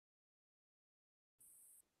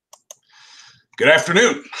Good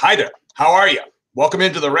afternoon. Hi there. How are you? Welcome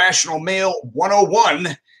into the Rational Male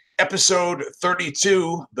 101, episode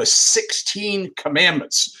 32, The 16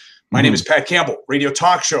 Commandments. My name is Pat Campbell, radio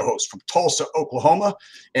talk show host from Tulsa, Oklahoma,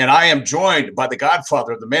 and I am joined by the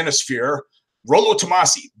godfather of the manosphere, Rollo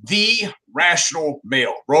Tomassi, the Rational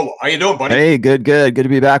Male. Rollo, how you doing, buddy? Hey, good. Good to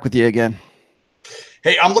be back with you again.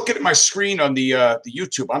 Hey, I'm looking at my screen on the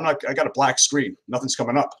YouTube. I got a black screen. Nothing's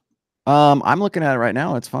coming up. I'm looking at it right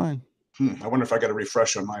now. It's fine. I wonder if I got to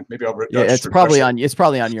refresh on mine. Maybe I'll it's probably on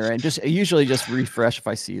your end. Usually just refresh if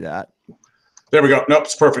I see that. There we go. Nope,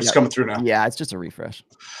 it's perfect. Yep. It's coming through now. Yeah, it's just a refresh.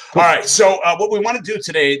 Cool. All right. So what we want to do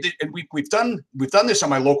today, and we've done this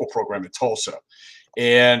on my local program in Tulsa,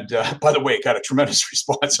 and by the way, got a tremendous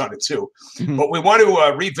response on it too. But we want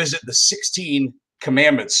to revisit the 16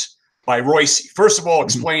 Commandments by Royce. First of all,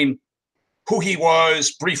 explain who he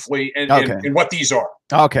was briefly and what these are.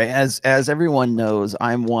 Okay, as everyone knows,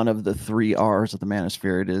 I'm one of the 3 R's of the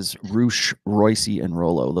manosphere. It is Roosh, Royce, and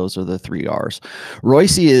Rollo. Those are the 3 R's.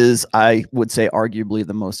 Royce is, I would say, arguably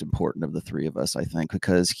the most important of the 3 of us, I think,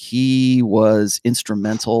 because he was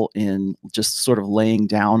instrumental in just sort of laying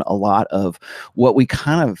down a lot of what we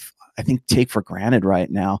kind of, I think, take for granted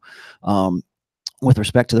right now with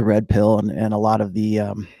respect to the red pill and a lot of the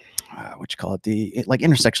what you call it, the like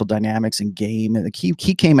intersexual dynamics in game. And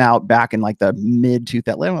he came out back in like the late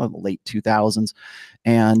 2000s,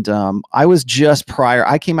 and I was just prior.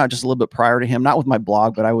 I came out just a little bit prior to him, not with my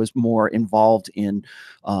blog, but I was more involved in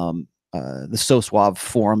the So Suave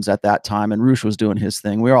forums at that time, and Roosh was doing his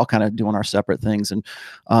thing. We were all kind of doing our separate things, and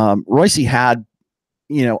Royce had,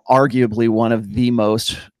 arguably one of the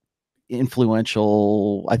most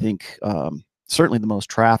influential, I think, certainly the most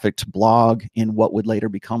trafficked blog in what would later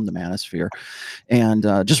become the manosphere. And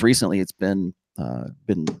just recently it's been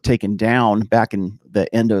taken down back in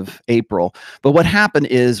the end of April. But what happened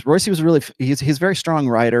is Royce was he's a very strong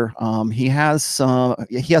writer. He has a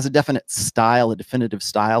definite style, a definitive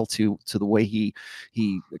style to the way he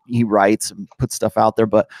writes and puts stuff out there.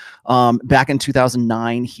 But back in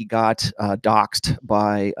 2009, he got doxxed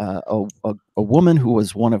by a woman who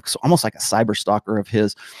was almost like a cyber stalker of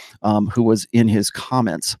his, who was in his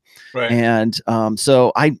comments. Right. And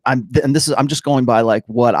so I'm just going by like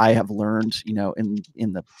what I have learned,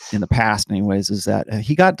 in the past anyways, is that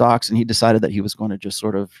he got doxxed and he decided that he was going to just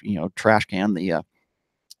sort of, trash can the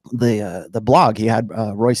blog. He had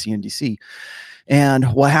Royce in DC. And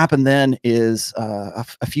what happened then is a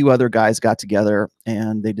few other guys got together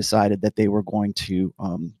and they decided that they were going to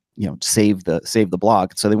save the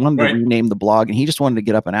blog. So they wanted to rename the blog, and he just wanted to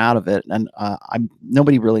get up and out of it. And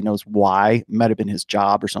nobody really knows why. It might have been his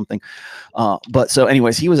job or something. But so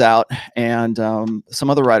anyways, he was out, and some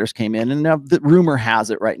other writers came in, and now the rumor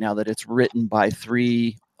has it right now that it's written by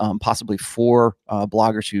 3, possibly 4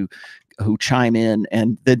 bloggers who chime in,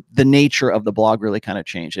 and the nature of the blog really kind of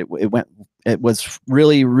changed. It was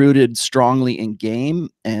really rooted strongly in game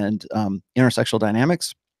and intersexual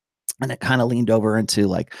dynamics. And it kind of leaned over into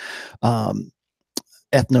like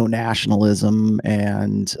ethno-nationalism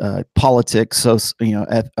and politics, so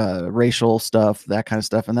racial stuff, that kind of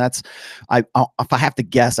stuff. And that's, if I have to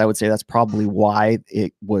guess, I would say that's probably why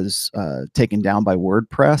it was taken down by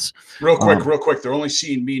WordPress. Real quick, they're only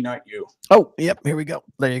seeing me, not you. Oh, yep, here we go.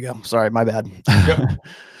 There you go. Sorry, my bad. Yep.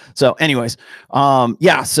 So anyways, it's one of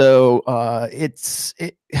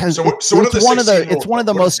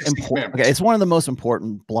the most important. Okay, it's one of the most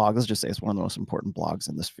important blogs. Let's just say it's one of the most important blogs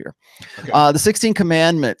in the sphere. Okay. The 16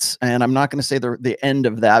 Commandments, and I'm not going to say the end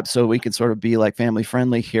of that, so we can sort of be like family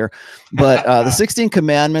friendly here. But the 16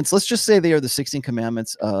 Commandments, let's just say they are the 16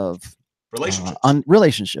 Commandments of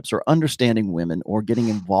relationships or understanding women or getting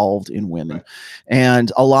involved in women. Right.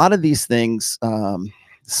 And a lot of these things,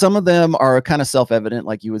 some of them are kind of self-evident,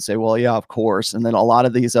 like you would say, well, yeah, of course. And then a lot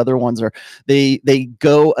of these other ones are, they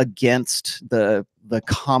go against the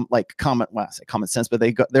common sense, but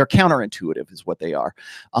they're counterintuitive is what they are.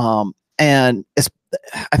 And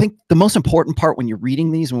I think the most important part when you're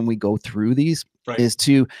reading these, when we go through these, is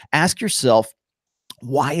to ask yourself,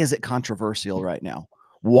 why is it controversial right now?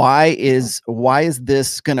 Why is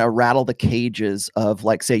this going to rattle the cages of,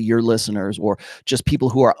 like, say, your listeners or just people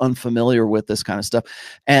who are unfamiliar with this kind of stuff?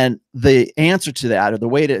 And the answer to that, or the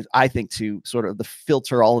way to, I think, to sort of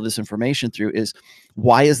filter all of this information through is,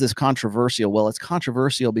 why is this controversial? Well, it's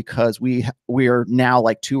controversial because we are now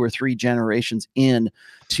like 2 or 3 generations in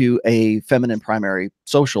to a feminine primary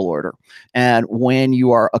social order. And when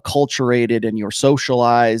you are acculturated and you're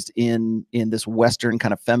socialized in this Western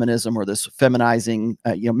kind of feminism, or this feminizing,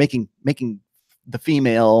 making the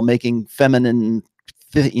female, making feminine,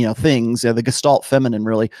 things, the Gestalt feminine,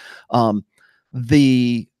 really,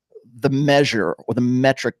 the measure or the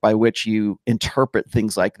metric by which you interpret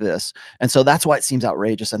things like this. And so that's why it seems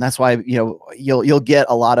outrageous. And that's why, you'll get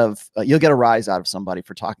a lot of, you'll get a rise out of somebody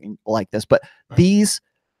for talking like this. But these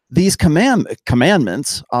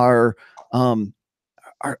commandments are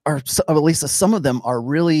at least some of them are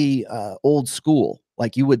really old school.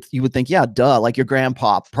 Like you would think, yeah, duh, like your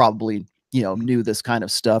grandpa probably, knew this kind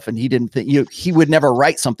of stuff, and he didn't think he would never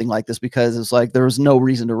write something like this because it's like there was no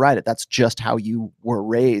reason to write it. That's just how you were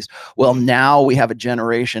raised. Well, now we have a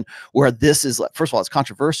generation where this is, first of all, it's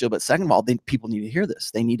controversial, but second of all, people need to hear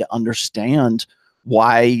this. They need to understand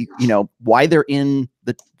why they're in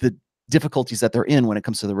the difficulties that they're in when it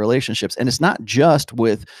comes to the relationships. And it's not just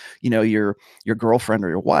with, your girlfriend or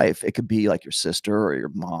your wife. It could be like your sister or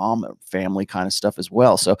your mom or family kind of stuff as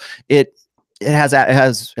well. So it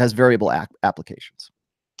has variable applications.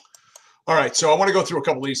 All right. So I want to go through a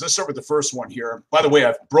couple of these. Let's start with the first one here. By the way,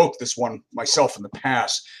 I've broke this one myself in the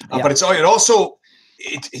past, but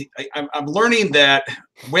I'm learning that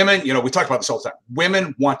women, we talk about this all the time.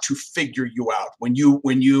 Women want to figure you out. When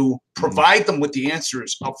you provide them with the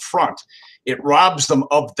answers up front, it robs them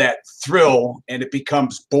of that thrill and it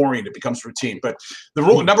becomes boring. It becomes routine. But the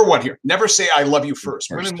rule number one here, never say I love you first.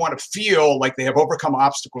 Women want to feel like they have overcome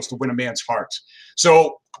obstacles to win a man's heart.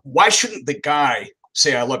 So why shouldn't the guy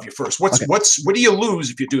say I love you first? What do you lose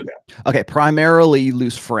if you do that? Okay, primarily you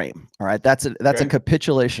lose frame. All right, that's a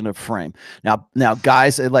capitulation of frame. Now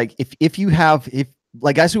guys, like if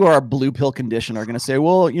guys who are a blue pill condition are going to say,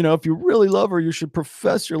 well, if you really love her, you should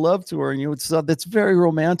profess your love to her, and that's very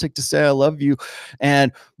romantic to say I love you.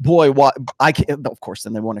 And boy, of course,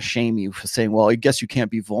 then they want to shame you for saying, well, I guess you can't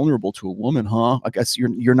be vulnerable to a woman, huh? I guess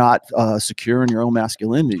you're not secure in your own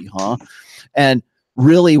masculinity, huh? And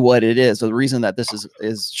really what it is, the reason that this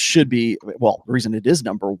the reason it is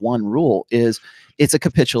number one rule is it's a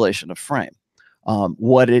capitulation of frame.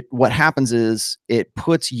 What happens is it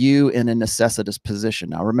puts you in a necessitous position.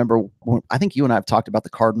 Now, remember, I think you and I have talked about the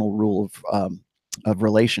cardinal rule of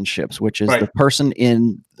relationships, which is the person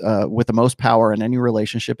with the most power in any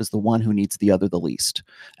relationship is the one who needs the other the least.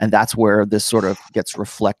 And that's where this sort of gets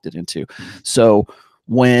reflected into. So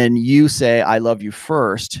when you say, I love you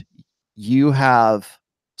first, you have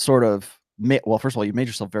sort of, first of all, you made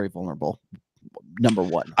yourself very vulnerable. Number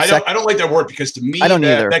one. I don't like that word because to me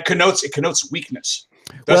that connotes weakness.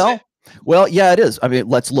 Well, yeah, it is. I mean,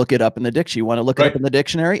 let's look it up in the dictionary. You want to look it up in the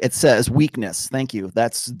dictionary? It says weakness. Thank you.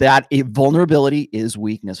 Vulnerability is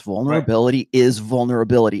weakness. Vulnerability is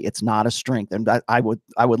vulnerability. It's not a strength. And I would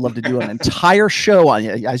love to do an entire show on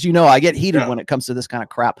it. As you know, I get heated when it comes to this kind of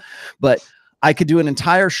crap, but I could do an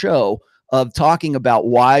entire show of talking about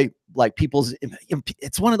why, like,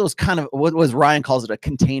 it's one of those kind of, what was Ryan calls it, a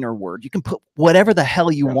container word. You can put whatever the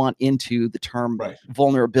hell you want into the term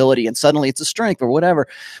vulnerability, and suddenly it's a strength or whatever.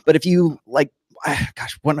 But if you when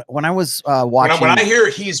I was watching, when I hear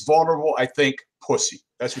he's vulnerable, I think pussy.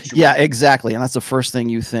 That's what you. Yeah, exactly, and that's the first thing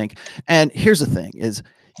you think. And here's the thing: is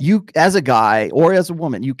you, as a guy or as a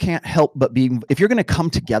woman, you can't help but if you're going to come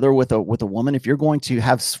together with a woman, if you're going to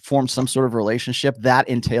form some sort of relationship, that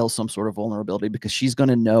entails some sort of vulnerability, because she's going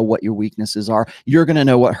to know what your weaknesses are. You're going to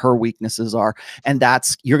know what her weaknesses are. And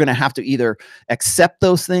you're going to have to either accept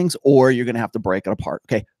those things or you're going to have to break it apart.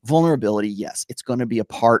 Okay. Vulnerability. Yes. It's going to be a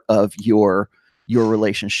part of your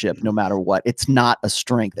relationship, no matter what. It's not a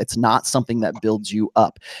strength. It's not something that builds you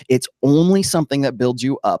up. It's only something that builds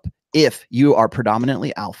you up if you are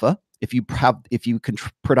predominantly alpha, if you can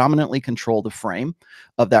predominantly control the frame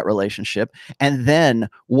of that relationship. And then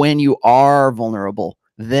when you are vulnerable,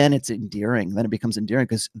 then it's endearing. Then it becomes endearing,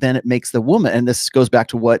 because then it makes the woman, and this goes back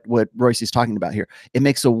to what Royce is talking about here, it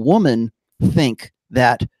makes a woman think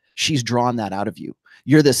that she's drawn that out of you.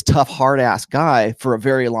 You're this tough, hard-ass guy for a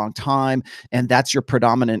very long time, and that's your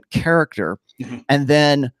predominant character. Mm-hmm. And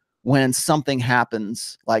then when something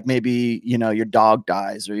happens, like maybe, your dog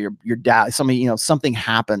dies or your dad, something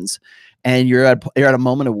happens, and you're at a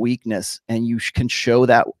moment of weakness, and you can show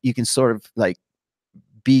that you can sort of like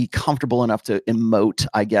be comfortable enough to emote,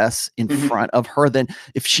 I guess, in front of her. Then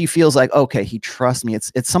if she feels like, okay, he trusts me,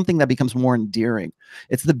 it's something that becomes more endearing.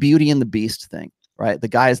 It's the Beauty and the Beast thing. Right. The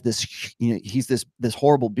guy is he's this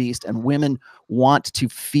horrible beast, and women want to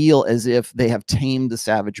feel as if they have tamed the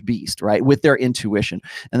savage beast, right, with their intuition.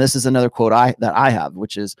 And this is another quote that I have,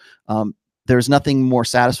 which is, there's nothing more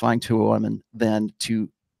satisfying to a woman than to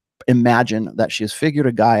imagine that she has figured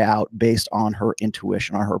a guy out based on her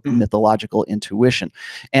intuition, on her mythological intuition.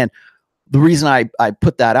 And the reason I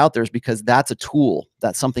put that out there is because that's a tool,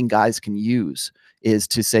 that's something guys can use, is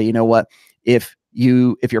to say, you know what, if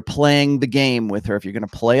you're playing the game with her, if you're going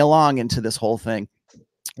to play along into this whole thing,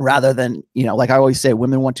 rather than, like I always say,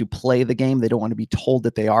 women want to play the game. They don't want to be told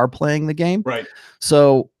that they are playing the game. Right.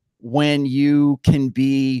 So when you can,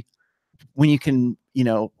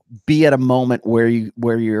 be at a moment where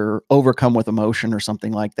you're overcome with emotion or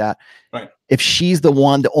something like that. Right. If she's the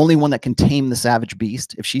only one that can tame the savage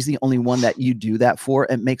beast, if she's the only one that you do that for,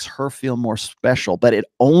 it makes her feel more special. But it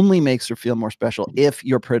only makes her feel more special if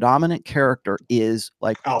your predominant character is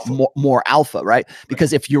like alpha. More alpha, right?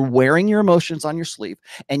 Because if you're wearing your emotions on your sleeve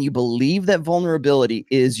and you believe that vulnerability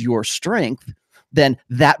is your strength, then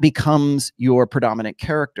that becomes your predominant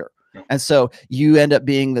character. And so you end up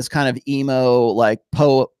being this kind of emo, like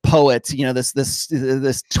poet,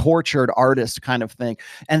 this tortured artist kind of thing.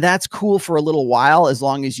 And that's cool for a little while, as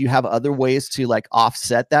long as you have other ways to like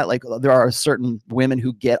offset that. Like there are certain women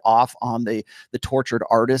who get off on the tortured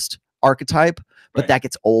artist archetype, but that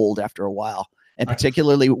gets old after a while. And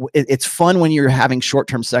particularly, it's fun when you're having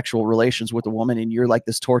short-term sexual relations with a woman and you're like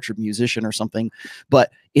this tortured musician or something.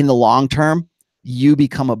 But in the long term, you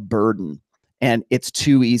become a burden. And it's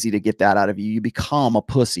too easy to get that out of you. You become a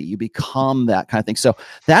pussy. You become that kind of thing. So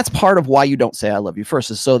that's part of why you don't say I love you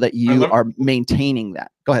first, is so that you are maintaining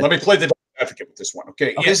that. Go ahead. Let me play the advocate with this one.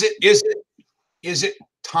 Okay. Is it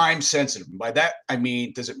time sensitive? And by that, I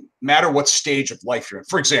mean, does it matter what stage of life you're in?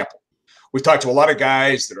 For example, we've talked to a lot of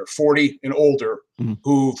guys that are 40 and older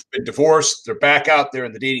who've been divorced. They're back out there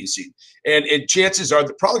in the dating scene. And chances are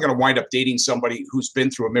they're probably going to wind up dating somebody who's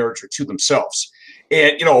been through a marriage or two themselves.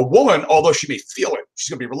 And, a woman, although she may feel it, she's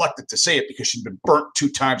going to be reluctant to say it because she's been burnt 2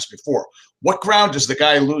 times before. What ground does the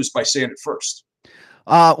guy lose by saying it first?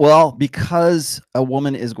 Well, because a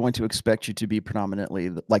woman is going to expect you to be predominantly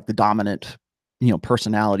like the dominant,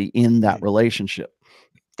 personality in that relationship.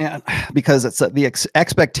 And because it's the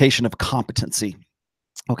expectation of competency.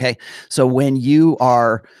 Okay. So when you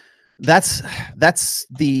are, that's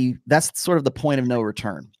sort of the point of no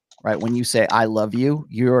return, right? When you say, I love you,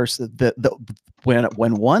 you're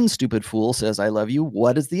when one stupid fool says, I love you,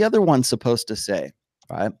 what is the other one supposed to say?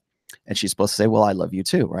 Right. And she's supposed to say, well, I love you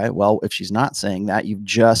too. Right. Well, if she's not saying that, you've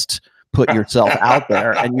just put yourself out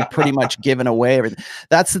there and you've pretty much given away everything.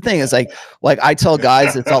 That's the thing, is like I tell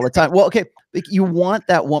guys it's all the time. Well, okay. You want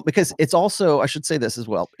that one, because it's also, I should say this as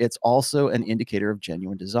well, it's also an indicator of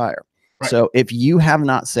genuine desire. Right. So if you have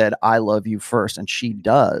not said, I love you first, and she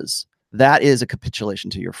does, that is a capitulation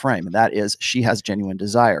to your frame. And that is, she has genuine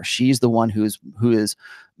desire. She's the one who is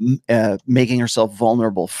making herself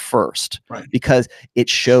vulnerable first, right? Because it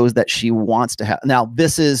shows that she wants to have. Now,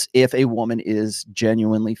 this is if a woman is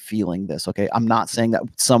genuinely feeling this. Okay. I'm not saying that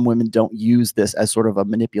some women don't use this as sort of a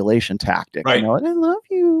manipulation tactic, right? I love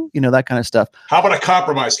you, that kind of stuff. How about a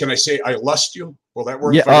compromise? Can I say, I lust you? Will that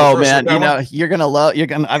work? Yeah. Oh man. I've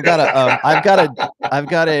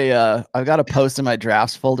got a post in my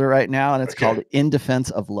drafts folder right now, and it's called In Defense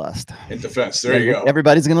of Lust. In Defense. There you go.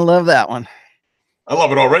 Everybody's going to love that one. I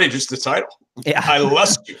love it already. Just the title. Yeah. I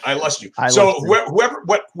lust you. I lust you. So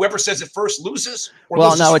whoever says it first loses, or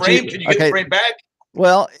loses frame. Can you get the frame back?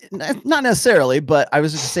 Well, not necessarily, but I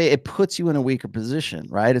was just to say it puts you in a weaker position,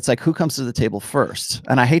 right? It's like, who comes to the table first?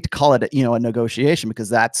 And I hate to call it, a negotiation, because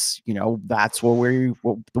that's the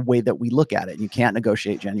way that we look at it. You can't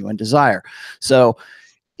negotiate genuine desire. So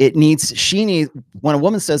when a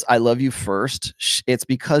woman says, I love you first, it's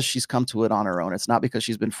because she's come to it on her own. It's not because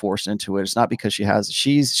she's been forced into it. It's not because she has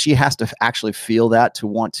to actually feel that to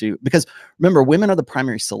want to, because remember, women are the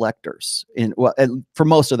primary selectors for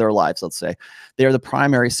most of their lives. Let's say they're the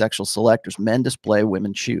primary sexual selectors. Men display,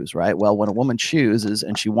 women choose, right? Well, when a woman chooses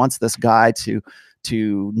and she wants this guy to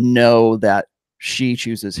know that she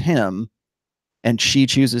chooses him, and she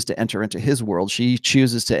chooses to enter into his world. She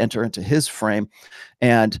chooses to enter into his frame,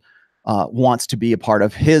 and wants to be a part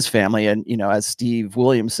of his family. And, as Steve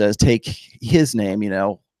Williams says, take his name,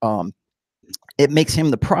 it makes him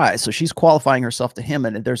the prize. So she's qualifying herself to him.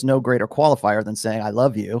 And there's no greater qualifier than saying, I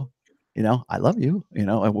love you, I love you,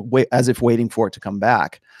 as if waiting for it to come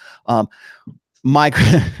back. Okay,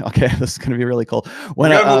 this is going to be really cool. When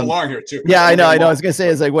we gotta move along here too. Yeah, I know. I was going to say,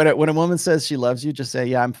 is like when a woman says she loves you, just say,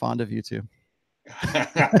 yeah, I'm fond of you too.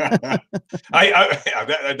 I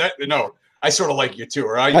sort of like you too,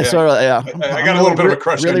 or I got a little bit of a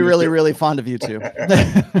crush. Really fond of you too.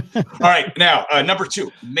 All right, now number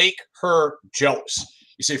 2, make her jealous.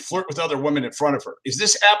 You say flirt with other women in front of her. Is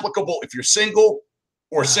this applicable if you're single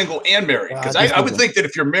or single and married? Because I would think that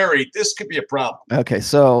if you're married, this could be a problem. Okay,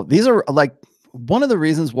 so these are like one of the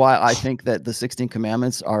reasons why I think that the 16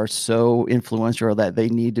 commandments are so influential, that they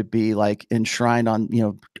need to be like enshrined on,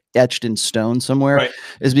 etched in stone somewhere, right,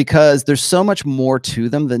 is because there's so much more to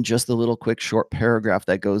them than just the little quick short paragraph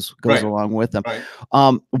that goes right along with them. Right.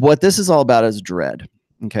 What this is all about is dread.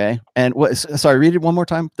 Okay. And what, sorry, read it one more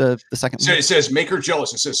time. The second one. It says, make her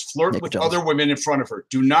jealous. It says, flirt with other women in front of her.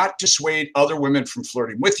 Do not dissuade other women from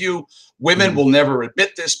flirting with you. Women will never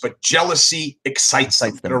admit this, but jealousy excites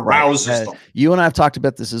them. It arouses them. You and I have talked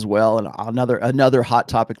about this as well. And another hot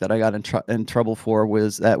topic that I got in trouble for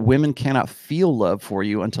was that women cannot feel love for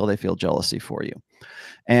you until they feel jealousy for you.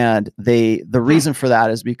 And the reason for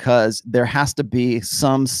that is because there has to be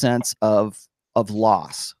some sense of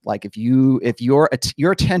loss. Like if your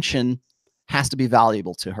attention has to be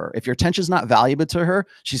valuable to her. If your attention is not valuable to her,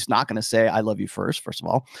 she's not going to say I love you first of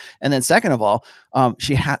all, and then second of all,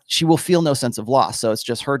 she will feel no sense of loss. So it's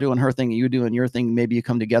just her doing her thing, you doing your thing. Maybe you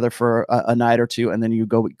come together for a night or two, and then you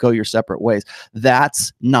go your separate ways.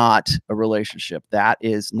 That's not a relationship. That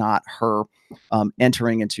is not her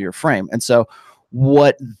entering into your frame. And so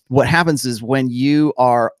what happens is when you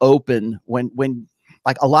are open, when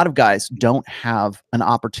like a lot of guys don't have an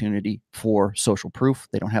opportunity for social proof.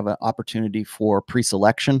 They don't have an opportunity for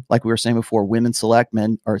pre-selection. Like we were saying before, women select,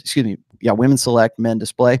 men, or excuse me, yeah, women select, men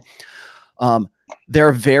display. There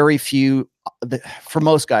are very few, for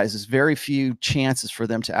most guys, there's very few chances for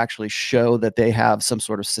them to actually show that they have some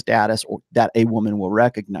sort of status or that a woman will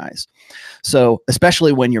recognize. So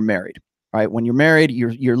especially when you're married. Right. When you're married,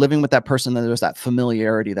 you're living with that person, then there's that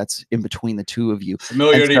familiarity that's in between the two of you.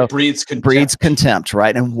 Familiarity breeds contempt. Breeds contempt,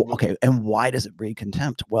 right? And okay, and why does it breed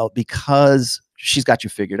contempt? Well, because she's got you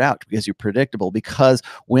figured out, because you're predictable, because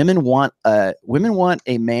women want a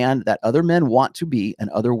man that other men want to be and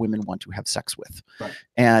other women want to have sex with. Right.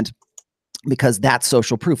 And because that's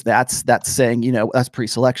social proof. That's saying, you know, that's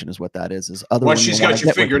pre-selection is what that is other once she's got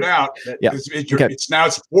you figured out,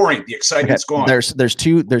 it's boring. The excitement's gone. There's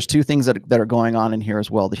two things that are going on in here as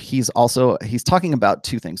well. He's talking about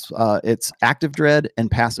two things. It's active dread and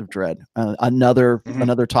passive dread. Another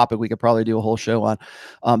topic we could probably do a whole show on.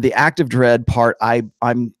 The active dread part, I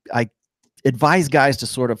advise guys to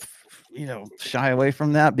sort of, you know, shy away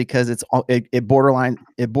from that, because it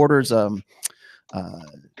borders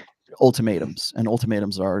ultimatums, and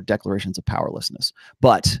ultimatums are declarations of powerlessness.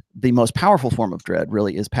 But the most powerful form of dread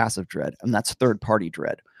really is passive dread, and that's third party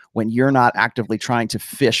dread. When you're not actively trying to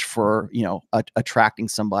fish for, you know, attracting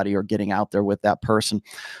somebody or getting out there with that person,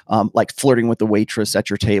 like flirting with the waitress at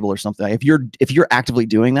your table or something. If you're actively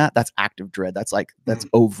doing that, that's active dread. That's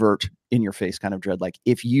overt, in your face kind of dread. Like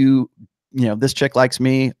if you know, this chick likes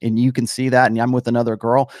me and you can see that, and I'm with another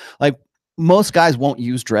girl, like, most guys won't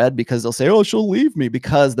use dread because they'll say, oh, she'll leave me,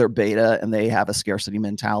 because they're beta and they have a scarcity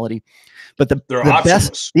mentality. But they're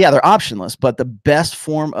optionless. They're optionless. But the best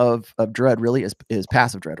form of dread really is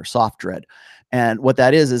passive dread or soft dread. And what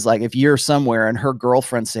that is like if you're somewhere and her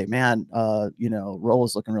girlfriends say, man, you know,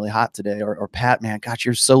 Rola's looking really hot today, or Pat, man, gosh,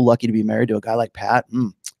 you're so lucky to be married to a guy like Pat.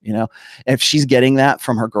 You know, if she's getting that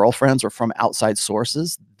from her girlfriends or from outside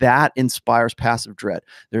sources, that inspires passive dread.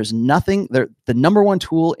 There's nothing there. The number one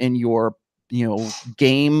tool in your, you know,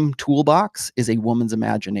 game toolbox is a woman's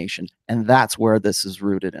imagination. And that's where this is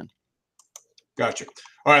rooted in. Gotcha.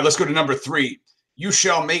 All right, let's go to number 3. You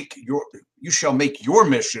shall make your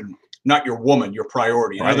mission, not your woman, your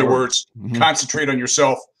priority. In other words, concentrate on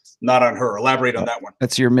yourself, not on her. Elaborate on that one.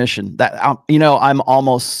 That's your mission. That, you know, I'm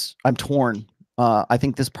torn. I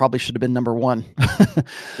think this probably should have been number 1.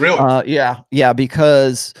 Really? Yeah,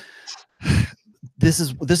 because this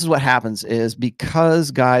is what happens is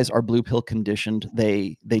because guys are blue pill conditioned,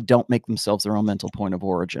 they don't make themselves their own mental point of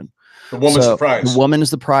origin. The woman's the prize. The woman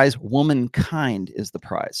is the prize. Womankind is the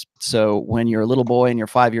prize. So when you're a little boy and you're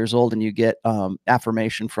 5 years old and you get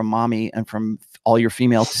affirmation from mommy and from all your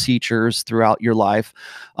female teachers throughout your life,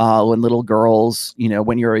 when little girls, you know,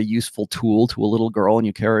 when you're a useful tool to a little girl and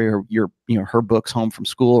you carry her books home from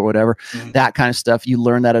school or whatever, that kind of stuff, you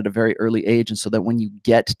learn that at a very early age. And so that when you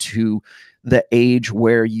get to the age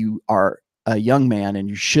where you are a young man and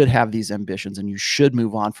you should have these ambitions and you should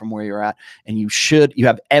move on from where you're at, and you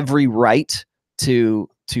have every right to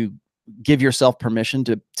give yourself permission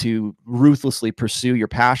to ruthlessly pursue your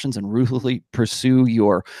passions and ruthlessly pursue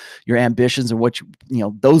your ambitions, and what you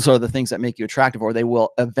know, those are the things that make you attractive, or they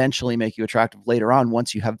will eventually make you attractive later on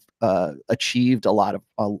once you have achieved a lot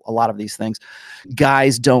of these things.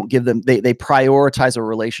 Guys don't give them, they prioritize a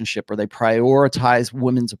relationship, or they prioritize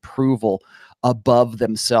women's approval above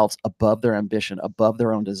themselves, above their ambition, above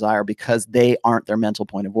their own desire, because they aren't their mental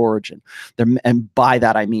point of origin. And by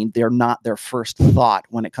that, I mean, they're not their first thought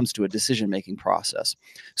when it comes to a decision-making process.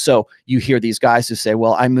 So you hear these guys who say,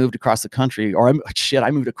 well, I moved across the country, or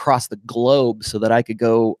I moved across the globe so that I could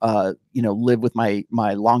go, you know, live with my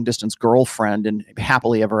long distance girlfriend and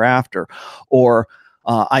happily ever after. Or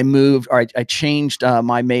I moved, or I changed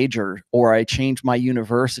my major, or I changed my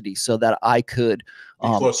university so that I could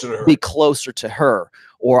be closer to her.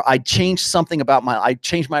 Or I changed something about I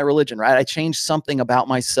changed my religion, right? I changed something about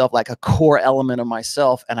myself, like a core element of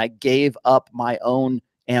myself, and I gave up my own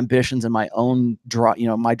ambitions and my own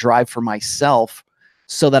my drive for myself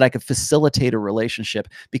so that I could facilitate a relationship.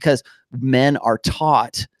 Because men are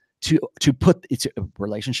taught to put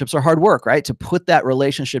relationships are hard work, right? To put that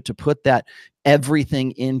relationship, to put that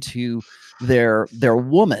everything into their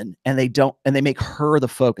woman, and they make her the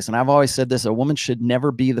focus. And I've always said this: a woman should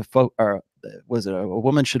never be the a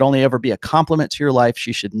woman should only ever be a complement to your life.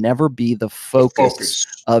 She should never be the focus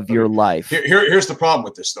of your life. Here's the problem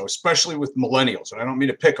with this, though, especially with millennials. And I don't mean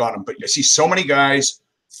to pick on them, but you see so many guys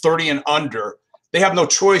 30 and under, they have no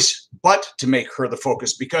choice but to make her the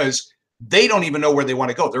focus, because they don't even know where they want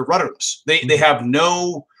to go. They're rudderless. They have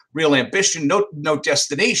no real ambition, no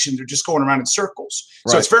destination. They're just going around in circles.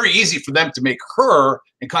 Right. So it's very easy for them to make her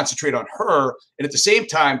and concentrate on her. And at the same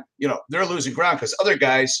time, they're losing ground because other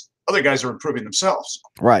guys are improving themselves.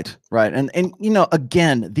 Right. And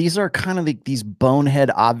again, these are kind of these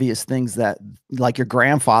bonehead obvious things that, like, your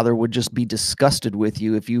grandfather would just be disgusted with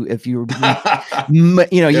you if you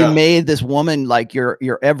you made this woman like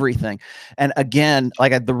your everything. And again,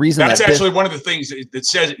 like, the reason that's actually one of the things that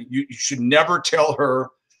says you should never tell her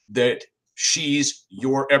that she's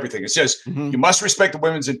your everything. It says you must respect the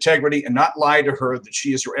woman's integrity and not lie to her that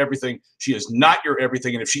she is your everything. She is not your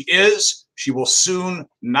everything. And if she is, she will soon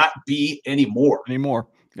not be anymore.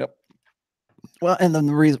 Yep. Well, and then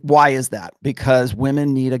the reason why is that, because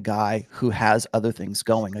women need a guy who has other things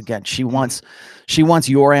going. Again, she wants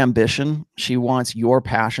your ambition. She wants your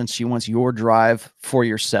passion. She wants your drive for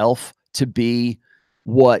yourself to be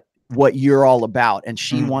what you're all about. And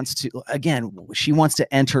she wants to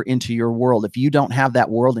enter into your world. If you don't have that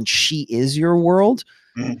world and she is your world,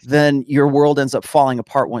 then your world ends up falling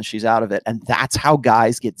apart once she's out of it. And that's how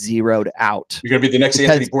guys get zeroed out. You're going to be the next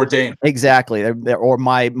Anthony Bourdain. Exactly. Or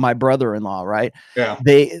my brother-in-law, right? Yeah.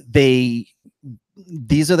 These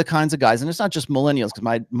are the kinds of guys, and it's not just millennials,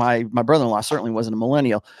 because my brother-in-law certainly wasn't a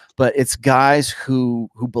millennial, but it's guys who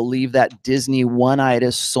believe that Disney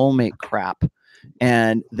one-itis soulmate crap.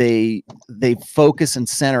 And they focus and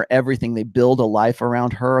center everything. They build a life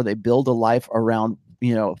around her. They build a life around,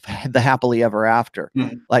 the happily ever after.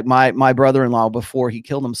 Like my brother-in-law, before he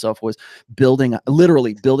killed himself, was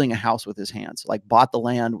literally building a house with his hands. Like, bought the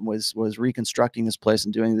land, was reconstructing this place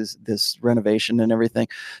and doing this renovation and everything,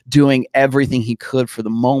 doing everything he could for the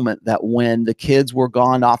moment that when the kids were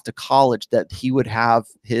gone off to college, that he would have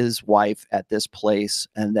his wife at this place,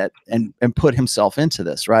 and put himself into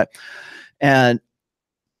this, right? And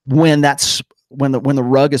when the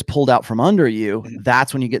rug is pulled out from under you,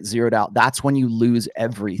 that's when you get zeroed out. That's when you lose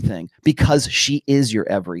everything, because she is your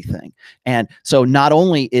everything. And so not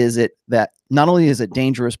only is it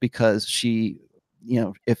dangerous because she,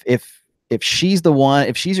 if she's the one,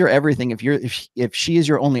 if she's your everything, if she is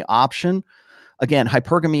your only option, again,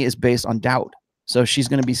 hypergamy is based on doubt. So she's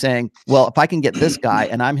going to be saying, well, if I can get this guy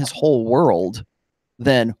and I'm his whole world,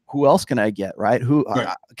 then who else can I get, right?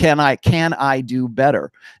 Can I do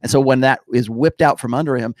better? And so when that is whipped out from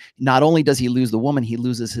under him, not only does he lose the woman, he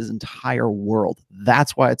loses his entire world.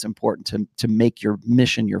 That's why it's important to make your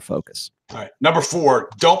mission your focus. All right. Number 4,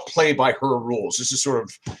 don't play by her rules. This is sort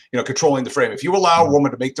of, controlling the frame. If you allow a woman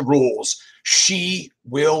to make the rules, she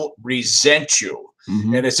will resent you.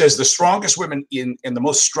 And it says the strongest women and the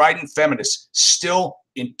most strident feminists still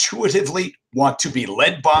intuitively want to be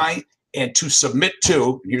led by and to submit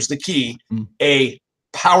to, and here's the key, a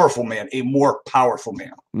powerful man, a more powerful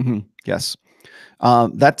man. Yes.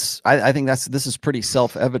 I think this is pretty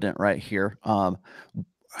self-evident right here.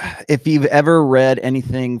 If you've ever read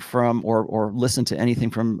anything from or listened to anything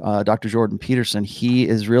from Dr. Jordan Peterson, he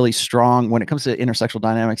is really strong when it comes to intersexual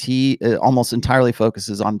dynamics. He almost entirely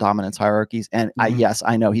focuses on dominance hierarchies. And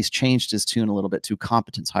I know he's changed his tune a little bit to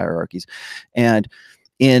competence hierarchies. And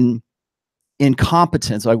in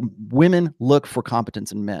competence, like, women look for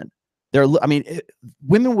competence in men.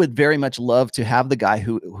 Women would very much love to have the guy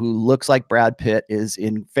who looks like Brad Pitt, is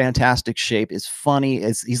in fantastic shape, is funny,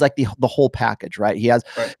 he's like the whole package, right? He has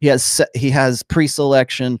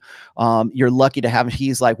pre-selection. You're lucky to have him.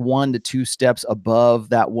 He's like 1 to 2 steps above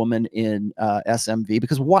that woman in SMV,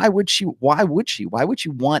 because why would she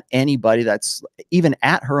want anybody that's even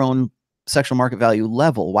at her own sexual market value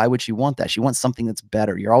level? Why would she want that? She wants something that's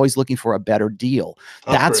better. You're always looking for a better deal.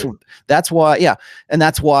 That's why, yeah. And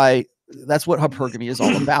that's what hypergamy is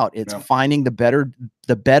all about. It's finding the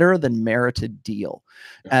better than merited deal.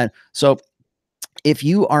 And so if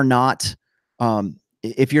you are not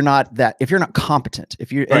if you're not competent,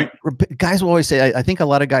 if you're right. guys will always say, I think a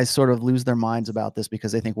lot of guys sort of lose their minds about this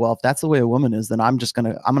because they think, well, if that's the way a woman is, then I'm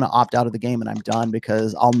gonna opt out of the game and I'm done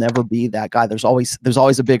because I'll never be that guy. There's always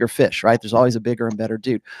a bigger fish, right? There's always a bigger and better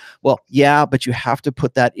dude. Well, yeah, but you have to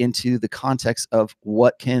put that into the context of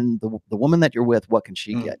what can the woman that you're with, what can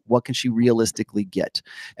she get? What can she realistically get?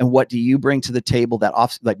 And what do you bring to the table that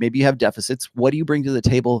like maybe you have deficits? What do you bring to the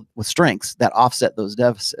table with strengths that offset those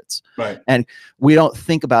deficits? Right. And we don't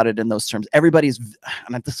think about it in those terms. Everybody's,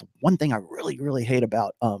 and this is one thing I really, really hate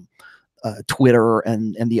about Twitter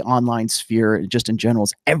and the online sphere just in general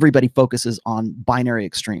is everybody focuses on binary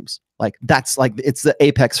extremes. Like that's like, it's the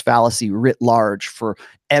apex fallacy writ large for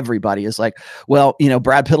everybody. Is like, well, you know,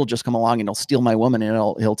 Brad Pitt will just come along and he'll steal my woman and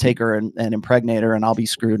he'll take her and impregnate her and I'll be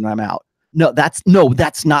screwed and I'm out. No,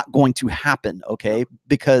 that's not going to happen. Okay.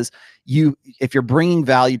 Because if you're bringing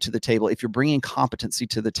value to the table, if you're bringing competency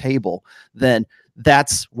to the table, then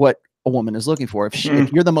that's what a woman is looking for. If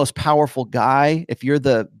you're the most powerful guy, if you're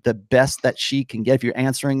the best that she can get, if you're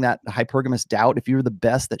answering that hypergamous doubt, if you're the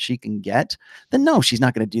best that she can get, then no, she's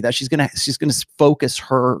not going to do that. She's going to focus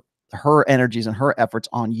her energies and her efforts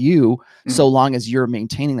on you so long as you're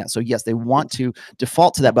maintaining that. So yes, they want to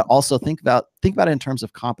default to that, but also think about it in terms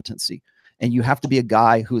of competency. And you have to be a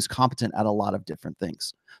guy who is competent at a lot of different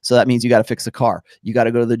things. So that means you got to fix a car. You got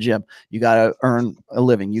to go to the gym. You got to earn a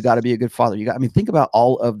living. You got to be a good father. Think about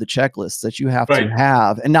all of the checklists that you have to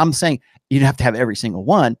have. And I'm saying you don't have to have every single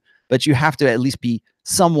one, but you have to at least be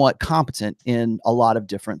somewhat competent in a lot of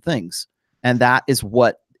different things. And that is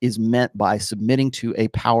what is meant by submitting to a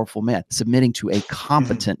powerful man. Submitting to a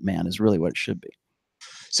competent man is really what it should be.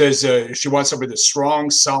 Says she wants somebody that's strong,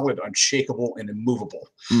 solid, unshakable, and immovable.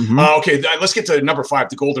 Okay, let's get to number 5,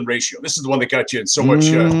 the golden ratio. This is the one that got you in so much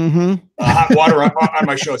hot water on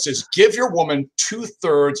my show. It says, give your woman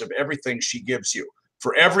 2/3 of everything she gives you.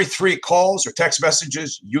 For every 3 calls or text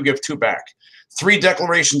messages, you give 2 back. 3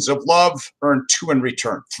 declarations of love, earn 2 in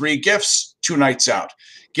return. 3 gifts, 2 nights out.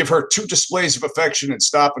 Give her 2 displays of affection and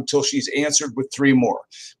stop until she's answered with 3 more.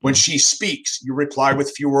 When she speaks, you reply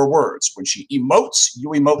with fewer words. When she emotes, you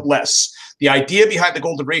emote less. The idea behind the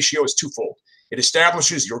golden ratio is twofold. It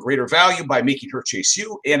establishes your greater value by making her chase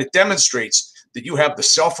you, and it demonstrates that you have the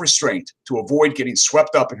self-restraint to avoid getting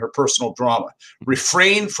swept up in her personal drama.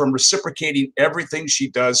 Refrain from reciprocating everything she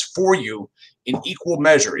does for you in equal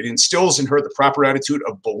measure. It instills in her the proper attitude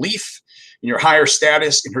of belief in your higher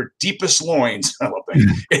status, in her deepest loins. I love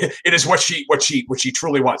that. It is what she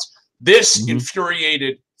truly wants. This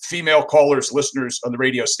infuriated female callers, listeners on the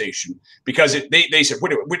radio station, because they said,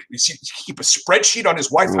 wait, keep a spreadsheet on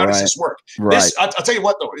his wife. How does this work? Right. This, I'll tell you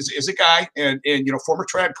what though, is a guy and former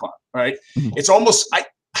trad clown, right? It's almost, I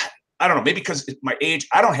don't know, maybe because my age,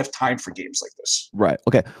 I don't have time for games like this. Right.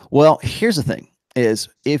 Okay. Well, here's the thing. Is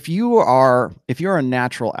if you're a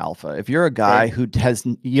natural alpha, if you're a guy who has,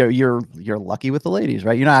 you're lucky with the ladies,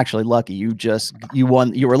 right? You're not actually lucky. You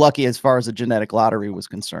were lucky as far as the genetic lottery was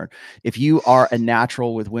concerned. If you are a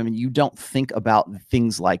natural with women, you don't think about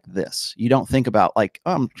things like this. You don't think about like,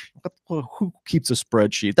 who keeps a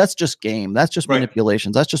spreadsheet? That's just game. That's just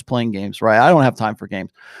manipulations. That's just playing games, right? I don't have time for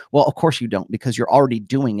games. Well, of course you don't, because you're already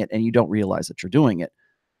doing it and you don't realize that you're doing it.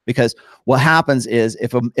 Because what happens is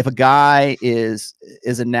if a guy is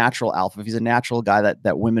a natural alpha, if he's a natural guy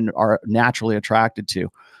that women are naturally attracted to,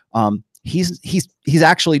 he's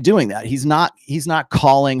actually doing that. He's not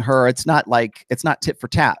calling her. It's not tit for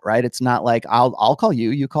tat, right? It's not like I'll call you,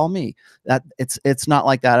 you call me. It's not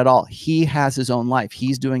like that at all. He has his own life.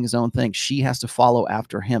 He's doing his own thing. She has to follow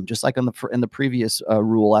after him, just like in the previous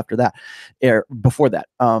rule after that, before that.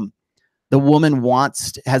 The woman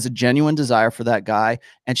has a genuine desire for that guy,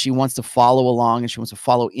 and she wants to follow along and she wants to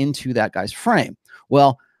follow into that guy's frame.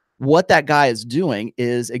 Well, what that guy is doing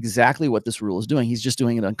is exactly what this rule is doing. He's just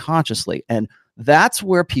doing it unconsciously. And that's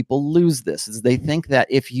where people lose this, is they think that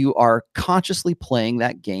if you are consciously playing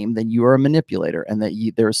that game, then you are a manipulator and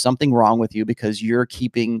that there is something wrong with you because you're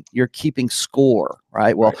keeping score,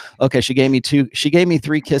 right? Well, okay, she gave me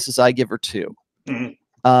 3 kisses. I give her 2.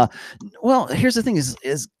 Well, here's the thing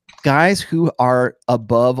is guys who are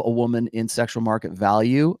above a woman in sexual market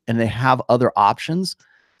value and they have other options,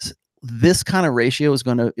 this kind of ratio is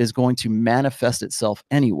going to manifest itself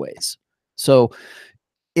anyways. So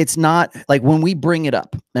it's not like when we bring it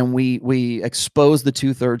up and we expose the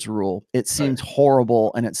 2/3 rule, it seems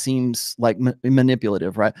horrible and it seems like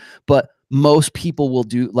manipulative, right? But most people will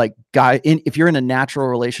do, like, if you're in a natural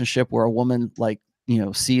relationship where a woman, like,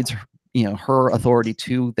 cedes her authority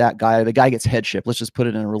to that guy. The guy gets headship. Let's just put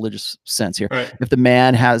it in a religious sense here. Right. If the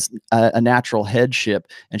man has a natural headship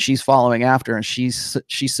and she's following after, and she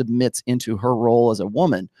submits into her role as a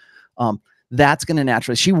woman, that's going to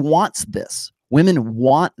naturally, she wants this. Women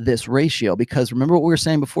want this ratio, because remember what we were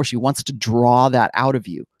saying before, she wants to draw that out of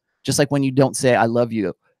you. Just like when you don't say I love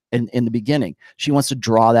you in the beginning, she wants to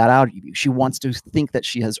draw that out of you. She wants to think that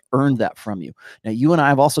she has earned that from you. Now, you and I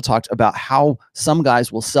have also talked about how some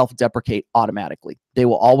guys will self-deprecate automatically. They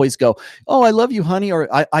will always go, oh, I love you, honey, or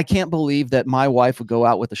I can't believe that my wife would go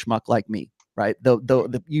out with a schmuck like me, right?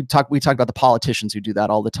 We talk about the politicians who do that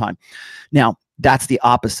all the time. Now, that's the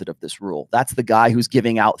opposite of this rule. That's the guy who's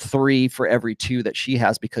giving out 3 for every 2 that she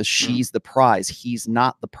has because she's the prize. He's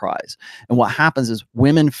not the prize. And what happens is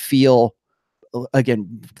women feel,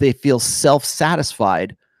 again, they feel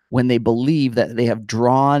self-satisfied when they believe that they have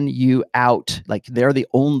drawn you out. Like they're the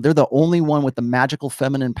only one with the magical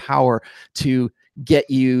feminine power to get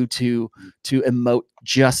you to emote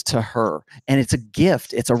just to her. And it's a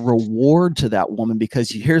gift. It's a reward to that woman, because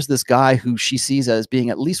here's this guy who she sees as being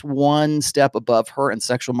at least one step above her in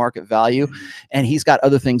sexual market value. And he's got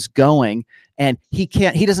other things going, and he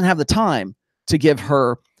doesn't have the time to give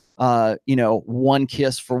her one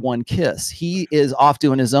kiss for one kiss. He is off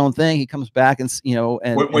doing his own thing. He comes back and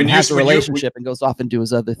has a relationship and goes off and do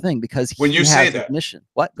his other thing, because when you say that mission.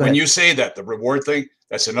 What? When you say that, the reward thing,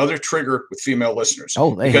 that's another trigger with female listeners.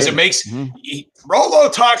 Oh, because it makes Rollo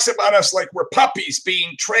talks about us like we're puppies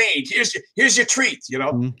being trained. Here's your treat.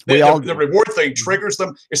 The reward thing triggers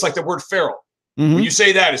them. It's like the word feral. When you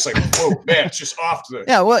say that, it's like, whoa, man, it's just off to the.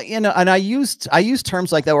 Yeah, well, and I use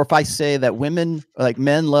terms like that, or if I say that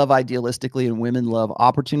men love idealistically and women love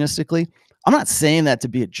opportunistically, I'm not saying that to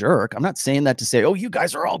be a jerk. I'm not saying that to say, oh, you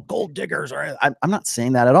guys are all gold diggers, or I'm not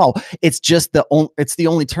saying that at all. It's just it's the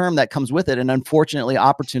only term that comes with it. And unfortunately,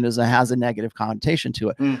 opportunism has a negative connotation to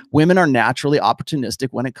it. Women are naturally opportunistic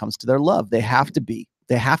when it comes to their love. They have to be.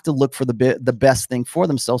 They have to look for the best thing for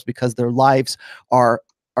themselves, because their lives are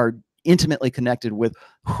intimately connected with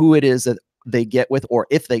who it is that they get with, or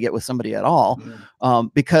if they get with somebody at all,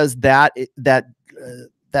 because that's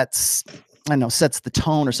I know sets the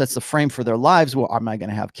tone or sets the frame for their lives. Well, am I going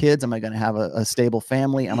to have kids? Am I going to have a stable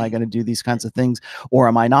family? Am I going to do these kinds of things, or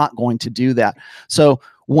am I not going to do that? So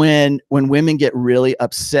when women get really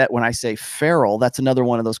upset when I say feral, that's another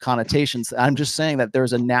one of those connotations. I'm just saying that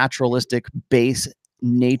there's a naturalistic base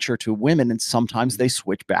nature to women, and sometimes they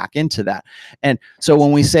switch back into that. And so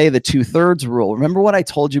when we say the 2/3 rule, remember what I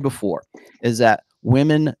told you before, is that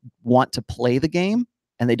women want to play the game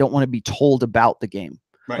and they don't want to be told about the game.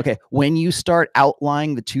 Right. Okay. When you start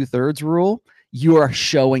outlining the 2/3 rule, you are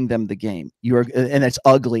showing them the game. And it's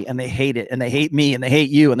ugly, and they hate it, and they hate me, and they hate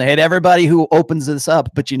you, and they hate everybody who opens this up.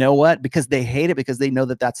 But you know what? Because they hate it, because they know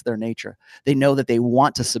that that's their nature. They know that they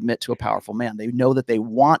want to submit to a powerful man. They know that they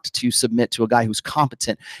want to submit to a guy who's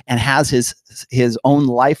competent and has his own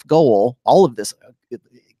life goal. All of this,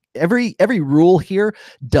 every rule here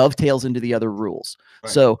dovetails into the other rules.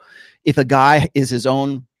 Right. So if a guy is his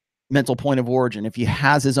own mental point of origin, if he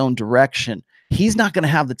has his own direction, he's not going to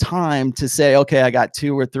have the time to say, okay, I got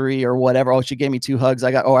 2 or 3 or whatever. Oh, she gave me 2 hugs.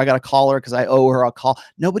 I got to call her because I owe her a call.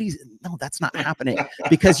 No, that's not happening,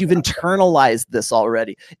 because you've internalized this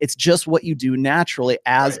already. It's just what you do naturally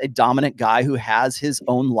as a dominant guy who has his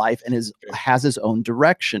own life and has his own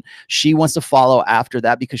direction. She wants to follow after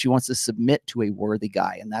that because she wants to submit to a worthy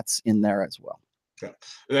guy. And that's in there as well. Okay.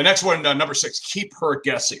 The next one, number 6, keep her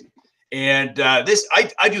guessing. And I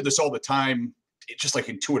do this all the time, just like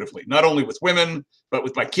intuitively, not only with women, but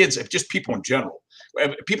with my kids, just people in general.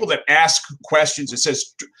 People that ask questions, it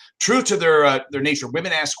says true to their nature.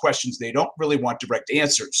 Women ask questions they don't really want direct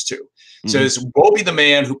answers to. It says, woe be the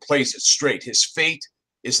man who plays it straight. His fate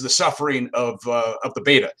is the suffering of the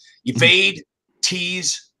beta. Evade,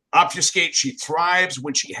 tease, obfuscate. She thrives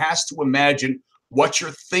when she has to imagine what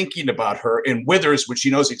you're thinking about her, and withers when she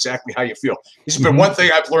knows exactly how you feel. This has been one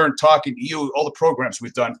thing I've learned talking to you, all the programs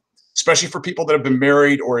we've done, especially for people that have been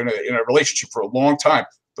married or in a relationship for a long time.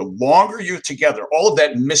 The longer you're together, all of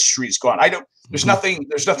that mystery is gone. There's nothing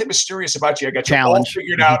mysterious about you. I got you all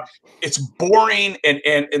figured out. It's boring, and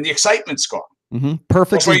the excitement's gone.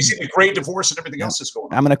 Perfect. That's why you see the great divorce and everything else is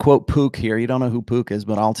going on. I'm going to quote Pook here. You don't know who Pook is,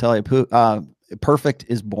 but I'll tell you, perfect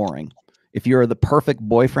is boring. If you're the perfect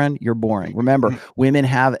boyfriend, you're boring. Remember, women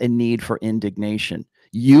have a need for indignation.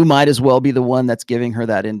 you might as well be the one that's giving her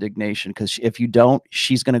that indignation, because if you don't,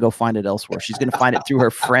 she's going to go find it elsewhere. She's going to find it through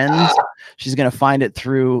her friends. She's going to find it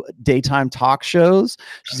through daytime talk shows.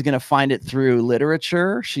 She's going to find it through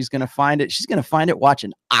literature. She's going to find it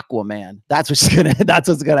watching Aquaman. That's what's going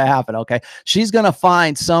to happen. Okay. She's going to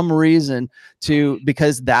find some reason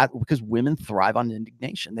because women thrive on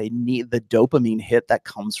indignation. They need the dopamine hit that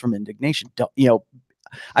comes from indignation.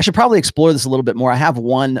 I should probably explore this a little bit more. I have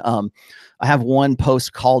one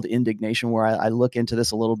post called Indignation where I look into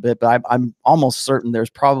this a little bit, but I'm almost certain there's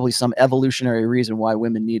probably some evolutionary reason why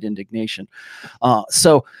women need indignation.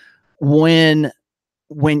 So when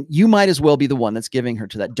you might as well be the one that's giving her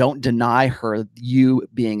to that. Don't deny her you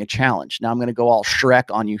being a challenge. Now I'm going to go all Shrek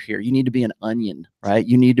on you here. You need to be an onion, right?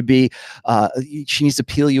 You need to be, she needs to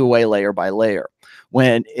peel you away layer by layer.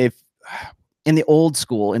 In the old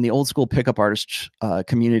school pickup artist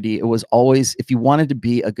community, it was always, if you wanted to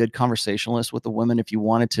be a good conversationalist with a woman, if you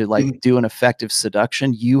wanted to do an effective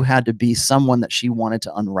seduction, you had to be someone that she wanted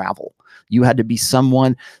to unravel. You had to be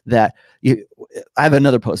someone that I have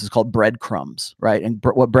another post. It's called Breadcrumbs, right? And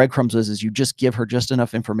what Breadcrumbs is you just give her just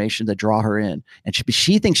enough information to draw her in, and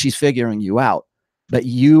she thinks she's figuring you out, but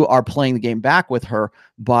you are playing the game back with her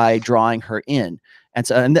by drawing her in. And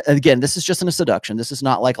so, and again, this is just in a seduction. This is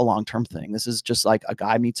not like a long-term thing. This is just like a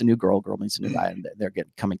guy meets a new girl, girl meets a new guy, and they're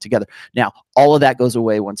coming together. Now, all of that goes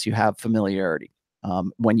away once you have familiarity.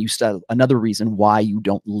 When you start, another reason why you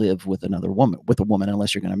don't live with a woman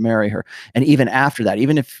unless you're going to marry her. And even after that,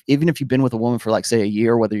 even if you've been with a woman for, like, say, a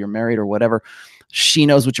year, whether you're married or whatever, she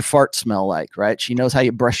knows what your farts smell like, right? She knows how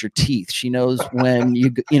you brush your teeth. She knows when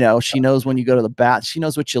she knows when you go to the bath. She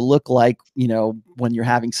knows what you look like, when you're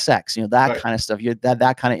having sex, that right. Kind of stuff.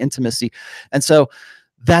 That kind of intimacy. And so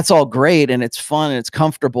that's all great, and it's fun and it's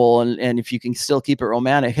comfortable. And if you can still keep it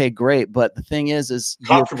romantic, hey, great. But the thing is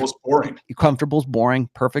comfortable is boring. Comfortable is boring.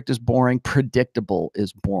 Perfect is boring. Predictable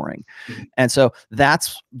is boring. Mm-hmm. And so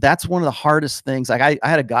that's one of the hardest things. Like I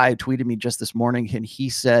had a guy who tweeted me just this morning, and he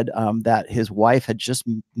said that his wife had just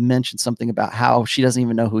mentioned something about how she doesn't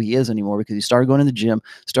even know who he is anymore because he started going to the gym,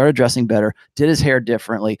 started dressing better, did his hair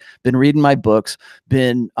differently, been reading my books,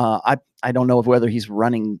 I don't know whether he's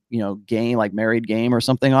running, game, like Married Game or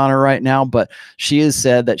something on her right now, but she has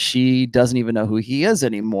said that she doesn't even know who he is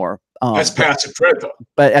anymore. That's passive dread, though.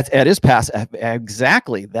 But it is passive.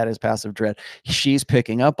 Exactly. That is passive dread. She's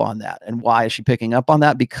picking up on that. And why is she picking up on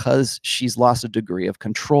that? Because she's lost a degree of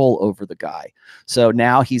control over the guy. So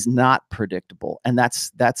now he's not predictable. And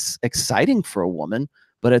that's exciting for a woman,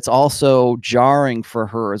 but it's also jarring for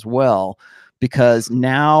her as well, because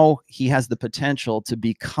now he has the potential to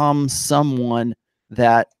become someone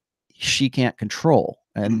that she can't control,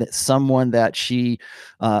 and someone that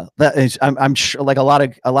I'm sure, like a lot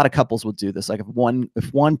of couples will do this. Like if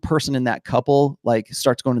one person in that couple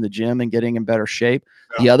starts going to the gym and getting in better shape,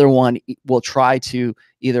 yeah, the other one will try to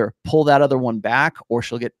either pull that other one back, or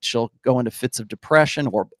she'll go into fits of depression,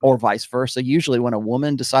 or vice versa. Usually when a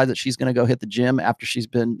woman decides that she's going to go hit the gym after she's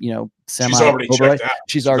been, she's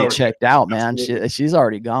already checked out, man. She's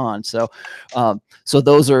already gone. So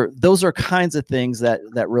those are kinds of things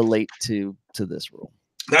that relate to this rule.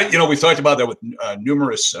 We've talked about that with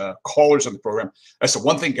numerous callers on the program. That's the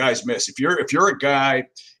one thing guys miss. If you're a guy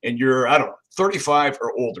and you're, 35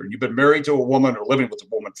 or older, and you've been married to a woman or living with a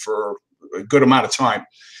woman for a good amount of time,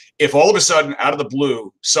 if all of a sudden, out of the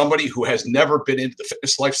blue, somebody who has never been into the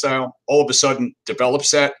fitness lifestyle all of a sudden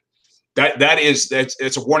develops it's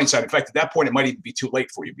a warning sign. In fact, at that point, it might even be too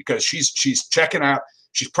late for you, because she's checking out.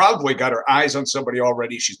 She's probably got her eyes on somebody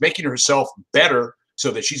already. She's making herself better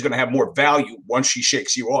so that she's going to have more value once she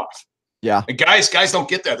shakes you off. Yeah. And guys don't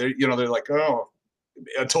get that. They're like, oh,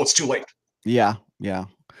 until it's too late. Yeah. Yeah.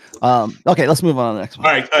 Okay, let's move on to the next one.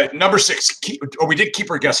 All right. Number 6. We did keep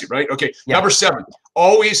her guessing, right? Okay. Yeah. Number 7.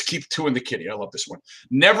 Always keep 2 in the kitty. I love this one.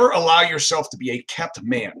 Never allow yourself to be a kept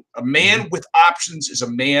man. A man with options is a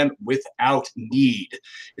man without need.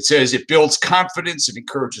 It says it builds confidence. It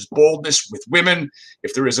encourages boldness with women.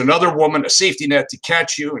 If there is another woman, a safety net to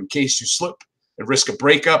catch you in case you slip and risk a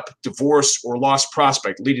breakup, divorce, or lost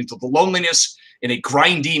prospect, leading to the loneliness and a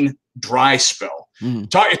grinding dry spell. Mm.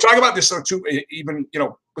 Talk about this though too, even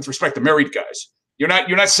with respect to married guys. You're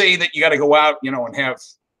not saying that you got to go out, and have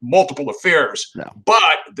multiple affairs, no,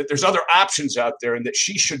 but that there's other options out there, and that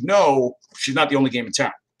she should know she's not the only game in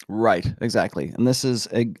town. Right, exactly. And this is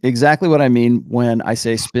exactly what I mean when I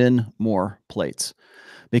say spin more plates,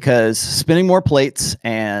 because spinning more plates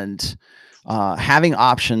and Having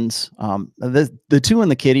options, the two in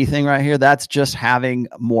the kitty thing right here, that's just having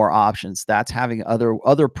more options. That's having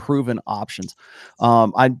other proven options.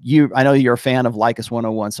 I know you're a fan of Lycus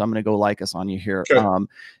 101, so I'm going to go Lycus on you here. Sure.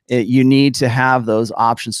 You need to have those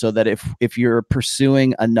options so that if you're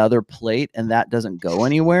pursuing another plate and that doesn't go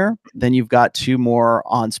anywhere, then you've got two more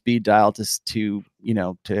on speed dial to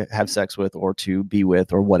have sex with or to be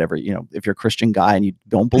with or whatever. If you're a Christian guy and you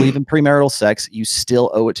don't believe in premarital sex, you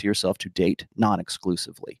still owe it to yourself to date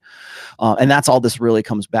non-exclusively. And that's all this really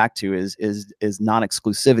comes back to is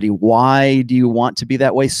non-exclusivity. Why do you want to be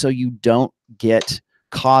that way? So you don't get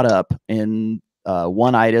caught up in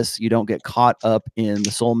one-itis, you don't get caught up in the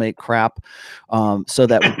soulmate crap, so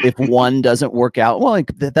that if one doesn't work out, well,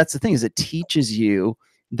 that's the thing, is it teaches you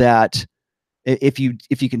that if you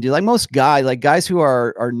can do, like most guys who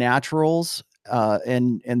are naturals,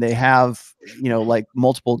 and they have like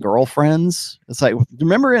multiple girlfriends. It's like,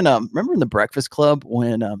 remember in the Breakfast Club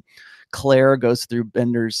when Claire goes through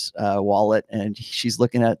Bender's wallet and she's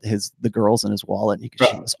looking at the girls in his wallet, and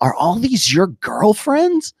she goes, "Are all these your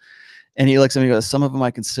girlfriends?" And he looks at me and goes, "Some of them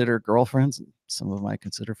I consider girlfriends, and some of them I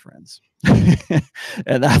consider friends."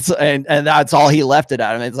 and that's all he left it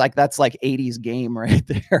at. I mean, it's like, that's like 80s game right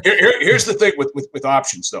there. Here's the thing with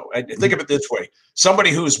options, though. I think of it this way.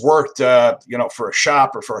 Somebody who's worked, for a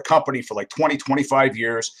shop or for a company for like 20, 25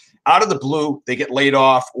 years, out of the blue, they get laid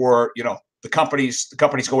off, or, the company's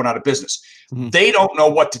going out of business. Mm-hmm. They don't know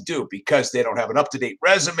what to do because they don't have an up-to-date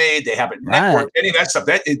resume. They haven't networked, any of that stuff.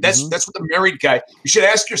 That's what the married guy, you should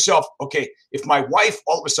ask yourself, okay, if my wife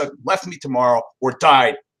all of a sudden left me tomorrow or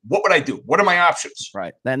died, what would I do? What are my options?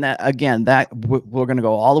 Right. Then we're going to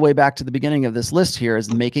go all the way back to the beginning of this list here,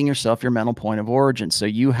 is making yourself your mental point of origin. So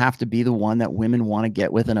you have to be the one that women want to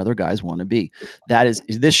get with and other guys want to be.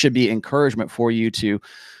 This should be encouragement for you to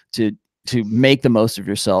make the most of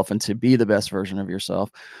yourself and to be the best version of yourself.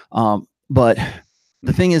 But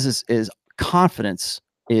the thing is confidence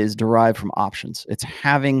is derived from options. It's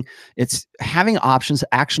having options,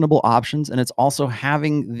 actionable options. And it's also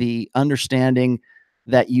having the understanding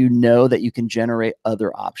that that you can generate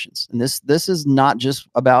other options. And this is not just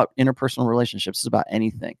about interpersonal relationships. It's about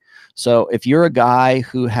anything. So if you're a guy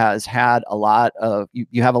who has had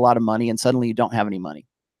you have a lot of money and suddenly you don't have any money,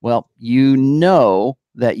 well,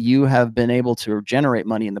 that you have been able to generate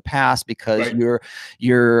money in the past because you're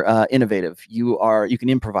innovative. You can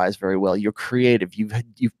improvise very well. You're creative.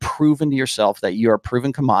 You've proven to yourself that you're a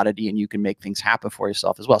proven commodity and you can make things happen for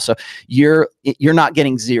yourself as well. So you're not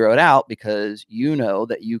getting zeroed out because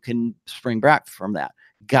that you can spring back from that.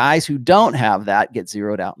 Guys who don't have that get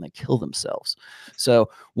zeroed out and they kill themselves. So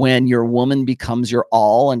when your woman becomes your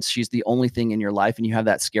all and she's the only thing in your life, and you have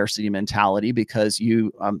that scarcity mentality because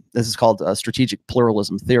this is called strategic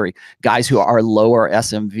pluralism theory. Guys who are lower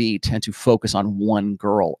SMV tend to focus on one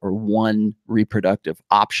girl or one reproductive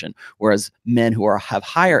option, whereas men who have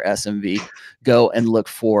higher SMV go and look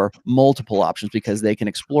for multiple options because they can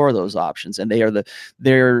explore those options, and they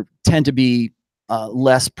tend to be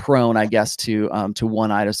less prone, I guess, to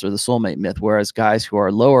one-itis or the soulmate myth, whereas guys who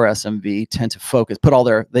are lower SMV tend to focus,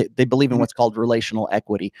 they believe in what's called relational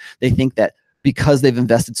equity. They think that because they've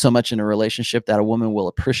invested so much in a relationship that a woman will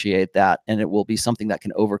appreciate that, and it will be something that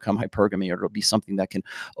can overcome hypergamy, or it'll be something that can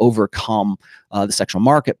overcome the sexual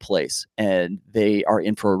marketplace. And they are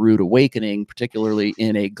in for a rude awakening, particularly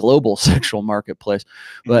in a global sexual marketplace.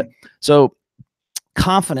 But so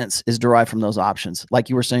confidence is derived from those options. Like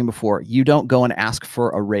you were saying before, you don't go and ask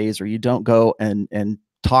for a raise, or you don't go and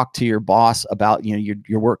talk to your boss about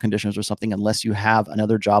your work conditions or something unless you have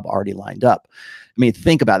another job already lined up. I mean,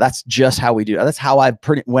 think about it. That's just how we do it. That's how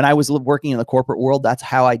when I was working in the corporate world, that's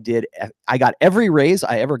how I did. I got every raise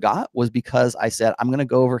I ever got was because I said, I'm going to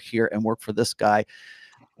go over here and work for this guy.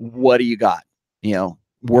 What do you got?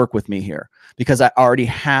 Work with me here, because I already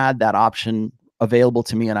had that option available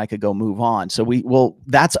to me and I could go move on. So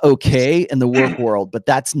that's okay in the work world, but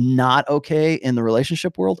that's not okay in the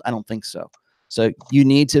relationship world. I don't think so. So you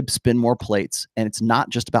need to spin more plates, and it's not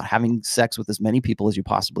just about having sex with as many people as you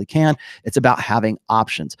possibly can. It's about having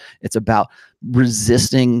options. It's about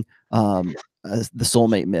resisting the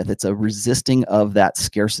soulmate myth. It's a resisting of that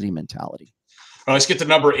scarcity mentality. Let's get to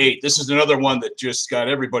number 8. This is another one that just got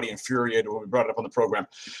everybody infuriated when we brought it up on the program.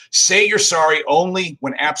 Say you're sorry only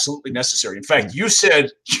when absolutely necessary. In fact, you said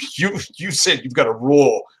you've got a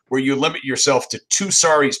rule where you limit yourself to 2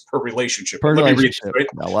 sorries per relationship. Let me read it, right?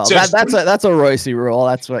 No, well, that's a Royce rule.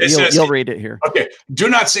 That's what you'll read it here. Okay. Do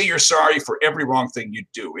not say you're sorry for every wrong thing you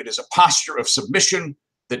do. It is a posture of submission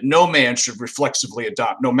that no man should reflexively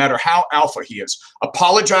adopt, no matter how alpha he is.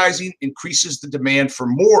 Apologizing increases the demand for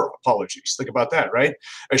more apologies. Think about that, right?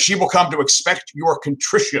 As she will come to expect your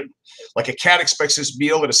contrition, like a cat expects his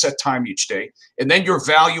meal at a set time each day, and then your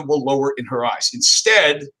value will lower in her eyes.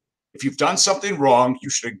 Instead, if you've done something wrong, you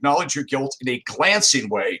should acknowledge your guilt in a glancing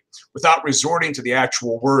way without resorting to the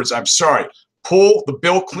actual words, "I'm sorry." Pull the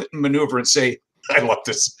Bill Clinton maneuver and say, "I love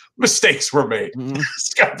this. Mistakes were made."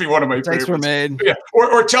 It's got to be one of my Mistakes favorites. were made. Yeah.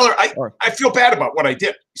 Or tell her, I feel bad about what I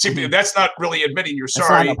did. See, that's not really admitting you're sorry.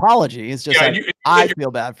 It's not an apology. It's just I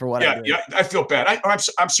feel bad for what I did. Yeah, I feel bad.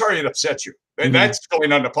 I'm sorry it upset you. And that's really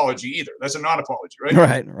not an apology either. That's a non-apology,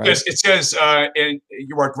 right? Right. It says, and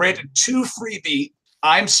you are granted 2 freebie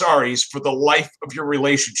 "I'm sorries" for the life of your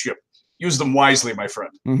relationship. Use them wisely, my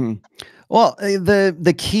friend. Well,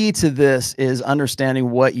 the key to this is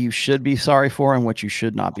understanding what you should be sorry for and what you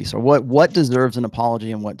should not be. So what deserves an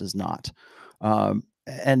apology and what does not.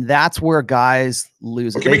 And that's where guys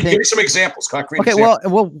lose it. Give me some examples, concrete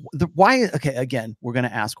examples. Why? Okay, again, we're going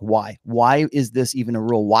to ask why. Why is this even a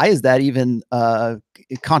rule? Why is that even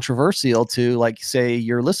controversial to, like, say,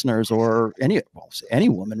 your listeners or any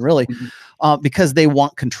woman, really? Because they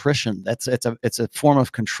want contrition. It's a form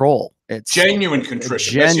of control. It's genuine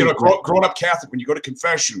contrition. Genuine. Growing up Catholic, when you go to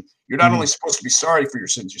confession, you're not only supposed to be sorry for your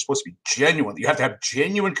sins, you're supposed to be genuine. You have to have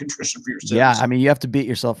genuine contrition for your sins. Yeah, I mean, you have to beat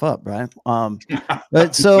yourself up, right?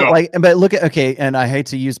 But but look at, and I hate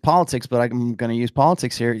to use politics, but I'm going to use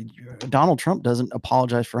politics here. Donald Trump doesn't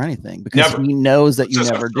apologize for anything because he knows that you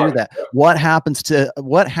never do that. What happens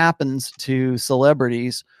to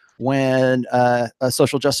celebrities when a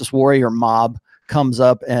social justice warrior mob comes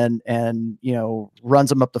up and runs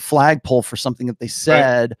them up the flagpole for something that they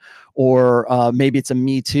said, or maybe it's a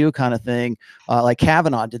Me Too kind of thing. Like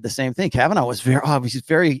Kavanaugh did the same thing. Kavanaugh was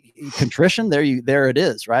very contrition. There it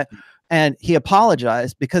is, right? And he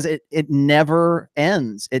apologized because it never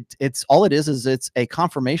ends. It's all it is it's a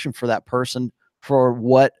confirmation for that person for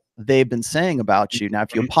what they've been saying about you. Now,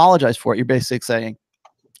 if you apologize for it, you're basically saying,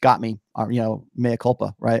 "Got me," or, mea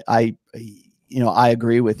culpa, right? I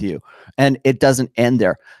agree with you. And it doesn't end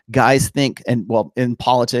there. Guys think, in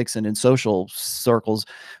politics and in social circles,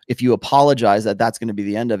 if you apologize, that's going to be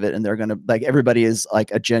the end of it. And they're going to, like, everybody is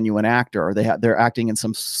like a genuine actor, or they're acting in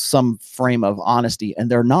some frame of honesty,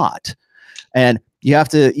 and they're not. And you have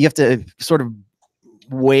to sort of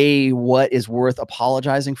weigh what is worth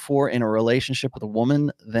apologizing for in a relationship with a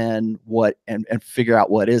woman than and figure out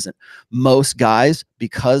what isn't. Most guys,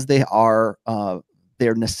 because they are,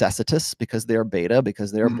 they're necessitous, because they're beta,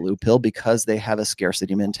 because they're blue pill, because they have a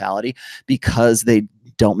scarcity mentality, because they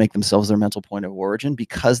don't make themselves their mental point of origin,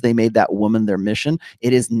 because they made that woman their mission.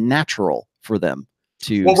 It is natural for them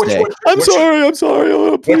to say, I'm sorry.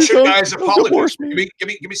 What should guys apologize? Give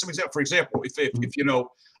me some example. For example, if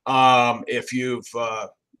you've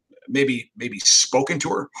maybe spoken to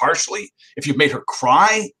her harshly, if you've made her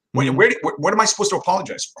cry, what am I supposed to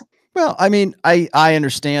apologize for? Well, I mean, I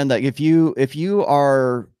understand that if you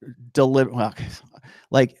are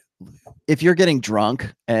like, if you're getting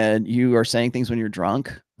drunk and you are saying things when you're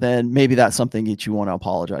drunk, then maybe that's something that you want to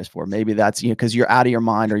apologize for. Maybe that's, because you're out of your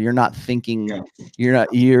mind, or you're not thinking, you're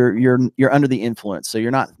under the influence. So you're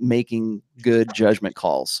not making good judgment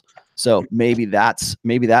calls. So maybe that's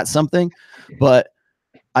something, but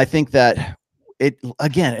I think that it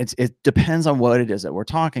depends on what it is that we're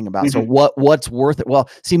talking about. So what's worth it? Well,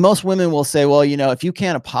 see, most women will say, well, if you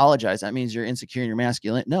can't apologize, that means you're insecure and you're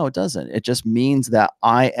masculine. No, it doesn't. It just means that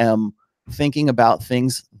I am thinking about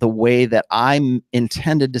things the way that I'm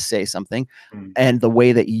intended to say something, and the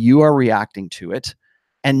way that you are reacting to it.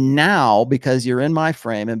 And now, because you're in my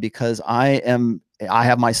frame, and because I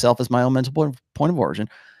have myself as my own mental point of origin,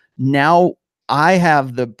 now I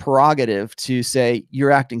have the prerogative to say,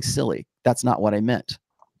 you're acting silly. That's not what I meant.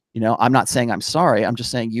 I'm not saying I'm sorry. I'm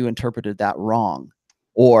just saying you interpreted that wrong,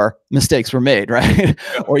 or mistakes were made, right?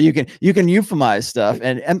 Or you can euphemize stuff.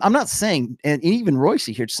 And I'm not saying, and even Royce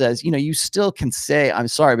here says, you still can say I'm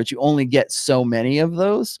sorry, but you only get so many of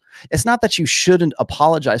those. It's not that you shouldn't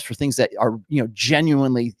apologize for things that are,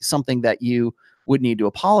 genuinely something that you would need to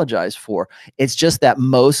apologize for. It's just that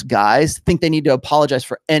most guys think they need to apologize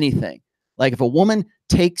for anything. Like, if a woman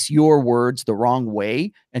takes your words the wrong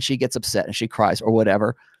way and she gets upset and she cries or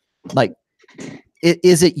whatever, like,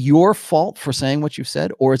 is it your fault for saying what you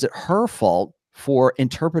said, or is it her fault for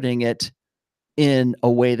interpreting it in a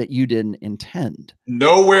way that you didn't intend?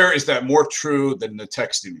 Nowhere is that more true than the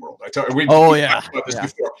texting world. I tell you, we talked about this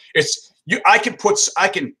before. It's I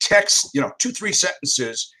can text 2-3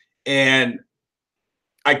 sentences, and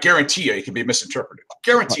I guarantee you it can be misinterpreted.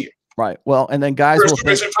 Guarantee it. Right. Well, and then guys will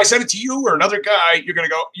think, if I send it to you or another guy, you're going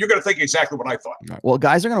to think exactly what I thought. Right. Well,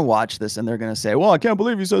 guys are going to watch this and they're going to say, well, I can't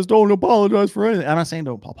believe he says don't apologize for anything. I'm not saying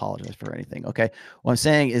don't apologize for anything. Okay. What I'm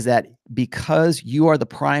saying is that because you are the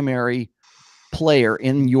primary player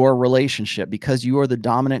in your relationship, because you are the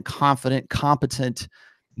dominant, confident, competent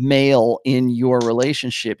male in your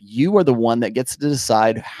relationship, you are the one that gets to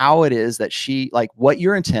decide how it is that she, like, what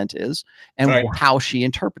your intent is and how she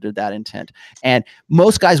interpreted that intent. And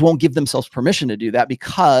most guys won't give themselves permission to do that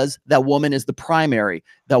because that woman is the primary.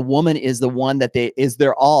 That woman is the one that is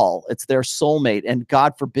their all. It's their soulmate. And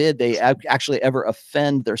God forbid they actually ever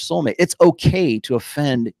offend their soulmate. It's okay to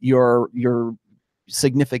offend your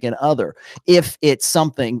significant other if it's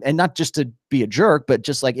something, and not just to be a jerk, but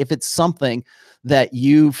just like if it's something that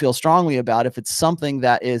you feel strongly about, if it's something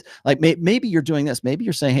that is like, maybe you're doing this, maybe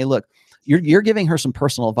you're saying, hey, look, you're giving her some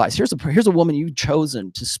personal advice. Here's a woman you've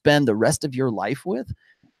chosen to spend the rest of your life with.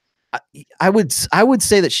 I would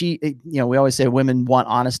say that she, we always say women want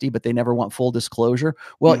honesty, but they never want full disclosure.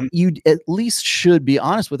 Well, you at least should be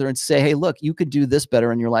honest with her and say, hey, look, you could do this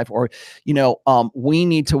better in your life. Or, we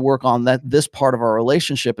need to work on this part of our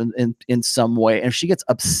relationship in some way. And if she gets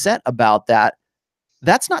upset about that,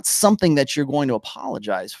 that's not something that you're going to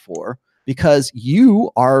apologize for, because you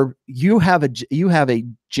have a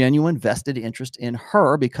genuine vested interest in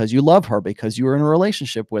her because you love her, because you are in a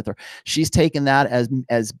relationship with her. She's taken that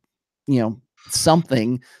as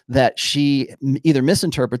something that she either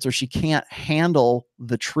misinterprets or she can't handle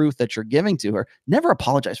the truth that you're giving to her. Never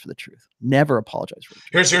apologize for the truth. Never apologize for the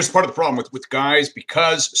truth. Here's part of the problem with guys,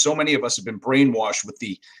 because so many of us have been brainwashed with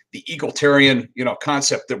the egalitarian,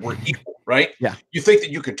 concept that we're equal, right? Yeah. You think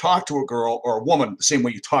that you can talk to a girl or a woman the same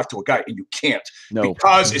way you talk to a guy, and you can't. No.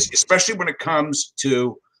 Because especially when it comes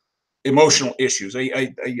to emotional issues.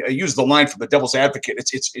 I use the line from The Devil's Advocate.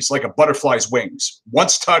 It's like a butterfly's wings.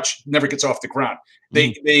 Once touched, never gets off the ground.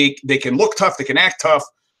 They can look tough, they can act tough,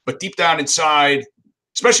 but deep down inside,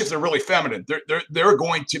 especially if they're really feminine, they're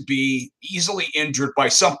going to be easily injured by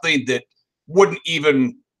something that wouldn't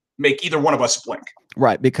even make either one of us blink.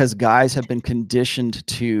 Right, because guys have been conditioned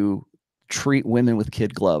to treat women with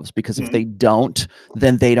kid gloves, because if they don't,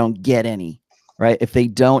 then they don't get any. Right. If they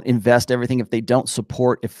don't invest everything, if they don't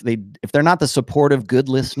support, if they're not the supportive, good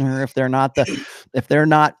listener, if they're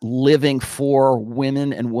not living for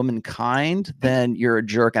women and womankind, then you're a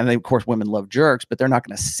jerk. And of course, women love jerks, but they're not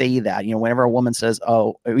going to say that. Whenever a woman says,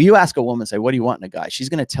 oh, you ask a woman, say, what do you want in a guy? She's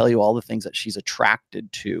going to tell you all the things that she's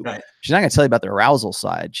attracted to. Right. She's not going to tell you about the arousal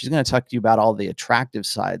side. She's going to talk to you about all the attractive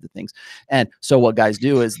side of things. And so what guys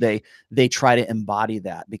do is they try to embody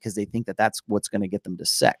that because they think that that's what's going to get them to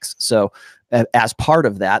sex. So as part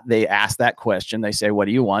of that, they ask that question. They say, what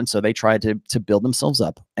do you want? So they try to build themselves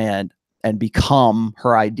up and become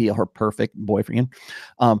her ideal, her perfect boyfriend.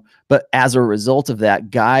 But as a result of that,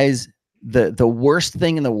 guys, the worst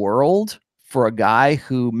thing in the world for a guy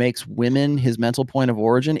who makes women his mental point of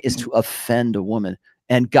origin is to offend a woman.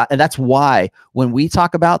 And that's why when we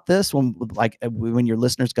talk about this, when your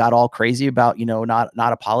listeners got all crazy about, not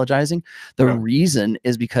apologizing, the reason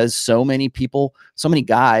is because so many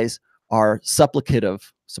guys are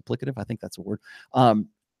supplicative, I think that's a word,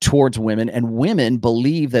 towards women, and women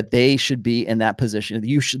believe that they should be in that position.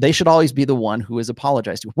 They should always be the one who is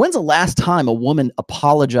apologized to. When's the last time a woman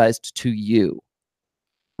apologized to you?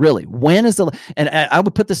 Really, when is and I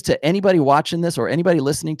would put this to anybody watching this or anybody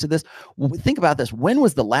listening to this. Think about this. When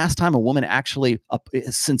was the last time a woman actually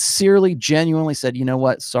sincerely, genuinely said, you know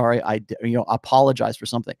what, sorry, I apologize for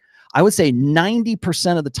something? I would say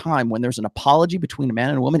 90% of the time when there's an apology between a man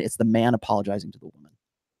and a woman, it's the man apologizing to the woman.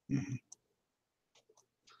 Mm-hmm.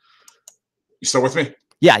 You still with me?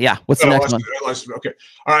 Yeah. What's the next one? Okay.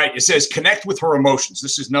 All right. It says connect with her emotions.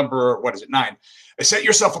 This is number, 9. Set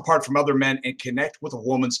yourself apart from other men and connect with a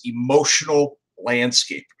woman's emotional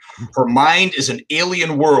landscape. Her mind is an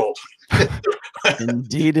alien world.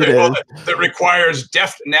 Indeed it is. That requires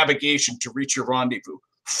deft navigation to reach your rendezvous.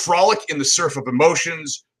 Frolic in the surf of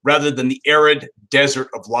emotions rather than the arid desert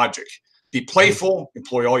of logic. Be playful,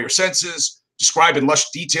 employ all your senses, describe in lush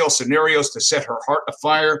detail scenarios to set her heart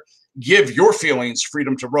afire. Give your feelings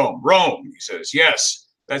freedom to roam. Roam, he says. Yes,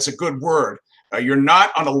 that's a good word. You're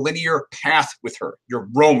not on a linear path with her. You're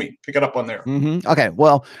roaming. Pick it up on there. Okay.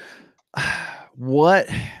 Well, what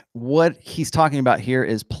he's talking about here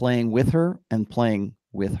is playing with her and playing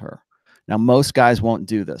with her. Now, most guys won't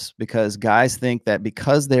do this because guys think that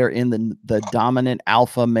because they're in the dominant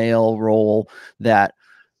alpha male role that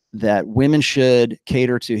women should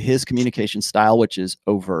cater to his communication style, which is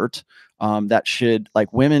overt.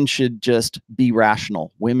 Women should just be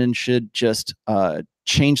rational. Women should just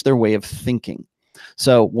change their way of thinking.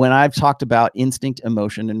 So when I've talked about instinct,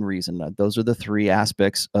 emotion, and reason, those are the three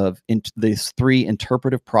aspects of these three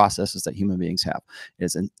interpretive processes that human beings have.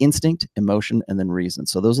 It's an instinct, emotion, and then reason.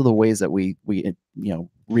 So those are the ways that we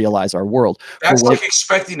realize our world. That's like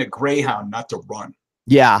expecting a greyhound not to run.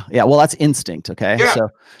 Yeah. Well, that's instinct. Okay. Yeah.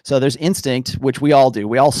 So there's instinct, which we all do.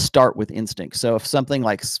 We all start with instinct. So if something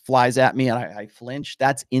like flies at me and I flinch,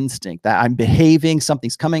 that's instinct. That I'm behaving,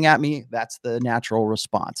 something's coming at me, that's the natural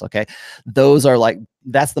response. Okay. Those are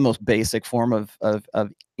that's the most basic form of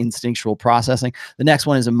instinctual processing. The next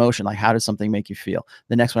one is emotion. Like, how does something make you feel?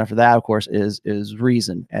 The next one after that, of course, is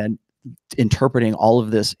reason, and interpreting all of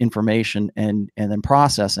this information and then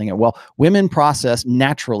processing it. Well, women process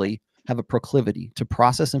naturally, have a proclivity to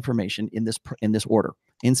process information in this order: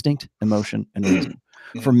 instinct, emotion, and reason.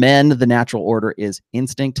 For men, the natural order is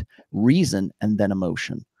instinct, reason, and then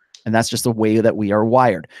emotion. And that's just the way that we are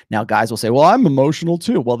wired. Now, guys will say, well, I'm emotional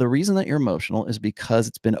too. Well, the reason that you're emotional is because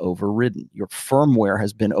it's been overridden. Your firmware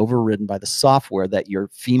has been overridden by the software that your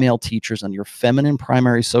female teachers and your feminine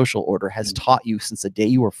primary social order has taught you since the day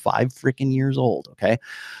you were 5 freaking years old. Okay.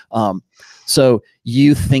 So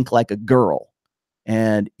you think like a girl.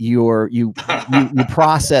 And you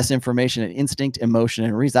process information and instinct, emotion,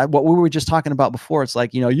 and reason. What we were just talking about before, it's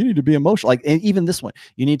like, you need to be emotional. Like, and even this one,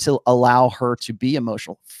 you need to allow her to be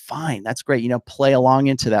emotional. Fine, that's great. Play along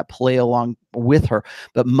into that, play along with her.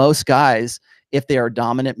 But most guys, if they are a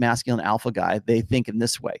dominant masculine alpha guy, they think in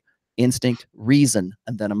this way: instinct, reason,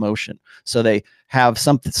 and then emotion. So they have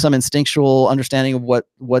some instinctual understanding of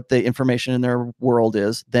what the information in their world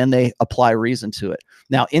is. Then they apply reason to it.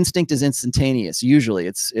 Now, instinct is instantaneous. Usually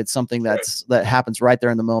it's something that happens right there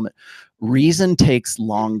in the moment. Reason takes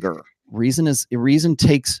longer. Reason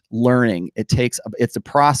takes learning. It's a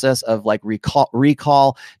process of like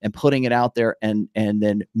recall and putting it out there and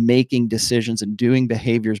then making decisions and doing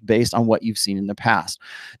behaviors based on what you've seen in the past.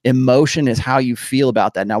 Emotion is how you feel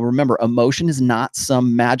about that. Now, remember, emotion is not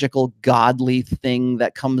some magical godly thing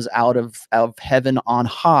that comes out of heaven on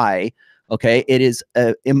high. Okay, it is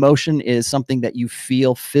emotion is something that you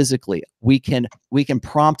feel physically. We can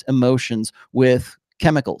prompt emotions with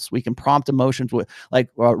chemicals. We can prompt emotions with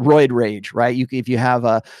roid rage, right? If you have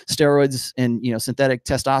steroids and synthetic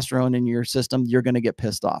testosterone in your system, you're going to get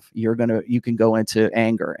pissed off. You can go into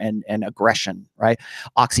anger and aggression, right?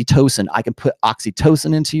 Oxytocin. I can put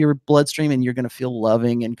oxytocin into your bloodstream, and you're going to feel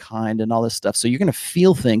loving and kind and all this stuff. So you're going to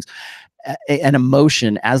feel things. An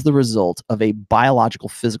emotion as the result of a biological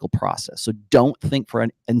physical process. So don't think for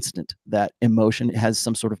an instant that emotion has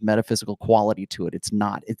some sort of metaphysical quality to it. It's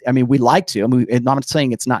not. We like to. I'm not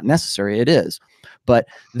saying it's not necessary. It is. But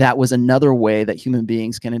that was another way that human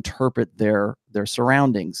beings can interpret their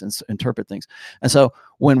surroundings and interpret things. And so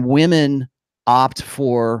when women opt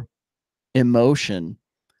for emotion,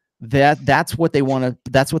 that's what they want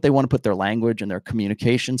to put their language and their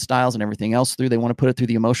communication styles and everything else through. They want to put it through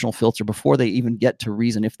the emotional filter before they even get to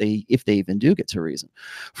reason, if they even do get to reason.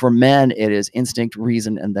 For men, it is instinct,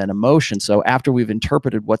 reason, and then emotion. So after we've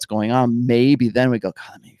interpreted what's going on, maybe then we go,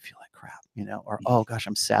 God, that made me feel like crap, or oh gosh,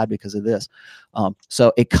 I'm sad because of this.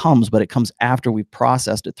 So it comes after we've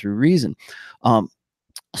processed it through reason.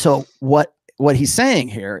 So what he's saying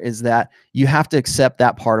here is that you have to accept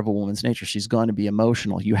that part of a woman's nature. She's going to be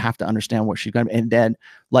emotional. You have to understand what she's going to be. And then,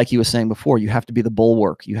 like he was saying before, you have to be the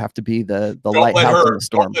bulwark. You have to be the lighthouse in the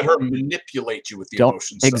storm. Don't let her manipulate you with the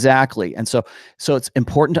emotions. Exactly. And so it's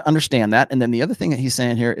important to understand that. And then the other thing that he's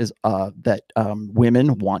saying here is that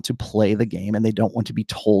women want to play the game and they don't want to be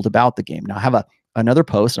told about the game. Now, I have another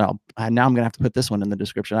post, and now I'm going to have to put this one in the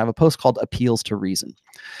description. I have a post called Appeals to Reason.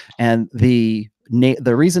 And the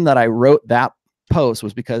reason that I wrote that post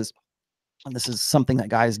was because, and this is something that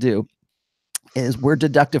guys do, is we're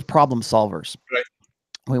deductive problem solvers. Right.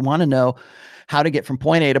 We want to know how to get from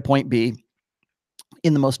point A to point B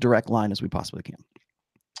in the most direct line as we possibly can.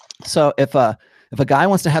 So if a guy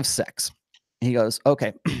wants to have sex, he goes,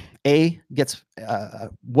 okay, A gets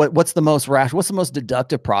what's the most rational, what's the most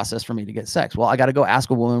deductive process for me to get sex? Well, I got to go ask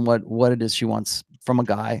a woman what it is she wants from a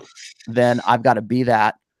guy. Then I've got to be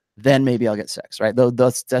that. Then maybe I'll get sex, right?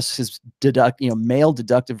 That's his male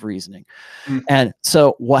deductive reasoning. And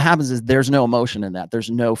so what happens is there's no emotion in that.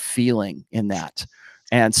 There's no feeling in that.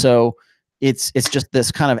 And so it's just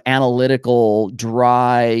this kind of analytical,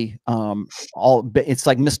 dry, it's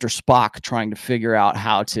like Mr. Spock trying to figure out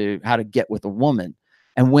how to get with a woman.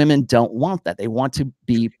 And women don't want that. They want to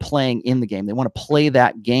be playing in the game. They want to play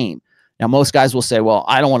that game. Now, most guys will say, well,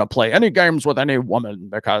 I don't want to play any games with any woman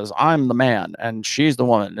because I'm the man and she's the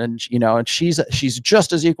woman. And, and she's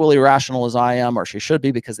just as equally rational as I am, or she should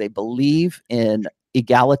be, because they believe in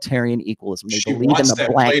egalitarian equalism. They believe in the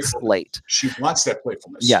blank slate. She wants that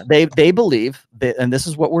playfulness. Yeah, they believe that, and this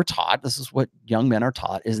is what we're taught. This is what young men are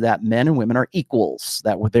taught: is that men and women are equals.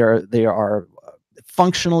 That they are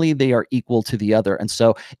functionally they are equal to the other. And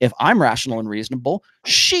so if I'm rational and reasonable,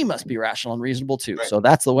 she must be rational and reasonable too. Right. So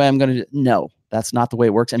that's the way I'm going to. No, that's not the way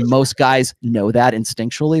it works. And most guys know that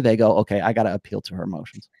instinctually. They go, okay, I got to appeal to her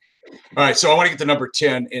emotions. All right, so I want to get to number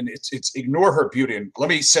 10, and it's ignore her beauty. And let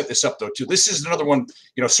me set this up though too. This is another one,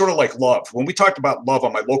 sort of like love. When we talked about love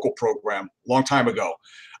on my local program a long time ago,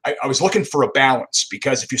 I was looking for a balance,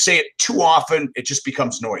 because if you say it too often, it just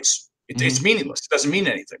becomes noise. It's meaningless. It doesn't mean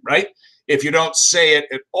anything, right? If you don't say it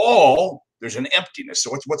at all, there's an emptiness.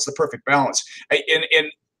 So what's the perfect balance? In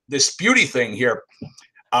this beauty thing here,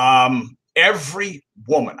 every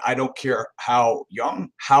woman, I don't care how young,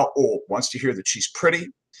 how old, wants to hear that she's pretty,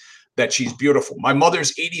 that she's beautiful. My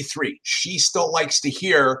mother's 83. She still likes to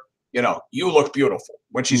hear, you look beautiful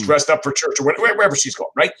when she's dressed up for church or wherever she's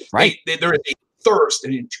going, right? Right. There is a thirst,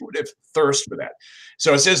 an intuitive thirst for that.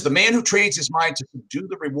 So it says, the man who trains his mind to subdue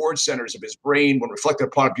the reward centers of his brain when reflected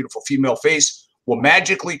upon a beautiful female face will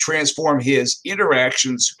magically transform his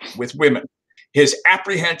interactions with women. His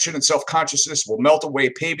apprehension and self-consciousness will melt away,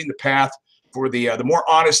 paving the path for the more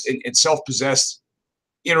honest and self-possessed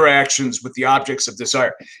interactions with the objects of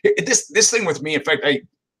desire. This thing with me, in fact, I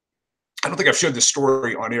don't think I've shared this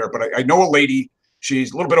story on air, but I know a lady,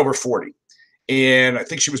 she's a little bit over 40. And I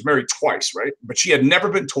think she was married twice, right? But she had never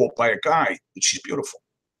been told by a guy that she's beautiful.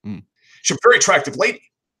 She's a very attractive lady.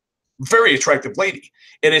 Very attractive lady.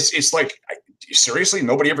 And it's like, seriously,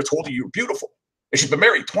 nobody ever told you you're beautiful. And she's been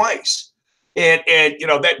married twice. And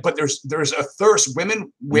that, but there's a thirst.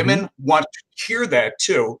 Women want to hear that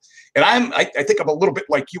too. And I think I'm a little bit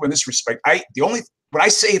like you in this respect. When I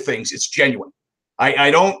say things, it's genuine.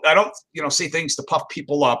 I don't say things to puff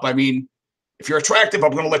people up. I mean, if you're attractive,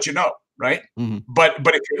 I'm going to let you know. Right. But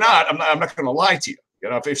if you're not, I'm not going to lie to you.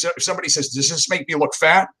 If somebody says, does this make me look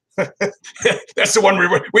fat? That's the one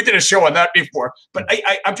we did a show on that before. But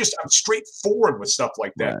I'm straightforward with stuff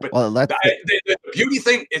like that. Right. But the beauty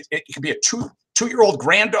thing, it can be a two-year-old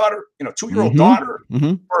granddaughter, 2-year-old daughter,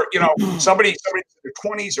 or somebody in their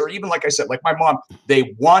 20s, or even, like I said, like my mom.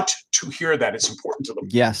 They want to hear that. It's important to them.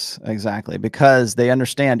 Yes, exactly, because they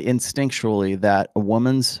understand instinctually that a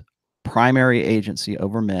woman's primary agency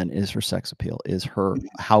over men is her sex appeal, is her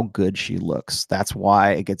how good she looks. That's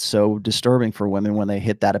why it gets so disturbing for women when they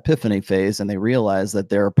hit that epiphany phase and they realize that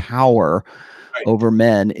their power over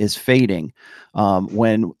men is fading.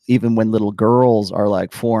 When little girls are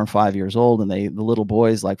like 4 and 5 years old, and the little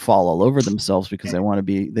boys like fall all over themselves because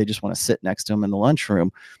they just want to sit next to them in the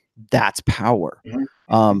lunchroom. That's power.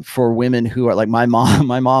 For women who are like my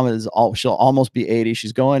mom she'll almost be 80.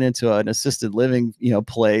 She's going into an assisted living,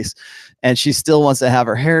 place, and she still wants to have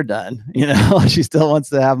her hair done. She still wants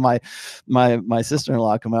to have my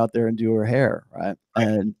sister-in-law come out there and do her hair. Right.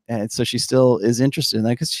 And so she still is interested in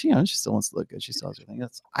that because she still wants to look good. She still has her thing.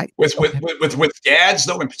 With dads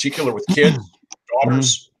though, in particular with kids,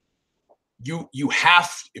 daughters, you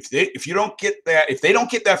have, if you don't get that, if they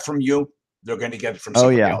don't get that from you, they're going to get it from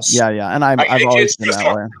somebody else. Yeah. And I've always been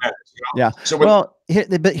that way. Yeah. So but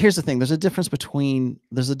here's the thing: there's a difference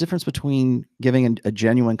between giving a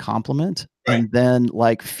genuine compliment and then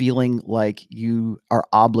like feeling like you are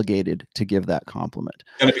obligated to give that compliment.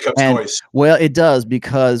 And it becomes noise. Well, it does,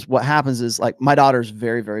 because what happens is, like, my daughter's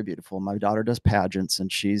very, very beautiful. My daughter does pageants,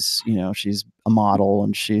 and she's a model,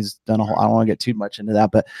 and she's done a whole. I don't want to get too much into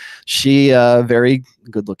that, but she very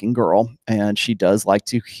good looking girl, and she does like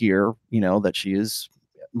to hear that she is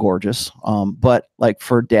gorgeous. But like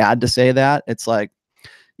for dad to say that, it's like,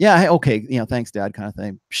 yeah, hey, okay, thanks, dad, kind of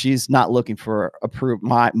thing. She's not looking for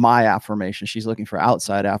my affirmation. She's looking for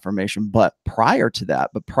outside affirmation. But prior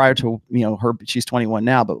to her, she's 21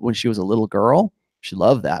 now, but when she was a little girl, she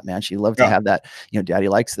loved that, man. She loved to have that, daddy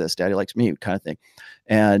likes this, daddy likes me kind of thing.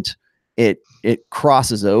 And it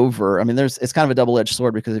crosses over. I mean, it's kind of a double-edged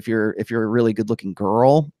sword, because if you're a really good-looking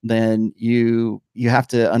girl, then you have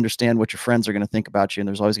to understand what your friends are going to think about you, and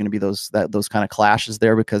there's always going to be those kind of clashes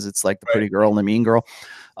there, because it's like the pretty girl and the mean girl.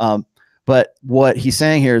 But what he's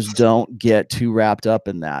saying here is, don't get too wrapped up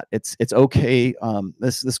in that. It's okay.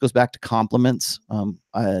 This goes back to compliments.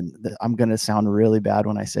 And I'm going to sound really bad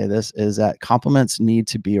when I say this, is that compliments need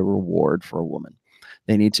to be a reward for a woman.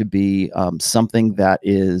 They need to be something that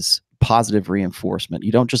is positive reinforcement.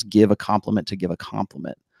 You don't just give a compliment to give a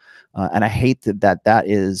compliment. And I hate that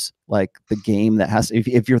is like the game that has,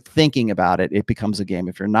 if you're thinking about it, it becomes a game.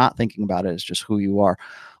 If you're not thinking about it, it's just who you are.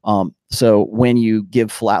 So when you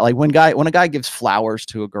give when a guy gives flowers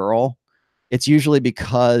to a girl, it's usually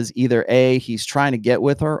because either A, he's trying to get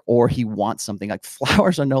with her, or he wants something. Like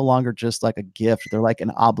flowers are no longer just like a gift. They're like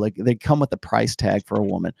an they come with a price tag for a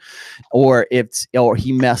woman. Or or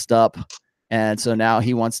he messed up, and so now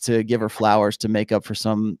he wants to give her flowers to make up for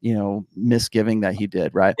some, you know, misgiving that he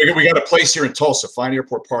did, right? We got a place here in Tulsa, Fine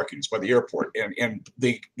Airport Parking. It's by the airport. And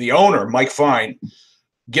the owner, Mike Fine,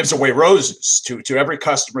 gives away roses to every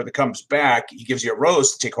customer that comes back. He gives you a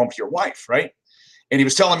rose to take home to your wife, right? And he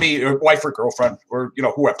was telling me, or wife or girlfriend, or, you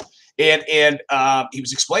know, whoever. And he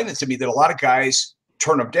was explaining to me that a lot of guys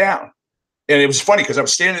turn them down. And it was funny because I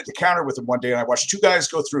was standing at the counter with him one day and I watched two guys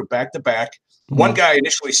go through back to back. One guy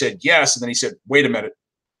initially said yes, and then he said, wait a minute,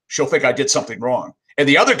 she'll think I did something wrong. And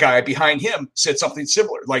the other guy behind him said something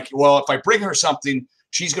similar, like, well, if I bring her something,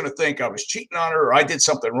 she's going to think I was cheating on her or I did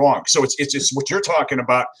something wrong. So it's just what you're talking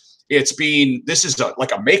about. This is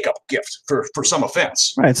like a makeup gift for some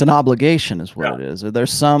offense. Right. It's an obligation is what it is.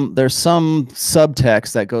 There's some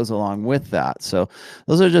subtext that goes along with that. So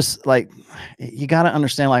those are just like, you got to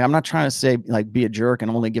understand, like, I'm not trying to say like be a jerk and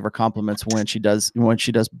only give her compliments when she does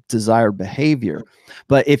desired behavior.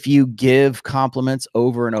 But if you give compliments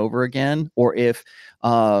over and over again, or if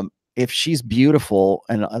she's beautiful,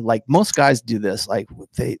 and like most guys do this, like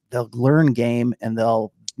they'll learn game and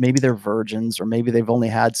maybe they're virgins, or maybe they've only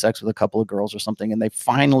had sex with a couple of girls or something, and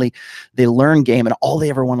they learn game, and all they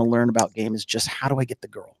ever want to learn about game is just, how do I get the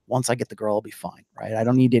girl? Once I get the girl, I'll be fine, right? I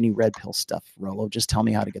don't need any red pill stuff, Rolo. Just tell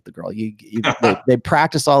me how to get the girl. They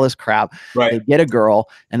practice all this crap. Right. They get a girl,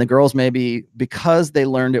 and the girl's maybe, because they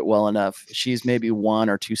learned it well enough, she's maybe 1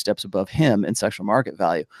 or 2 steps above him in sexual market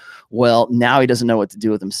value. Well, now he doesn't know what to do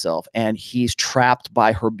with himself, and he's trapped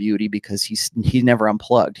by her beauty because he's never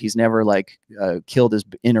unplugged. He's never like killed his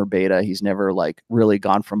inner beta. He's never like really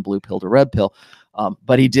gone from blue pill to red pill,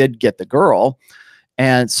 but he did get the girl.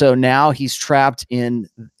 And so now he's trapped in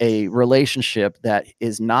a relationship that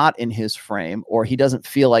is not in his frame, or he doesn't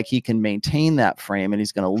feel like he can maintain that frame, and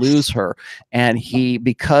he's going to lose her. And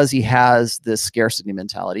because he has this scarcity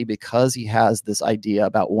mentality, because he has this idea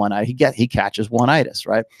about he catches one-itis,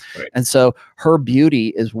 right? And so her beauty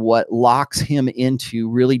is what locks him into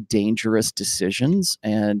really dangerous decisions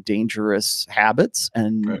and dangerous habits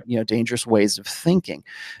and, you know, dangerous ways of thinking.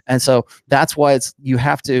 And so that's why you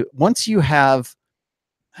have to, once you have,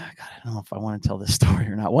 God, I don't know if I want to tell this story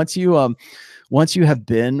or not. Once you have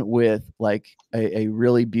been with like a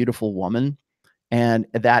really beautiful woman and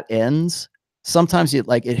that ends, sometimes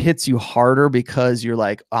it hits you harder because you're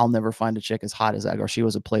like, I'll never find a chick as hot as that, or she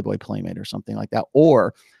was a Playboy playmate or something like that.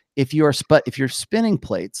 Or if you're spinning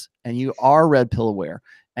plates and you are red pill aware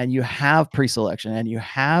and you have pre-selection and you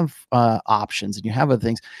have options and you have other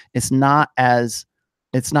things, it's not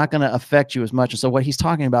going to affect you as much. And so what he's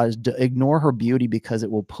talking about is ignore her beauty, because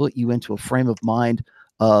it will put you into a frame of mind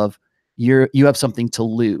of you have something to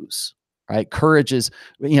lose, right? Courage is,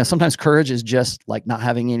 you know, sometimes courage is just like not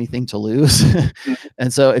having anything to lose.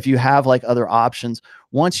 And so if you have like other options,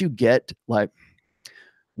 once you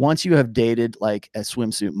have dated like a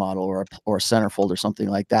swimsuit model or a centerfold or something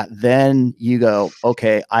like that, then you go,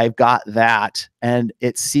 okay, I've got that. And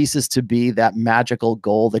it ceases to be that magical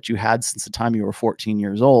goal that you had since the time you were 14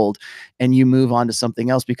 years old. And you move on to something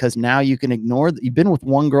else, because now you can ignore you've been with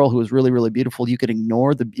one girl who was really, really beautiful. You can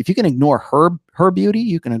ignore if you can ignore her beauty,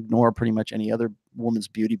 you can ignore pretty much any other woman's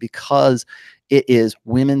beauty, because it is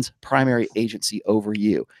women's primary agency over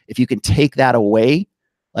you. If you can take that away,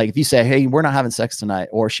 like if you say, hey, we're not having sex tonight,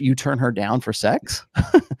 or you turn her down for sex,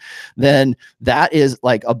 then that is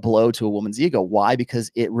like a blow to a woman's ego. Why? Because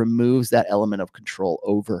it removes that element of control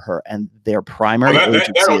over her, and their primary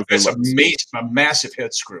agency. That's a massive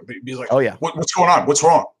head screw. Be like, oh yeah, what's going on? What's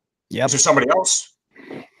wrong? Yep. Is there somebody else?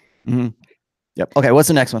 Mm-hmm. Yep. Okay. What's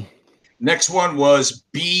the next one? Next one was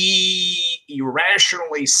be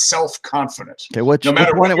irrationally self-confident. Okay. What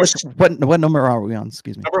number are we on?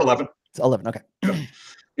 Excuse me. Number 11. It's 11. Okay.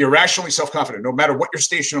 Irrationally self-confident. No matter what your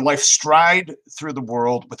station in life, stride through the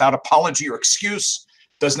world without apology or excuse.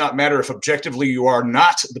 Does not matter if objectively you are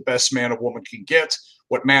not the best man a woman can get.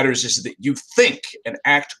 What matters is that you think and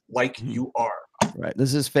act like you are. Right.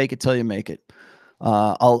 This is fake it till you make it.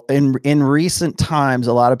 In recent times,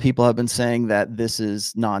 a lot of people have been saying that this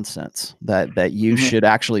is nonsense, that you should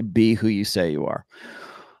actually be who you say you are.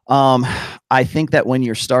 I think that when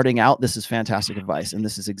you're starting out, this is fantastic advice, and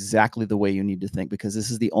this is exactly the way you need to think, because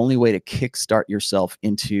this is the only way to kickstart yourself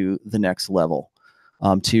into the next level.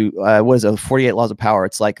 What is it, 48 laws of power?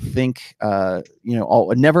 It's like,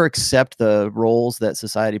 never accept the roles that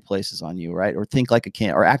society places on you, right? Or think like a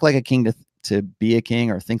king, or act like a king to be a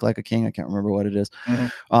king, or think like a king. I can't remember what it is.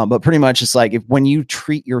 But pretty much it's like, when you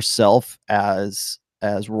treat yourself as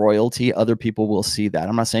as royalty, other people will see that.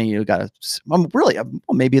 I'm not saying you got to, really, well,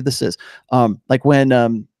 maybe this is like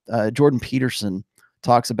when Jordan Peterson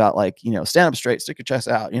talks about, like, you know, stand up straight, stick your chest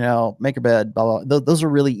out, you know, make your bed, blah, blah. Those are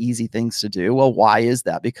really easy things to do. Well, why is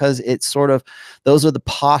that? Because it's sort of, those are the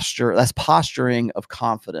posture, that's posturing of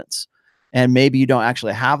confidence. And maybe you don't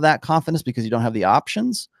actually have that confidence because you don't have the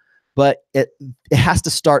options, but it has to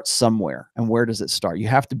start somewhere. And where does it start? You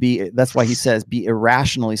have to be, that's why he says, be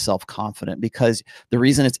irrationally self-confident, because the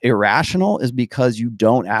reason it's irrational is because you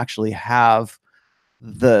don't actually have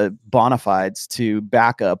the bona fides to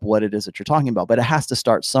back up what it is that you're talking about, but it has to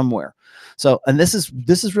start somewhere. So, and this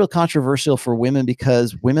is real controversial for women,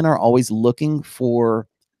 because women are always looking for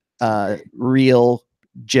real,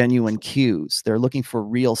 genuine cues. They're looking for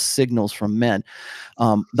real signals from men.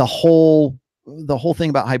 The whole thing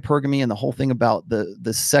about hypergamy and the whole thing about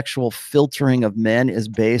the sexual filtering of men is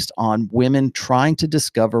based on women trying to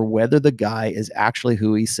discover whether the guy is actually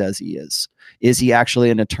who he says he is. Is he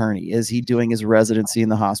actually an attorney? Is he doing his residency in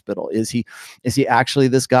the hospital? Is he actually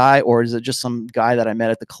this guy, or is it just some guy that I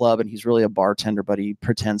met at the club and he's really a bartender, but he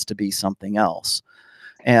pretends to be something else?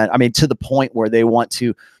 And I mean, to the point where they want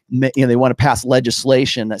to, you know, they want to pass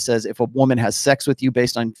legislation that says if a woman has sex with you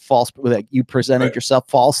based on that you presented yourself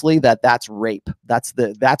falsely, that's rape.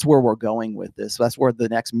 That's where we're going with this. That's where the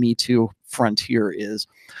next Me Too frontier is.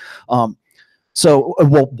 So,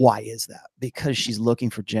 well, why is that? Because she's looking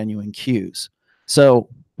for genuine cues. So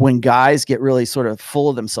when guys get really sort of full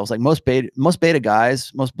of themselves, like most beta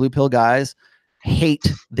guys, most blue pill guys hate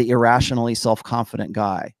the irrationally self-confident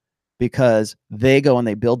guy, because they go and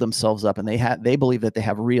they build themselves up and they believe that they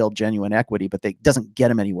have real, genuine equity, but they doesn't get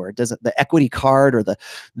them anywhere. It doesn't, the equity card or the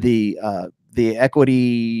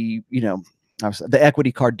equity, you know, the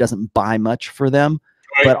equity card doesn't buy much for them.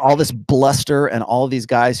 But all this bluster and all of these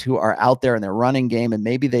guys who are out there and they're running game, and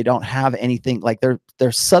maybe they don't have anything, like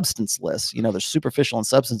they're substanceless, you know, they're superficial and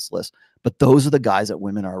substanceless, but those are the guys that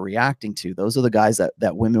women are reacting to. Those are the guys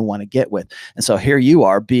that women want to get with. And so here you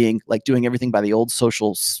are being like doing everything by the old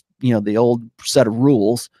social, you know, the old set of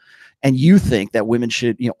rules. And you think that women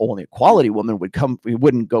should, you know, only a quality woman would come, we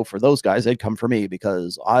wouldn't go for those guys. They'd come for me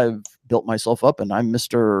because I've built myself up and I'm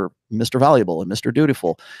Mr. Valuable and Mr.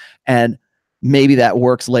 Dutiful. And maybe that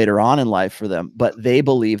works later on in life for them, but they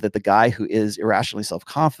believe that the guy who is irrationally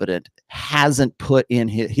self-confident hasn't put in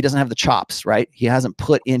he doesn't have the chops, right? He hasn't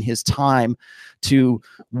put in his time to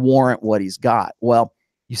warrant what he's got. Well,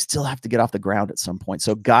 you still have to get off the ground at some point.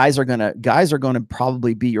 So guys are going to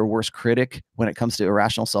probably be your worst critic when it comes to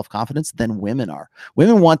irrational self-confidence than women are.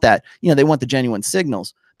 Women want that, you know, they want the genuine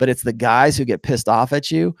signals, but it's the guys who get pissed off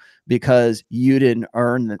at you because you didn't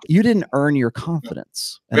earn your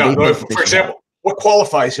confidence. Yeah, for example, what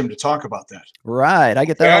qualifies him to talk about that? Right. I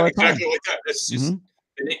get that all the time. Exactly like that. It's just,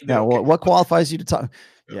 yeah, well, what qualifies you to talk?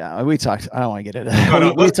 Yeah, we talked. I don't want to get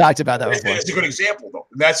it. We talked about that before. That's a good example, though.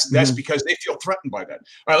 That's because they feel threatened by that.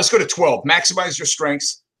 All right, let's go to 12. Maximize your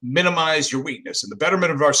strengths, minimize your weakness. And the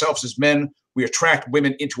betterment of ourselves as men, we attract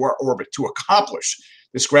women into our orbit. To accomplish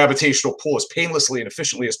this gravitational pull as painlessly and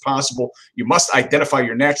efficiently as possible, you must identify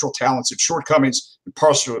your natural talents and shortcomings and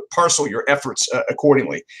parcel your efforts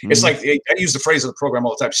accordingly. It's like, I use the phrase of the program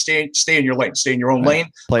all the time: stay in your lane, stay in your own lane.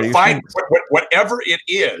 Find whatever it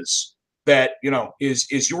is that, you know,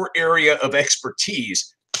 is your area of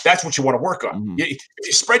expertise. That's what you want to work on. If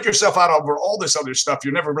you spread yourself out over all this other stuff,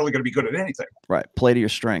 you're never really going to be good at anything. Right. Play to your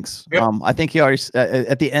strengths. Yep. I think he already,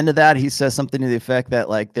 at the end of that, he says something to the effect that,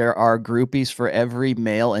 like, there are groupies for every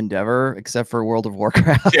male endeavor except for World of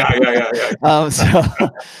Warcraft.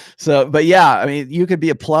 But yeah, I mean, you could be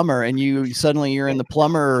a plumber and you're in the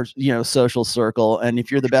plumber, you know, social circle. And if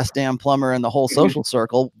you're the best damn plumber in the whole social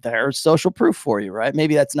circle, there's social proof for you, right?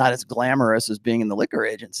 Maybe that's not as glamorous as being in the liquor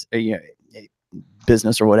agents,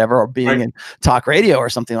 business or whatever, or being in talk radio or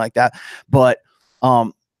something like that. But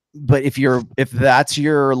if that's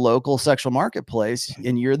your local sexual marketplace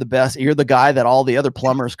and you're the best, you're the guy that all the other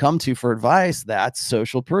plumbers come to for advice, that's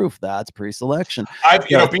social proof. That's pre-selection.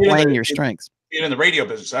 Playing your strengths. Being in the radio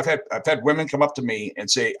business, I've had women come up to me and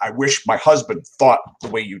say, I wish my husband thought the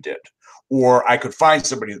way you did, or I could find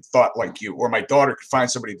somebody that thought like you, or my daughter could find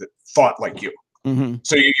somebody that thought like you.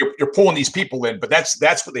 So you're pulling these people in, but that's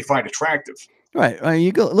what they find attractive. Right.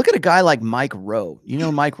 You go look at a guy like Mike Rowe. You know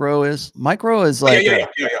who Mike Rowe is? Mike Rowe is like,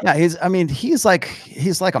 he's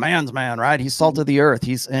like a man's man, right? He's salt of the earth.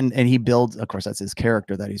 And he builds, of course, that's his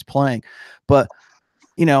character that he's playing. But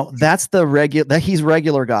you know, that's the regular, that he's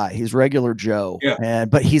regular guy. He's regular Joe. Yeah.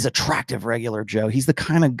 But he's attractive regular Joe. He's the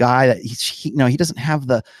kind of guy that he doesn't have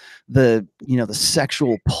the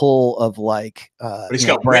sexual pull of like, but he's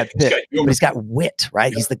got Brad Pitt, but he's got wit,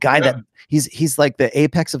 right? Yeah. He's the guy that he's like the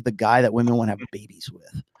apex of the guy that women want to have babies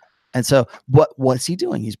with. And so what's he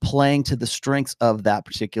doing? He's playing to the strengths of that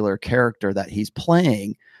particular character that he's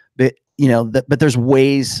playing. But, but there's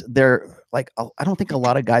ways there. Like, I don't think a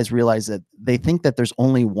lot of guys realize that they think that there's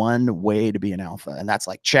only one way to be an alpha, and that's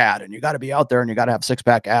like Chad, and you got to be out there and you got to have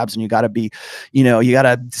 6-pack abs and you got to be, you got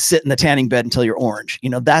to sit in the tanning bed until you're orange.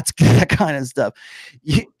 That's that kind of stuff.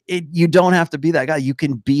 You don't have to be that guy. You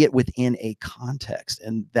can be it within a context.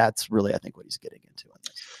 And that's really, I think, what he's getting into.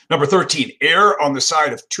 Number 13, err on the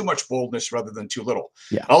side of too much boldness rather than too little.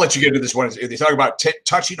 Yeah. I'll let you get into this one. They talk about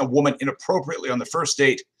touching a woman inappropriately on the first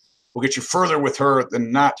date will get you further with her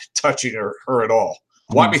than not touching her at all.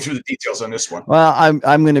 Walk me through the details on this one. Well,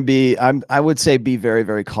 I would say be very,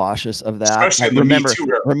 very cautious of that. Especially remember,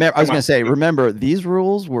 I was going to say, remember, these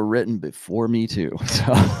rules were written before Me Too.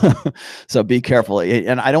 So be careful.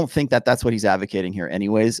 And I don't think that that's what he's advocating here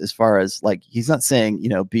anyways, as far as like, he's not saying,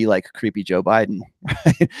 be like creepy Joe Biden.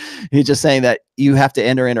 Right? He's just saying that you have to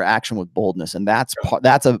enter interaction with boldness. And that's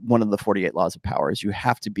one of the 48 laws of power is you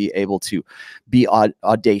have to be able to be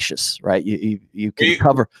audacious, right? You can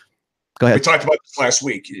cover. Go ahead. We talked about this last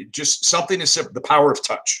week. Just something as simple, the power of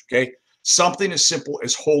touch. Okay. Something as simple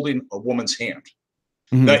as holding a woman's hand.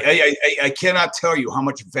 Mm-hmm. I cannot tell you how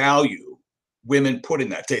much value women put in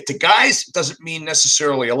that. To guys, it doesn't mean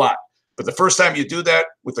necessarily a lot. But the first time you do that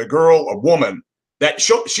with a girl, a woman,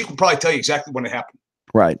 she can probably tell you exactly when it happened.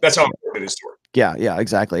 Right. That's how important it is to her. Yeah,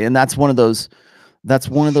 exactly. And that's one of those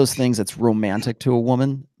things that's romantic to a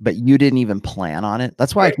woman, but you didn't even plan on it.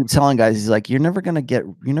 That's why I keep telling guys, he's like, you're never going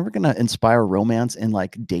to inspire romance in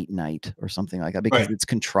like date night or something like that, because it's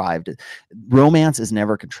contrived. Romance is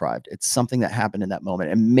never contrived. It's something that happened in that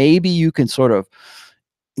moment. And maybe you can sort of,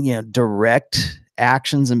 direct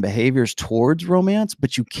actions and behaviors towards romance,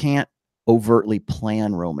 but you can't overtly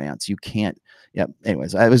plan romance. You can't. Yeah.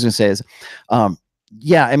 Anyways, I was going to say is,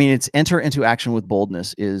 yeah, I mean, it's enter into action with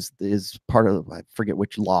boldness is part of, I forget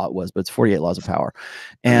which law it was, but it's 48 laws of power.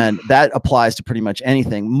 And that applies to pretty much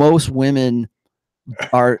anything. Most women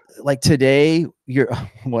are like today,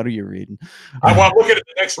 what are you reading? I want to look at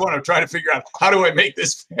the next one. I'm trying to figure out how do I make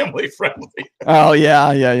this family friendly? Oh,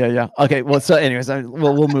 yeah. Okay. Well, so anyways,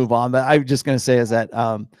 we'll move on. But I'm just going to say is that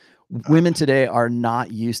women today are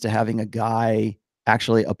not used to having a guy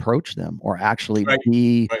actually approach them or actually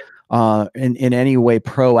be in any way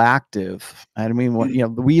proactive. I mean,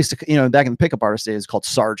 we used to, back in the pickup artist days, it's called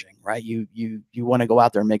sarging, right? You want to go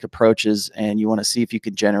out there and make approaches, and you want to see if you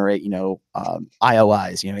can generate,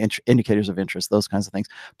 IOIs, indicators of interest, those kinds of things.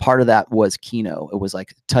 Part of that was Kino. It was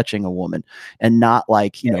like touching a woman, and not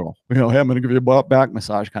like, hey, I'm going to give you a back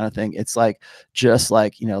massage kind of thing. It's like, just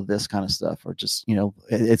like, this kind of stuff, or just,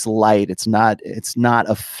 it's light. It's not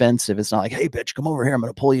offensive. It's not like, hey, bitch, come over here. I'm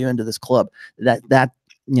going to pull you into this club. That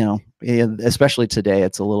especially today,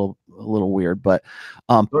 it's a little weird, but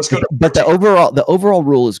the overall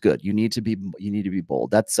rule is good. You need to be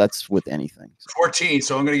bold. That's with anything. 14.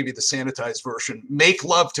 So I'm going to give you the sanitized version. Make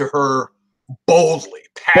love to her boldly,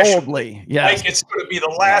 passionately. Yes. Like it's going to be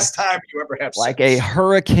the last time you ever have sex. Like a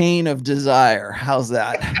hurricane of desire. How's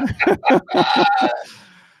that?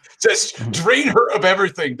 Just drain her of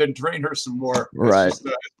everything, then drain her some more. Right. Just,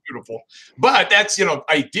 beautiful. But that's,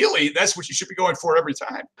 ideally, that's what you should be going for every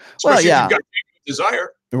time. Well, yeah. If you've got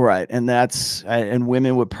desire. Right. And and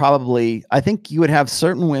women would probably, I think you would have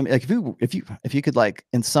certain women, like if you could like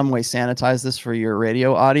in some way sanitize this for your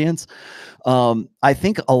radio audience, I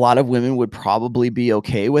think a lot of women would probably be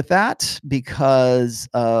okay with that because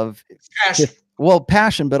of passion.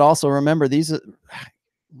 Passion, but also remember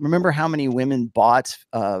how many women bought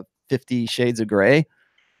 50 Shades of Grey.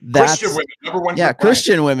 Christian women, number one. Yeah,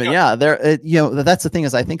 Christian women. Yeah, they're that's the thing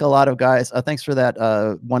is I think a lot of guys. Thanks for that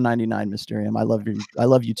 199 Mysterium. I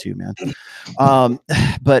love you too, man.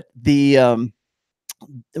 But the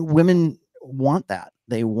women want that.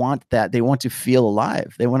 They want that. They want to feel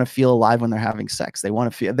alive. They want to feel alive when they're having sex. They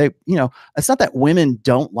want to feel it's not that women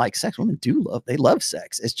don't like sex. Women they love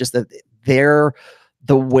sex. It's just that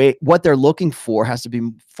what they're looking for has to be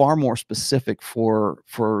far more specific for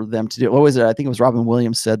them to do. What was it? I think it was Robin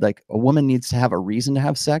Williams said, like, a woman needs to have a reason to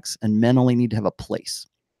have sex and men only need to have a place.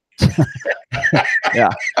 Yeah.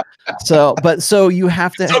 So you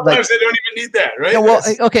have to. Sometimes they don't even need that, right? Yeah, well,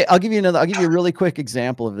 okay. I'll give you a really quick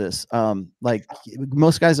example of this. Like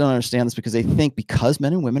most guys don't understand this because they think because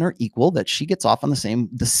men and women are equal that she gets off on the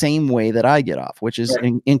same way that I get off, which is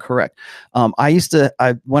incorrect. When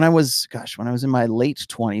I was in my late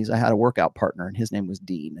 20s, I had a workout partner and his name was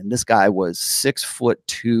Dean, and this guy was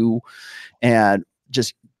 6'2" and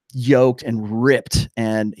just yoked and ripped,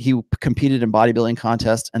 and he competed in bodybuilding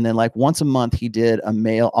contests, and then like once a month he did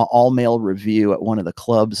all male review at one of the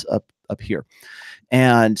clubs up here,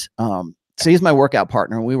 and so he's my workout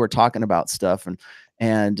partner, and we were talking about stuff,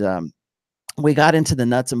 and we got into the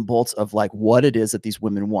nuts and bolts of like what it is that these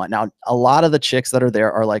women want. Now a lot of the chicks that are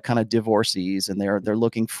there are like kind of divorcees, and they're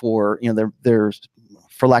looking for, they're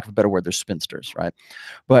for lack of a better word, they're spinsters, right?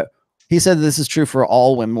 But he said this is true for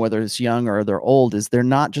all women, whether it's young or they're old, is they're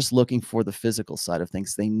not just looking for the physical side of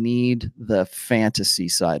things. They need the fantasy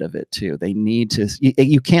side of it too. They need to,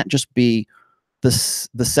 you can't just be the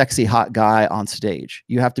sexy hot guy on stage.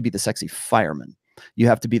 You have to be the sexy fireman. You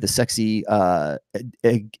have to be the sexy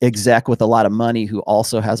exec with a lot of money who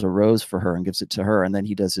also has a rose for her and gives it to her, and then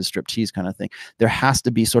he does his striptease kind of thing. There has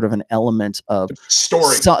to be sort of an element of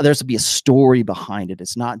story. There's to be a story behind it.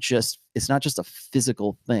 It's not just a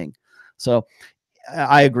physical thing. So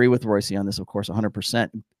I agree with Royce on this, of course,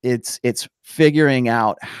 100%. It's figuring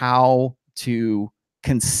out how to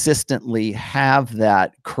consistently have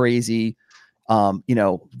that crazy,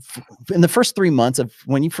 in the first 3 months of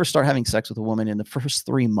when you first start having sex with a woman, in the first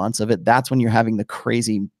 3 months of it, that's when you're having the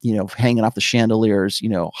crazy, hanging off the chandeliers,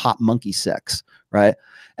 hot monkey sex, right?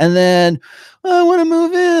 And then I want to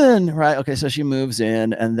move in, right? Okay, so she moves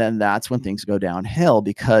in, and then that's when things go downhill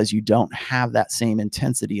because you don't have that same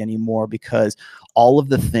intensity anymore, because all of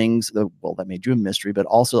the things that made you a mystery, but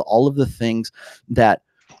also all of the things that,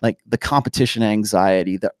 like the competition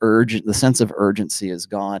anxiety, the sense of urgency is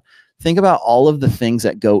gone. Think about all of the things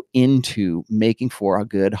that go into making for a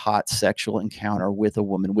good, hot sexual encounter with a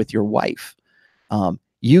woman, with your wife.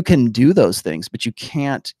 You can do those things, but you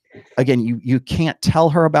can't, again, you can't tell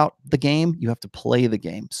her about the game. You have to play the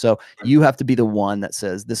game. So you have to be the one that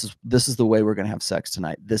says, this is the way we're going to have sex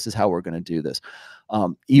tonight. This is how we're going to do this.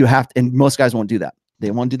 You have to, and most guys won't do that.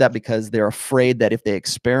 They won't do that because they're afraid that if they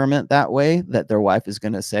experiment that way, that their wife is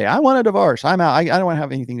going to say, I want a divorce. I'm out. I don't want to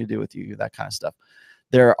have anything to do with you, that kind of stuff.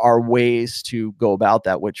 There are ways to go about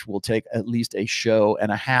that, which will take at least a show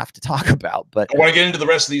and a half to talk about. But I want to get into the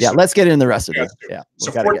rest of these. Yeah, let's get into the rest of these. Yeah.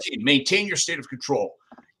 So 14, maintain your state of control.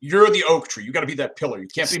 You're the oak tree. You got to be that pillar. You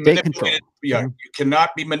can't be manipulated. Yeah, you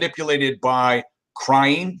cannot be manipulated by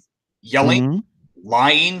crying, yelling,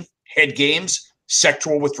 lying, head games,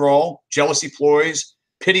 sexual withdrawal, jealousy ploys,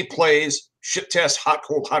 pity plays, shit tests, hot,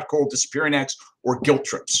 cold, disappearing acts, or guilt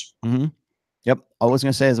trips. Yep. I was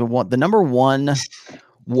going to say is the number one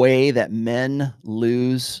way that men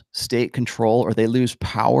lose state control or they lose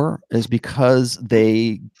power is because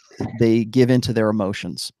they give into their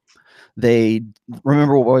emotions. They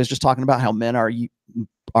remember what I was just talking about, how men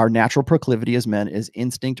our natural proclivity as men is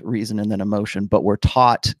instinct, reason, and then emotion, but we're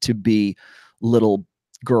taught to be little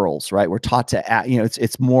girls, right? We're taught to act,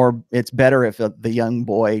 it's better if the young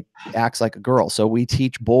boy acts like a girl. So we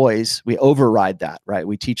teach boys, we override that, right?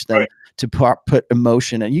 We teach them to put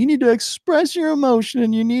emotion, and you need to express your emotion,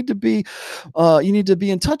 and you need to be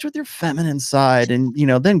in touch with your feminine side. And,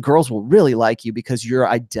 then girls will really like you because you're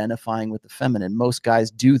identifying with the feminine. Most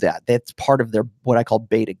guys do that. That's part of their, what I call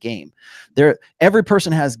beta game. Every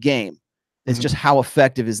person has game. It's just how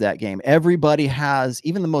effective is that game. Everybody has,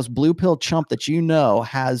 even the most blue pill chump that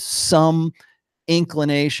has some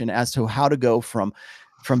inclination as to how to go from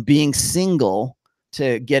being single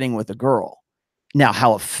to getting with a girl. Now,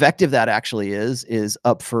 how effective that actually is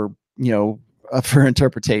up for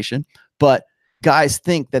interpretation. But guys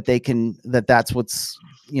think that that's what's,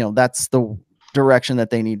 that's the direction that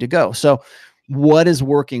they need to go. So what is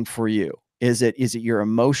working for you? Is it your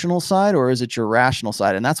emotional side or is it your rational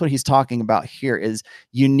side? And that's what he's talking about here, is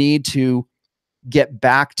you need to get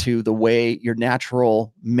back to the way your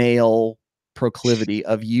natural male proclivity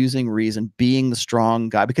of using reason, being the strong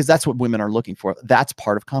guy, because that's what women are looking for. That's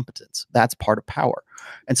part of competence. That's part of power.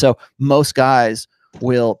 And so most guys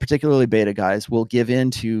will, particularly beta guys, will give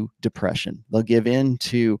into depression. They'll give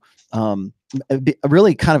into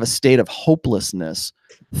really kind of a state of hopelessness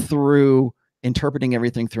through interpreting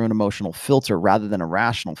everything through an emotional filter rather than a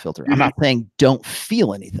rational filter. I'm not saying don't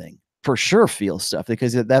feel anything. For sure feel stuff,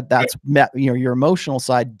 because that's your emotional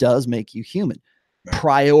side does make you human.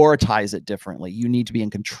 Prioritize it differently. You need to be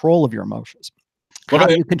in control of your emotions. How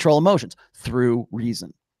do you control emotions? Through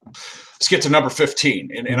reason. Let's get to number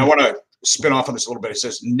 15. And I want to spin off on this a little bit. It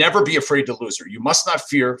says, never be afraid to lose her. You must not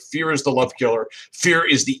fear. Fear is the love killer. Fear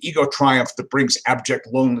is the ego triumph that brings abject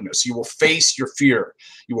loneliness. You will face your fear.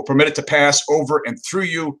 You will permit it to pass over and through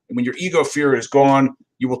you. And when your ego fear is gone,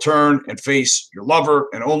 you will turn and face your lover,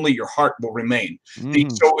 and only your heart will remain.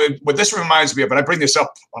 What this reminds me of, and I bring this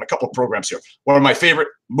up on a couple of programs here, one of my favorite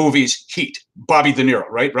movies, Heat. Bobby De Niro,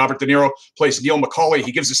 right? Robert De Niro plays Neil McCauley.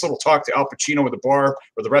 He gives this little talk to Al Pacino at the bar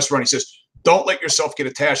or the restaurant. He says, don't let yourself get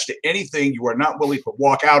attached to anything you are not willing to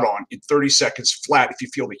walk out on in 30 seconds flat if you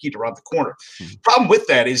feel the heat around the corner. Problem with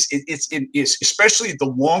that is it's especially the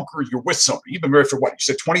longer you're with somebody. You've been married for what? You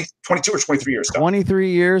said 22 or 23 years.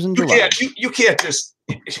 23 years in July. You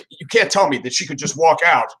can't tell me that she could just walk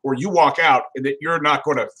out or you walk out and that you're not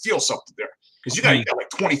going to feel something there. Because you got like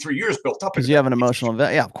 23 years built up. Because you have an emotional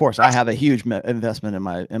investment. Yeah, of course. I have a huge investment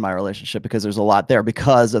in my relationship because there's a lot there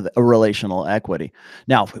because of a relational equity.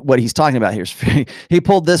 Now, what he's talking about here is he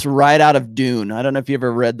pulled this right out of Dune. I don't know if you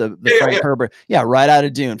ever read the Frank Herbert. Yeah, right out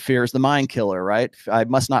of Dune. Fear is the mind killer, right? I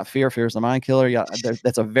must not fear. Fear is the mind killer. Yeah,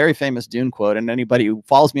 that's a very famous Dune quote. And anybody who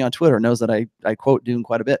follows me on Twitter knows that I quote Dune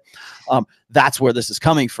quite a bit. That's where this is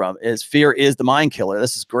coming from, is fear is the mind killer.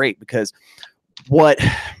 This is great because what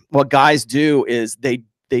guys do is they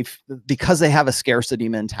because they have a scarcity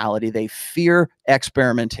mentality, they fear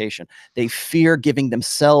experimentation. They fear giving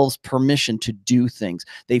themselves permission to do things.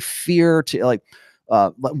 They fear to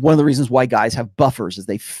one of the reasons why guys have buffers is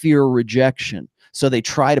they fear rejection. So they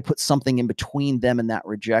try to put something in between them and that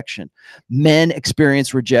rejection. Men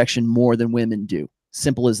experience rejection more than women do.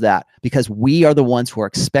 Simple as that, because we are the ones who are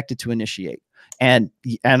expected to initiate. And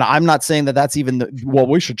I'm not saying that that's even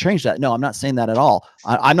we should change that. No, I'm not saying that at all.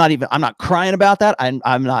 I'm not crying about that.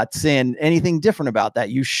 I'm not saying anything different about that.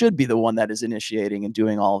 You should be the one that is initiating and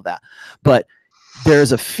doing all of that. But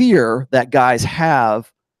there's a fear that guys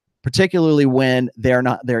have, particularly when they're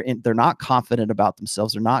not confident about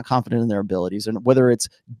themselves, they're not confident in their abilities, and whether it's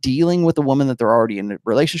dealing with a woman that they're already in a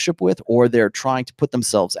relationship with, or they're trying to put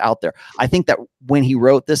themselves out there. I think that when he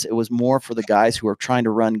wrote this, it was more for the guys who are trying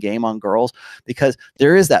to run game on girls, because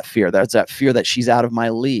there is that fear. That's that fear that she's out of my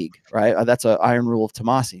league, right? That's an iron rule of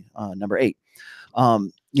Tomasi, number 8.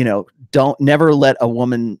 Never let a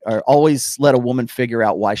woman, or always let a woman figure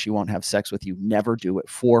out why she won't have sex with you. Never do it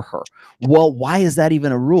for her. Well, why is that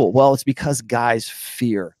even a rule? Well, it's because guys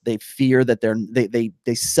fear. They fear that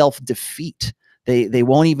they self-defeat. They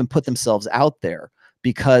won't even put themselves out there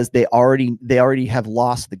because they already have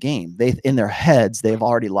lost the game. In their heads, they've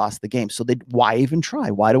already lost the game. So why even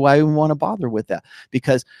try? Why do I even want to bother with that?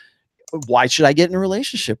 Because why should I get in a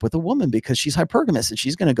relationship with a woman? Because she's hypergamous and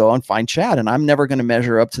she's going to go and find Chad, and I'm never going to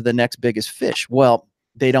measure up to the next biggest fish. Well,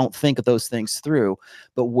 they don't think of those things through.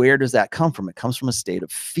 But where does that come from? It comes from a state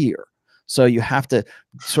of fear. So you have to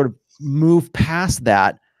sort of move past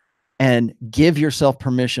that and give yourself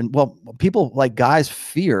permission. Well, people like guys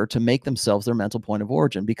fear to make themselves their mental point of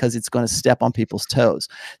origin because it's going to step on people's toes.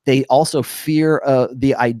 They also fear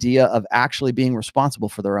the idea of actually being responsible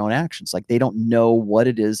for their own actions. Like they don't know what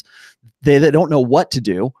it is. They don't know what to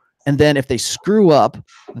do. And then if they screw up,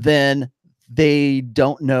 then they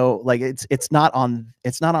don't know, like it's not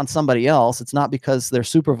on somebody else. It's not because their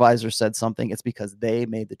supervisor said something. It's because they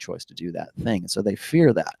made the choice to do that thing. So they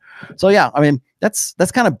fear that. So yeah, I mean, that's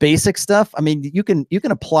kind of basic stuff. I mean, you can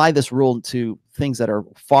apply this rule to things that are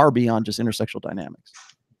far beyond just intersexual dynamics.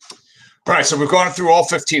 All right. So we've gone through all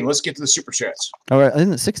 15. Let's get to the super chats. All right.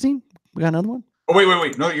 Isn't it 16? We got another one? Oh,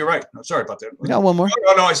 wait. No, you're right. No, sorry about that. We got one more.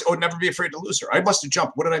 No. I would never be afraid to lose her. I must have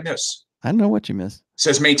jumped. What did I miss? I don't know what you missed. It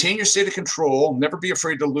says maintain your state of control. Never be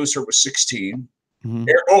afraid to lose her was 16. Mm-hmm.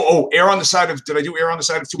 Err on the side of. Did I do err on the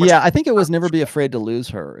side of too much? Yeah, I think it was never be afraid to lose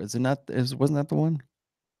her. Wasn't that the one?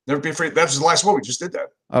 Never be afraid. That was the last one. We just did that.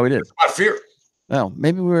 Oh, we did. It's about fear. Oh,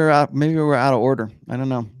 maybe we were out. Maybe we were out of order. I don't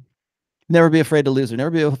know. Never be afraid to lose her.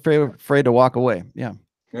 Never be afraid to walk away. Yeah.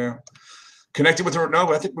 Yeah. Connected with her?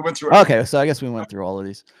 No, I think we went through. Okay, so I guess we went through all of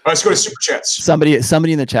these. All right, let's go to super chats. Somebody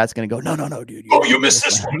in the chat's gonna go, no, dude. You missed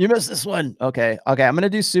this one. You missed this one. Okay. I'm gonna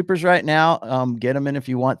do supers right now. Get them in if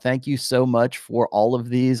you want. Thank you so much for all of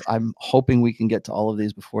these. I'm hoping we can get to all of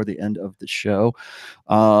these before the end of the show.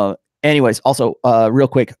 Anyways, also, real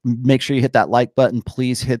quick, make sure you hit that like button.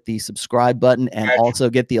 Please hit the subscribe button and also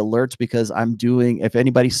get the alerts, because I'm doing, if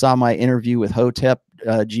anybody saw my interview with Hotep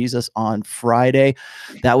Jesus on Friday,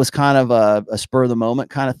 that was kind of a spur of the moment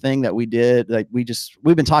kind of thing that we did. Like we've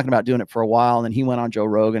been talking about doing it for a while, and then he went on Joe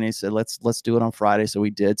Rogan and he said, let's do it on Friday. So we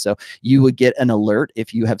did. So you would get an alert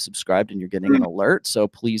if you have subscribed and you're getting an alert. So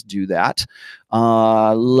please do that.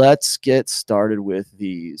 Let's get started with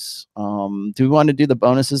these. Do we want to do the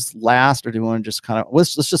bonuses last, or do we want to just kind of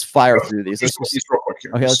let's just fire through these? These real quick.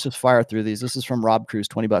 here. Okay, let's just fire through these. This is from Rob Cruz,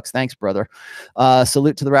 $20. Thanks, brother.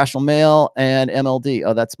 Salute to the Rational Male and MLD.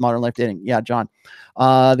 Oh, that's Modern Life Dating. Yeah, John.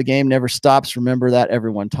 The game never stops. Remember that,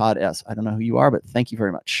 everyone. Todd S. I don't know who you are, but thank you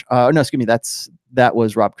very much. No, excuse me. That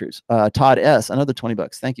was Rob Cruz. Todd S. Another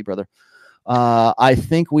 $20. Thank you, brother. I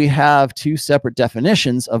think we have two separate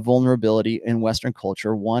definitions of vulnerability in Western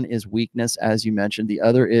culture. One is weakness, as you mentioned. The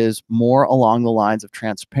other is more along the lines of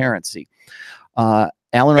transparency.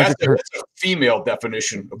 Alan that's a female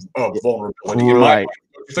definition of vulnerability. Right.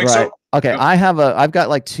 You think so? Okay. Yeah. I've got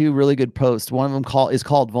like two really good posts. One of them is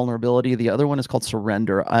called vulnerability. The other one is called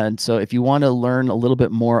surrender. And so if you want to learn a little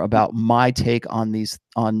bit more about my take on the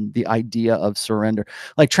idea of surrender,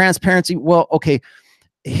 like transparency. Well, okay.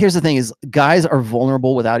 Here's the thing is guys are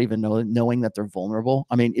vulnerable without even knowing that they're vulnerable.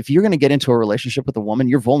 I mean, if you're going to get into a relationship with a woman,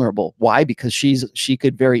 you're vulnerable. Why? Because she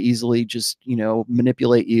could very easily just,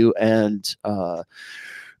 manipulate you and,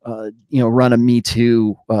 run a Me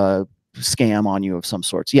Too, scam on you of some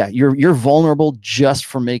sorts. Yeah. You're vulnerable just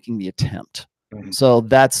for making the attempt. Mm-hmm. So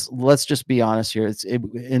let's just be honest here.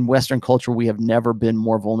 In Western culture, we have never been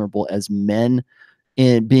more vulnerable as men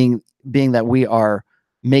in being that we are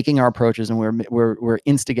making our approaches and we're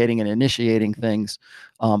instigating and initiating things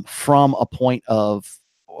from a point of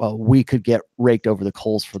we could get raked over the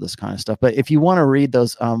coals for this kind of stuff. But if you want to read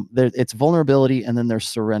those, it's vulnerability and then there's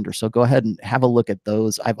surrender. So go ahead and have a look at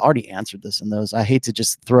those. I've already answered this in those. I hate to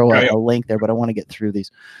just throw a link there, but I want to get through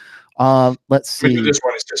these. Let's see. This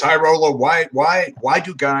one. It says, "Hi, Rolo. Why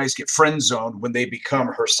do guys get friend zoned when they become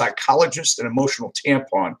her psychologist and emotional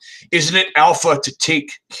tampon? Isn't it alpha to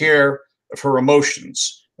take care of her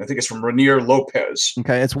emotions?" I think it's from Rainier Lopez.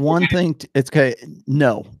 Okay, it's one thing. It's okay.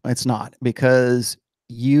 No, it's not, because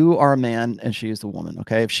you are a man and she is the woman.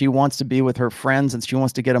 Okay, if she wants to be with her friends and she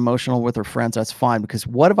wants to get emotional with her friends, that's fine. Because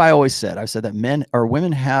what have I always said? I've said that men or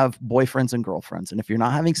women have boyfriends and girlfriends, and if you're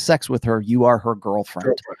not having sex with her, you are her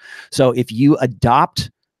girlfriend. So if you adopt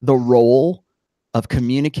the role of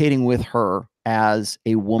communicating with her as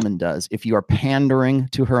a woman does, if you are pandering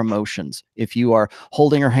to her emotions, if you are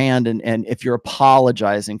holding her hand and if you're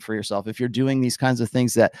apologizing for yourself, if you're doing these kinds of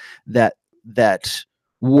things that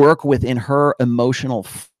work within her emotional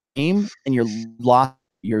frame, and you're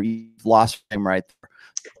lost frame right there.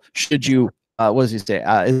 Should you what does he say?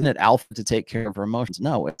 Isn't it alpha to take care of her emotions?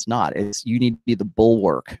 No, it's not. You need to be the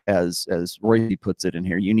bulwark, as Roy puts it in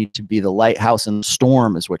here. You need to be the lighthouse in the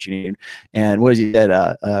storm is what you need. And what does he said?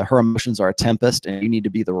 Her emotions are a tempest, and you need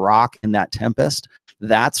to be the rock in that tempest.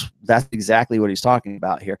 That's exactly what he's talking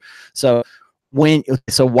about here. So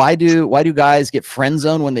why do guys get friend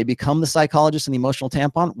zoned when they become the psychologist and the emotional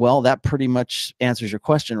tampon? Well, that pretty much answers your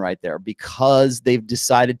question right there, because they've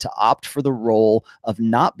decided to opt for the role of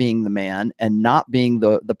not being the man and not being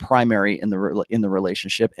the primary in the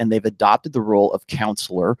relationship, and they've adopted the role of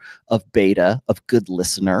counselor, of beta, of good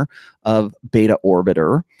listener, of beta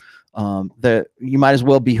orbiter. That you might as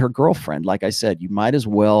well be her girlfriend. Like I said, you might as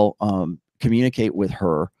well communicate with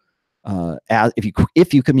her.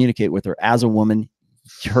 If you communicate with her as a woman,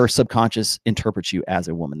 her subconscious interprets you as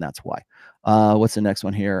a woman. That's why. What's the next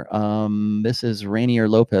one here? This is Rainier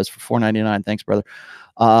Lopez for $4.99. Thanks, brother.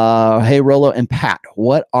 Hey, Rolo and Pat,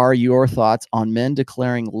 what are your thoughts on men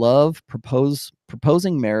declaring love,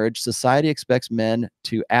 proposing marriage? Society expects men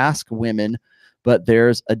to ask women, but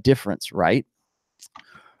there's a difference, right?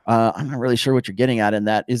 I'm not really sure what you're getting at in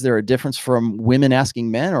that. Is there a difference from women asking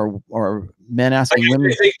men or men asking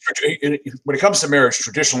women? I think when it comes to marriage,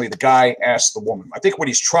 traditionally the guy asks the woman. I think what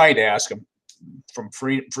he's trying to ask him from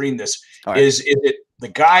freeing this is it the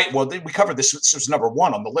guy? Well, we covered this. This was number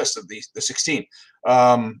one on the list of the 16.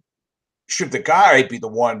 Should the guy be the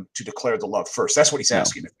one to declare the love first? That's what he's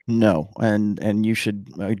asking. No, and you should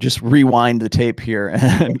just rewind the tape here,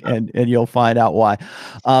 and you'll find out why.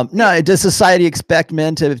 No, does society expect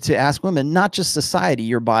men to ask women? Not just society,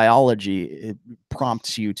 your biology it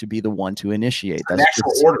prompts you to be the one to initiate. That's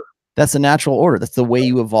natural order. That's the natural order. That's the way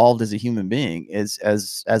you evolved as a human being,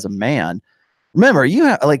 as a man. Remember, you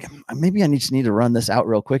have maybe I just need to run this out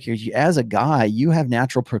real quick here. As a guy, you have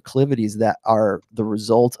natural proclivities that are the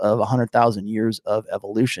result of 100,000 years of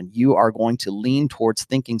evolution. You are going to lean towards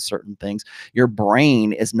thinking certain things. Your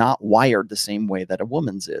brain is not wired the same way that a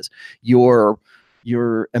woman's is. Your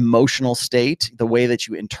emotional state, the way that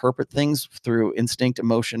you interpret things through instinct,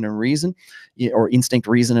 emotion, and reason, or instinct,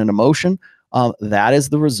 reason, and emotion, that is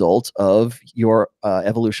the result of your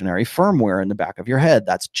evolutionary firmware in the back of your head.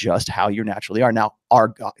 That's just how you naturally are. Now,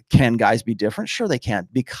 can guys be different? Sure, they can,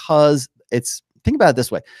 because think about it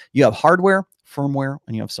this way. You have hardware, firmware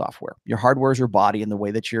and you have software. Your hardware is your body and the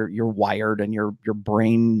way that you're wired, and your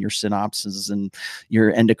brain, your synapses, and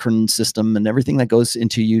your endocrine system, and everything that goes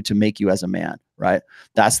into you to make you as a man, right?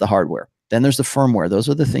 That's the hardware. Then there's the firmware. Those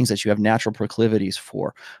are the things that you have natural proclivities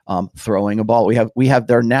for. Throwing a ball. There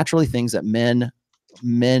are naturally things that men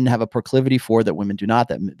have a proclivity for that women do not,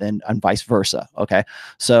 and vice versa. Okay.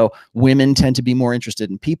 So women tend to be more interested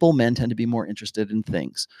in people. Men tend to be more interested in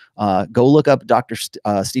things. Go look up Dr.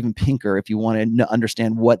 Steven Pinker if you want to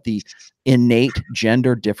understand what the innate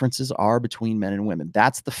gender differences are between men and women.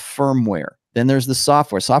 That's the firmware. Then there's the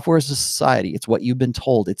software. Software is a society. It's what you've been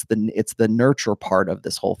told. It's the nurture part of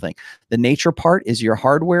this whole thing. The nature part is your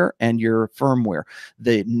hardware and your firmware.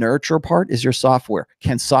 The nurture part is your software.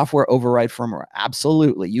 Can software override firmware?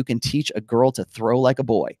 Absolutely. You can teach a girl to throw like a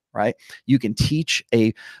boy, right? You can teach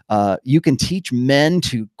men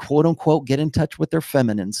to quote unquote get in touch with their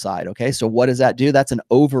feminine side. Okay. So what does that do? That's an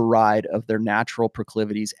override of their natural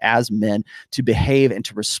proclivities as men to behave and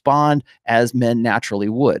to respond as men naturally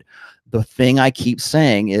would. The thing I keep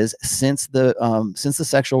saying is since the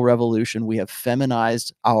sexual revolution, we have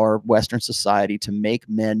feminized our Western society to make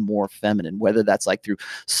men more feminine, whether that's like through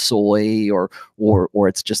soy or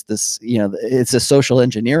it's just this, it's a social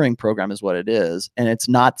engineering program is what it is. And it's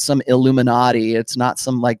not some Illuminati. It's not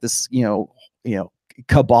some like this,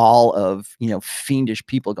 cabal of fiendish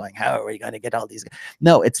people going, how are we going to get all these guys?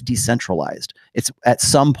 No, it's decentralized. It's at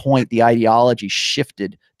some point the ideology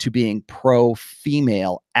shifted to being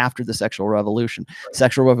pro-female after the sexual revolution.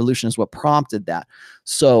 Sexual revolution is what prompted that.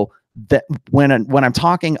 So that when I'm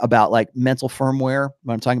talking about like mental firmware,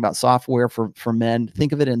 when I'm talking about software for men,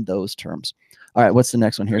 think of it in those terms. All right, what's the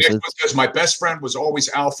next one here? Because my best friend was always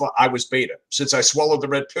alpha, I was beta. Since I swallowed the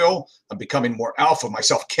red pill, I'm becoming more alpha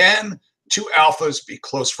myself. Can two alphas be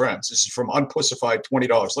close friends? This is from Unpussified,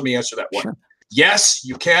 $20. Let me answer that one. Sure. Yes,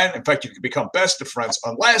 you can. In fact, you can become best of friends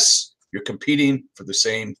unless you're competing for the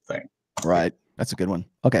same thing. Right. That's a good one.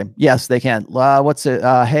 Okay. Yes, they can. What's it?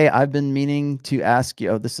 Hey, I've been meaning to ask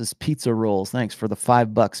you. Oh, this is Pizza Rolls. Thanks for the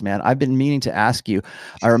 $5, man. I've been meaning to ask you.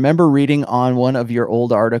 I remember reading on one of your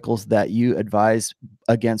old articles that you advise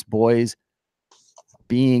against boys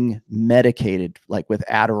being medicated like with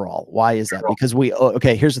Adderall. Why is that? Because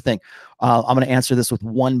okay, here's the thing. I'm going to answer this with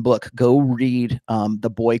one book. Go read The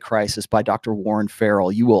Boy Crisis by Dr. Warren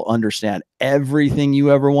Farrell. You will understand everything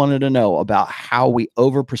you ever wanted to know about how we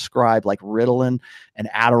overprescribe like Ritalin and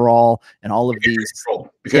Adderall and all of these.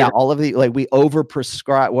 Yeah, all of the, like we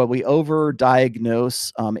overprescribe, we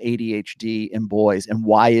overdiagnose ADHD in boys. And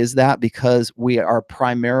why is that? Because we are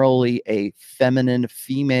primarily a feminine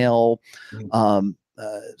female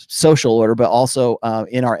social order, but also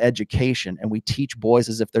in our education, and we teach boys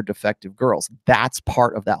as if they're defective girls. That's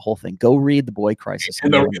part of that whole thing. Go read The Boy Crisis.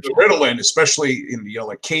 And the Ritalin, especially in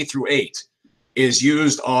like K through 8, is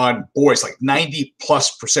used on boys, like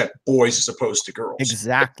 90+% boys as opposed to girls.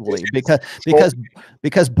 Exactly,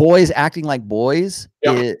 because boys acting like boys.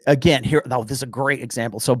 Yeah. Again, here, this is a great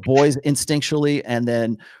example. So boys instinctually, and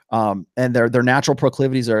then and their natural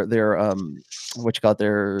proclivities are their their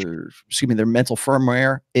mental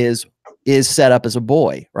firmware is set up as a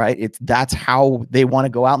boy, right? That's how they want to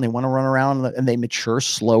go out and they want to run around, and they mature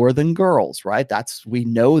slower than girls, right? We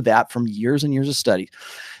know that from years and years of study.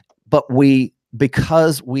 But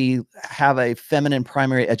because we have a feminine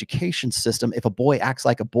primary education system, if a boy acts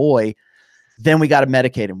like a boy, then we got to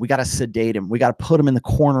medicate him. We got to sedate him. We got to put him in the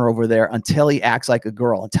corner over there until he acts like a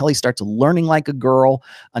girl, until he starts learning like a girl,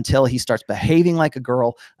 until he starts behaving like a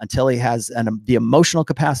girl, until he has the emotional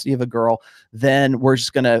capacity of a girl. Then we're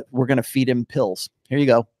going to feed him pills. Here you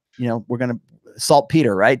go. We're going to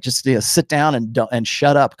saltpeter, right? Just sit down and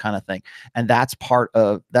shut up kind of thing. And that's part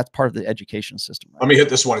of the education system. Right? Let me hit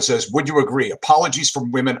this one. It says, would you agree? Apologies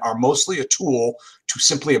from women are mostly a tool to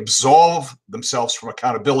simply absolve themselves from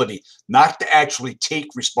accountability, not to actually take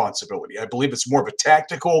responsibility. I believe it's more of a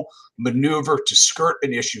tactical maneuver to skirt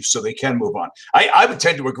an issue so they can move on. I would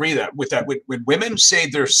tend to agree with that. When women say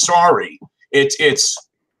they're sorry, it's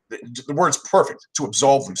the word's perfect, to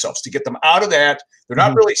absolve themselves, to get them out of that. They're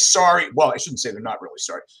not really sorry. Well, I shouldn't say they're not really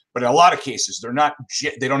sorry, but in a lot of cases, they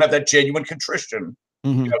don't have that genuine contrition.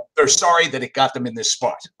 They're sorry that it got them in this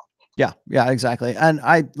spot. Yeah, exactly. And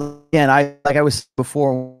I like I was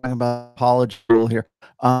before talking about apology rule here.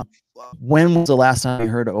 When was the last time you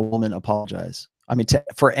heard a woman apologize? I mean,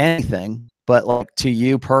 for anything, but like to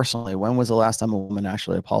you personally, when was the last time a woman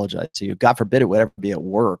actually apologized to you? God forbid it would ever be at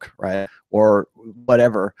work, right? Or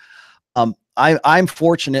whatever. I'm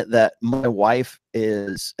fortunate that my wife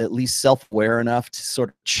is at least self-aware enough to sort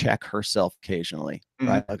of check herself occasionally,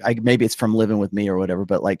 right? Like maybe it's from living with me or whatever,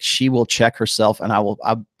 but like she will check herself, and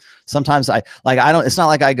sometimes I don't, it's not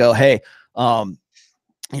like I go, hey,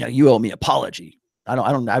 you owe me an apology.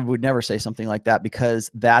 I would never say something like that,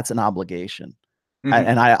 because that's an obligation.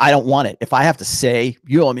 And I don't want it. If I have to say,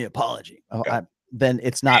 you owe me an apology, then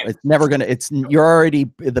it's not, it's never going to, you're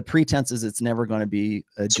already, the pretense is it's never going to be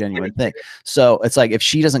a genuine thing. So it's like, if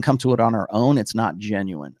she doesn't come to it on her own, it's not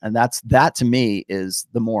genuine. And that to me is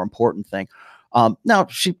the more important thing. Now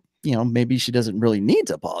she, maybe she doesn't really need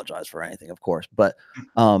to apologize for anything, of course, but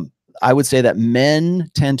I would say that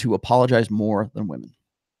men tend to apologize more than women.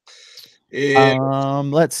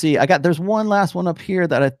 Let's see. There's one last one up here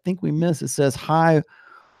that I think we missed. It says, hi,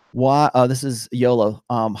 this is YOLO.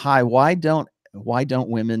 Hi, why don't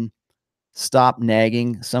women stop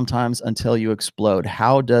nagging sometimes until you explode?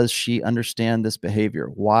 How does she understand this behavior?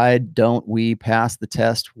 Why don't we pass the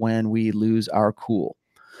test when we lose our cool?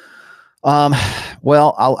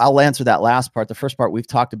 Well, I'll answer that last part. The first part, we've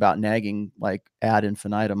talked about nagging like ad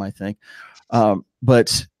infinitum, I think.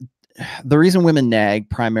 But the reason women nag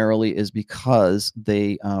primarily is because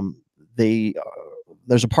there's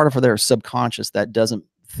a part of their subconscious that doesn't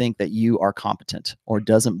think that you are competent, or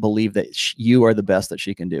doesn't believe that you are the best that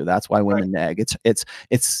she can do. That's why women nag.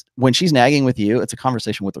 It's when she's nagging with you, it's a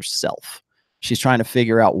conversation with herself. She's trying to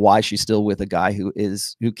figure out why she's still with a guy who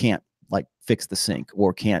can't like fix the sink,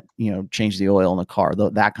 or can't, change the oil in the car,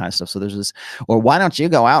 that kind of stuff. So there's this, or why don't you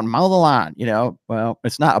go out and mow the lawn? Well,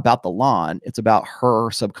 it's not about the lawn. It's about her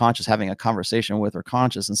subconscious having a conversation with her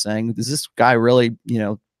conscious and saying, is this guy really,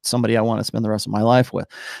 somebody I want to spend the rest of my life with?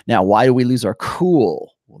 Now, why do we lose our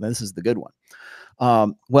cool? Well, this is the good one.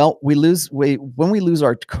 Well, when we lose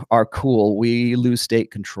our cool, we lose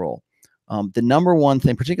state control. The number one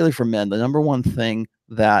thing, particularly for men, the number one thing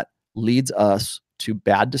that leads us to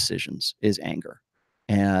bad decisions is anger.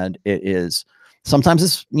 And it is,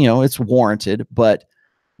 sometimes it's warranted, but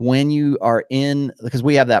when you are because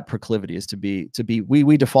we have that proclivity is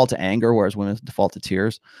we default to anger, whereas women default to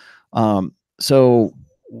tears. So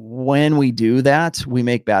when we do that, we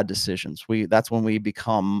make bad decisions. That's when we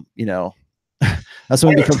become, that's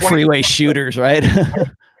when we become freeway shooters, right?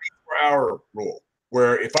 24-hour rule,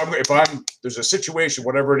 where if I'm there's a situation,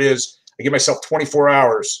 whatever it is, I give myself 24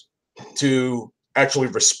 hours to actually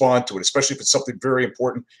respond to it, especially if it's something very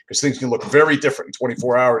important, because things can look very different in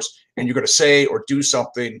 24 hours, and you're going to say or do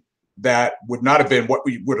something that would not have been what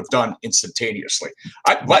we would have done instantaneously.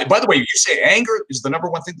 By the way, you say anger is the number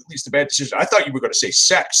one thing that leads to bad decisions. I thought you were going to say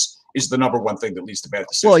sex is the number one thing that leads to bad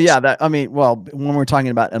decisions. Well, yeah, when we're talking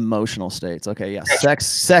about emotional states, okay, yeah,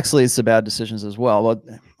 sex leads to bad decisions as well.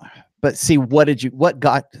 But see, what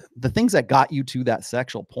got the things that got you to that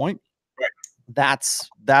sexual point? Right.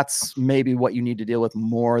 That's maybe what you need to deal with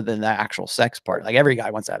more than the actual sex part. Like, every guy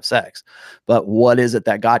wants to have sex, but what is it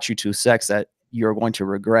that got you to sex that you're going to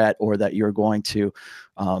regret, or that you're going to,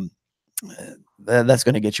 that's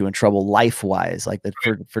going to get you in trouble life-wise, like that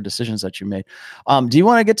for decisions that you made. Do you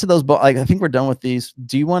want to get to those? I think we're done with these.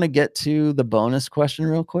 Do you want to get to the bonus question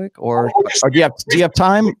real quick, or do you have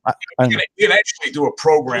time? We can actually do a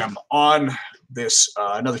program on this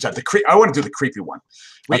another time. I want to do the creepy one.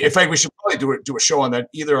 Okay. In fact, we should probably do a show on that,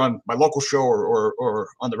 either on my local show or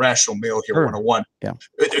on the Rational Male here, 101. Yeah,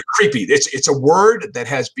 creepy. It's a word that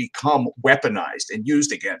has become weaponized and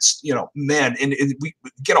used against men, and we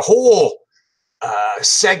get a whole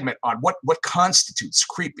segment on what constitutes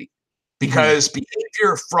creepy, because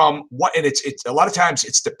behavior from what, and it's a lot of times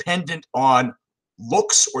it's dependent on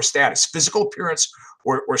looks or status, physical appearance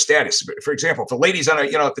or status. For example, if a lady's on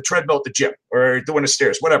the treadmill at the gym or doing the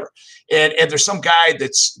stairs, whatever, and there's some guy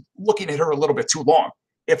that's looking at her a little bit too long.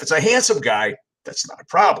 If it's a handsome guy, that's not a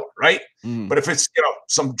problem, right? But if it's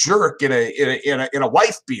some jerk in a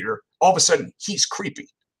wife beater, all of a sudden he's creepy.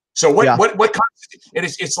 So what constitutes? And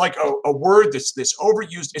it's like a word that's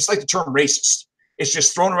overused. It's like the term racist. It's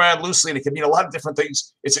just thrown around loosely, and it can mean a lot of different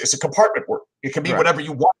things. It's a compartment word. It can mean whatever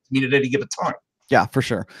you want to mean at any given time. Yeah, for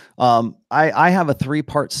sure. I have a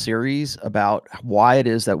 3-part series about why it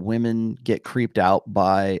is that women get creeped out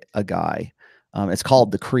by a guy. It's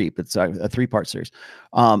called The Creep. It's a 3-part series.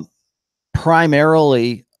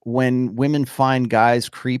 Primarily, when women find guys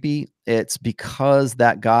creepy, it's because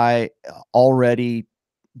that guy already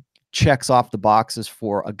checks off the boxes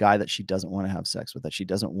for a guy that she doesn't want to have sex with, that she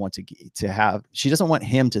doesn't want to have. She doesn't want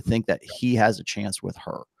him to think that he has a chance with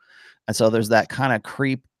her. And so there's that kind of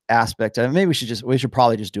creep aspect. And maybe we should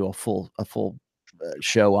probably just do a full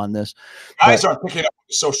show on this. Guys aren't picking up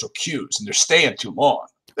the social cues, and they're staying too long.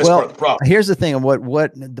 That's part of the problem. Here's the thing.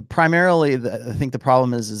 I think the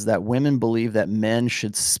problem is that women believe that men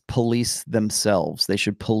should police themselves. They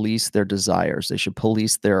should police their desires. They should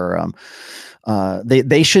police their,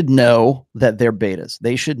 they should know that they're betas.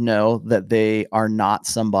 They should know that they are not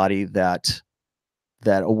somebody that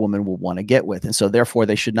a woman will want to get with. And so therefore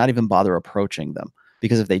they should not even bother approaching them.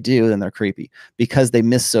 Because if they do, then they're creepy. Because they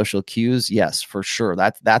miss social cues, yes, for sure.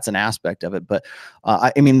 That's an aspect of it. But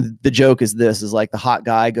I mean, the joke is this: is like the hot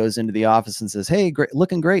guy goes into the office and says, "Hey, great,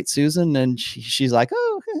 looking great, Susan," and she's like,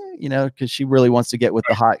 "Oh," you know, because she really wants to get with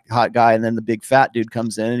the hot guy. And then the big fat dude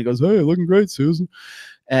comes in and he goes, "Hey, looking great, Susan,"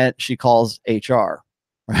 and she calls HR.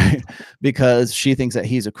 Right, because she thinks that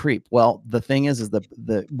he's a creep. Well, the thing is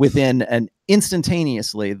the within and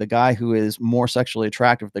instantaneously, the guy who is more sexually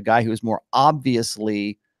attractive, the guy who is more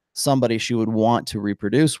obviously somebody she would want to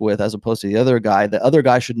reproduce with, as opposed to the other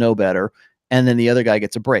guy should know better, and then the other guy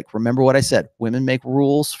gets a break. Remember what I said: women make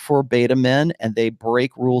rules for beta men, and they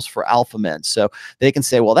break rules for alpha men. So they can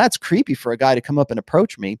say, "Well, that's creepy for a guy to come up and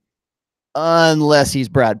approach me." Unless he's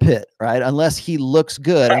Brad Pitt, right? Unless he looks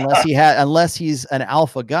good, unless he's an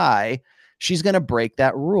alpha guy, she's going to break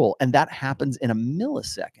that rule. And that happens in a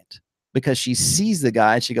millisecond because she sees the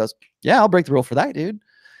guy and she goes, "Yeah, I'll break the rule for that dude."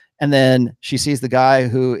 And then she sees the guy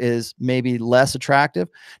who is maybe less attractive.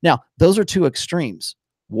 Now, those are two extremes.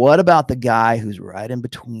 What about the guy who's right in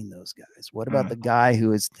between those guys? What about the guy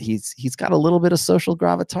who is, he's got a little bit of social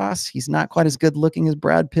gravitas. He's not quite as good looking as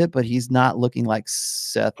Brad Pitt, but he's not looking like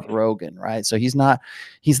Seth Rogen, right? So he's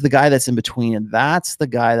the guy that's in between. And that's the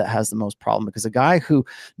guy that has the most problem, because the guy who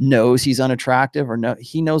knows he's unattractive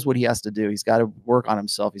he knows what he has to do. He's got to work on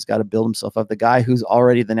himself. He's got to build himself up. The guy who's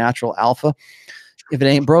already the natural alpha, if it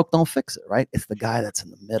ain't broke, don't fix it, right? It's the guy that's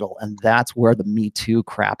in the middle. And that's where the Me Too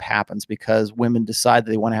crap happens, because women decide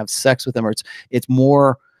that they want to have sex with him, or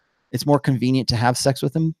it's more convenient to have sex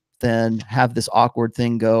with him than have this awkward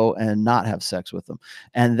thing go and not have sex with them.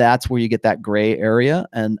 And that's where you get that gray area.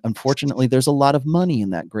 And unfortunately, there's a lot of money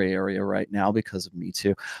in that gray area right now because of Me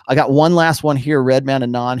Too. I got one last one here. Redman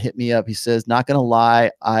Anon hit me up. He says, "Not going to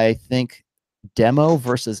lie, I think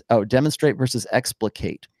demonstrate versus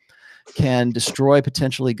explicate can destroy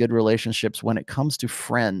potentially good relationships. When it comes to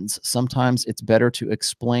friends, sometimes it's better to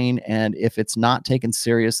explain, and if it's not taken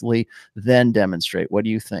seriously, then demonstrate." What do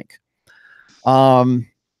you think?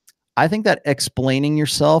 I think that explaining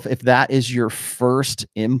yourself, if that is your first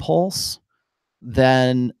impulse,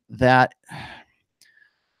 then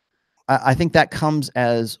I think that comes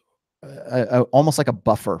as almost like a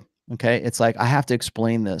buffer. Okay. It's like, I have to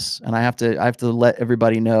explain this, and I have to let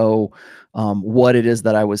everybody know what it is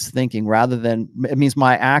that I was thinking, rather than, it means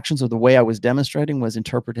my actions or the way I was demonstrating was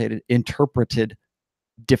interpreted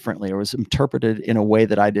differently, or was interpreted in a way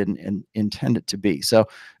that I didn't intend it to be. So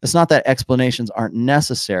it's not that explanations aren't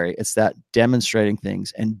necessary. It's that demonstrating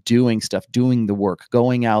things and doing stuff, doing the work,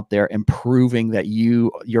 going out there and proving that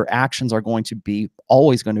your actions are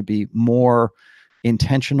always going to be more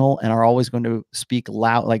intentional and are always going to speak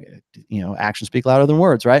loud, like, actions speak louder than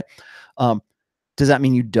words, right? Does that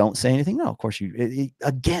mean you don't say anything? No, of course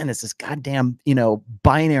again, it's this goddamn,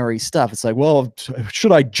 binary stuff. It's like, well,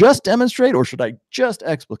 should I just demonstrate or should I just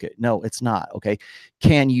explicate? No, it's not. Okay.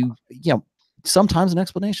 Can you, sometimes an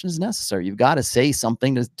explanation is necessary. You've got to say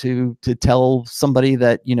something to tell somebody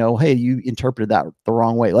that, hey, you interpreted that the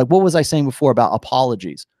wrong way. Like, what was I saying before about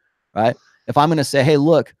apologies, right? If I'm going to say, hey,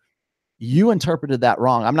 look, you interpreted that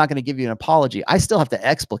wrong, I'm not going to give you an apology. I still have to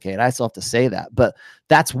explicate. I still have to say that. But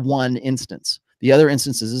that's one instance. The other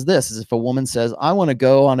instances is if a woman says, I want to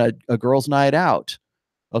go on a girl's night out.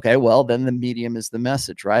 Okay, well, then the medium is the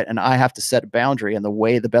message, right? And I have to set a boundary. And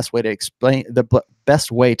the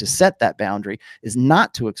best way to set that boundary is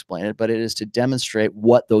not to explain it, but it is to demonstrate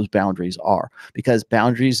what those boundaries are. Because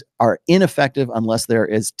boundaries are ineffective unless there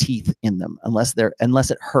is teeth in them, unless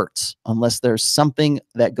it hurts, unless there's something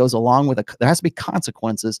that goes along with there has to be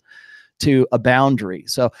consequences to a boundary.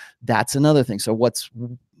 So that's another thing. So what's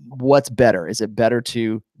better? Is it better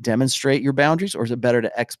to demonstrate your boundaries, or is it better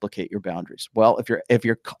to explicate your boundaries? Well, if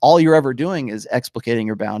you're all you're ever doing is explicating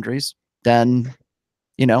your boundaries, then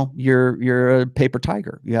you're a paper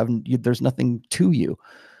tiger. There's nothing to you.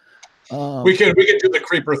 We can do the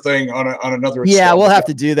creeper thing on another. Yeah, we'll have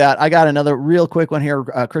to do that. I got another real quick one here.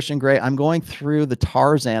 Christian Gray, I'm going through the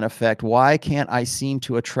Tarzan effect. Why can't I seem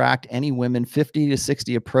to attract any women? 50 to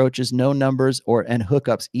 60 approaches, no numbers and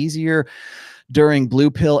hookups. Easier during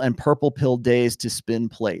blue pill and purple pill days to spin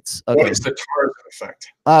plates. Okay. What is the Tarzan effect?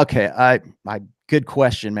 Okay, I good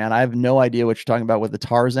question, man. I have no idea what you're talking about with the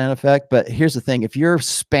Tarzan effect, but here's the thing. If you're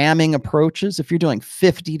spamming approaches, if you're doing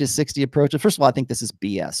 50 to 60 approaches, first of all, I think this is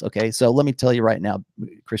BS. Okay. So let me tell you right now,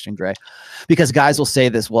 Christian Gray, because guys will say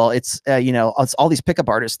this, well, it's, it's all these pickup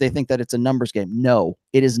artists. They think that it's a numbers game. No,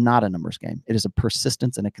 it is not a numbers game. It is a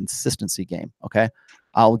persistence and a consistency game. Okay.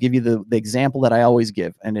 I'll give you the example that I always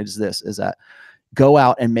give. And it is this, is that go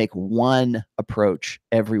out and make one approach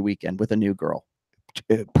every weekend with a new girl.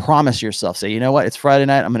 Promise yourself, say, you know what, it's Friday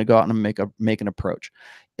night, I'm going to go out and make an approach.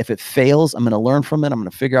 If it fails, I'm going to learn from it. I'm going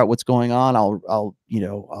to figure out what's going on. I'll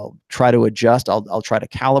try to adjust. I'll try to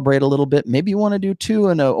calibrate a little bit. Maybe you want to do 2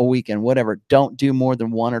 in a weekend, whatever. Don't do more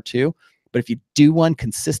than 1 or 2. But if you do one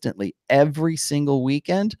consistently every single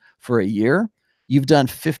weekend for a year, you've done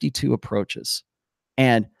 52 approaches.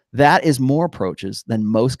 And that is more approaches than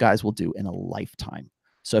most guys will do in a lifetime.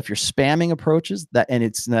 So if you're spamming approaches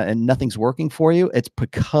and nothing's working for you, it's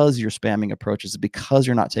because you're spamming approaches, because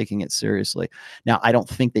you're not taking it seriously. Now, I don't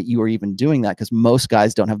think that you are even doing that, because most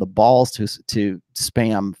guys don't have the balls to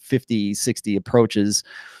spam 50, 60 approaches,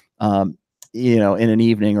 in an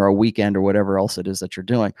evening or a weekend or whatever else it is that you're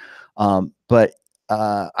doing. But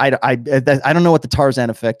I don't know what the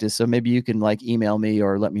Tarzan effect is. So maybe you can like email me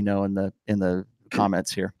or let me know in the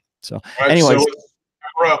comments here. So anyways.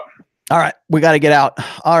 All right, we got to get out.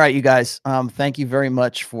 All right, you guys. Thank you very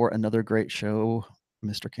much for another great show,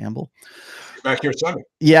 Mr. Campbell. Back here Sunday.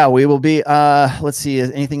 Yeah, we will be. Let's see.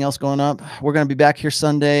 Is anything else going up? We're going to be back here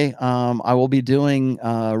Sunday. I will be doing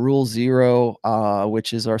Rule Zero,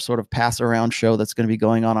 which is our sort of pass around show that's going to be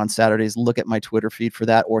going on Saturdays. Look at my Twitter feed for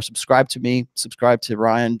that, or subscribe to me. Subscribe to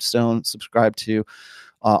Ryan Stone. Subscribe to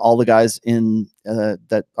all the guys in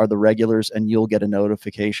that are the regulars, and you'll get a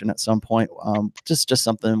notification at some point. Just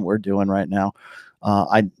something we're doing right now.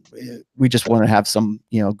 We just want to have some,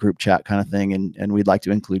 group chat kind of thing. And we'd like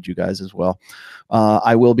to include you guys as well.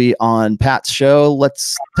 I will be on Pat's show.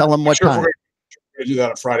 Let's tell him what time. We're going to do that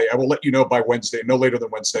on Friday. I will let you know by Wednesday, no later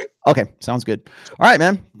than Wednesday. Okay. Sounds good. All right,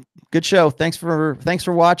 man. Good show. Thanks for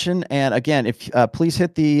watching. And again, if please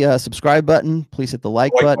hit the subscribe button, please hit the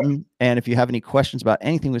like button. And if you have any questions about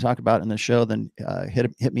anything we talked about in the show, then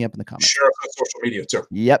hit me up in the comments. Share us on social media too.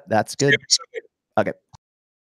 Yep. That's good. Okay.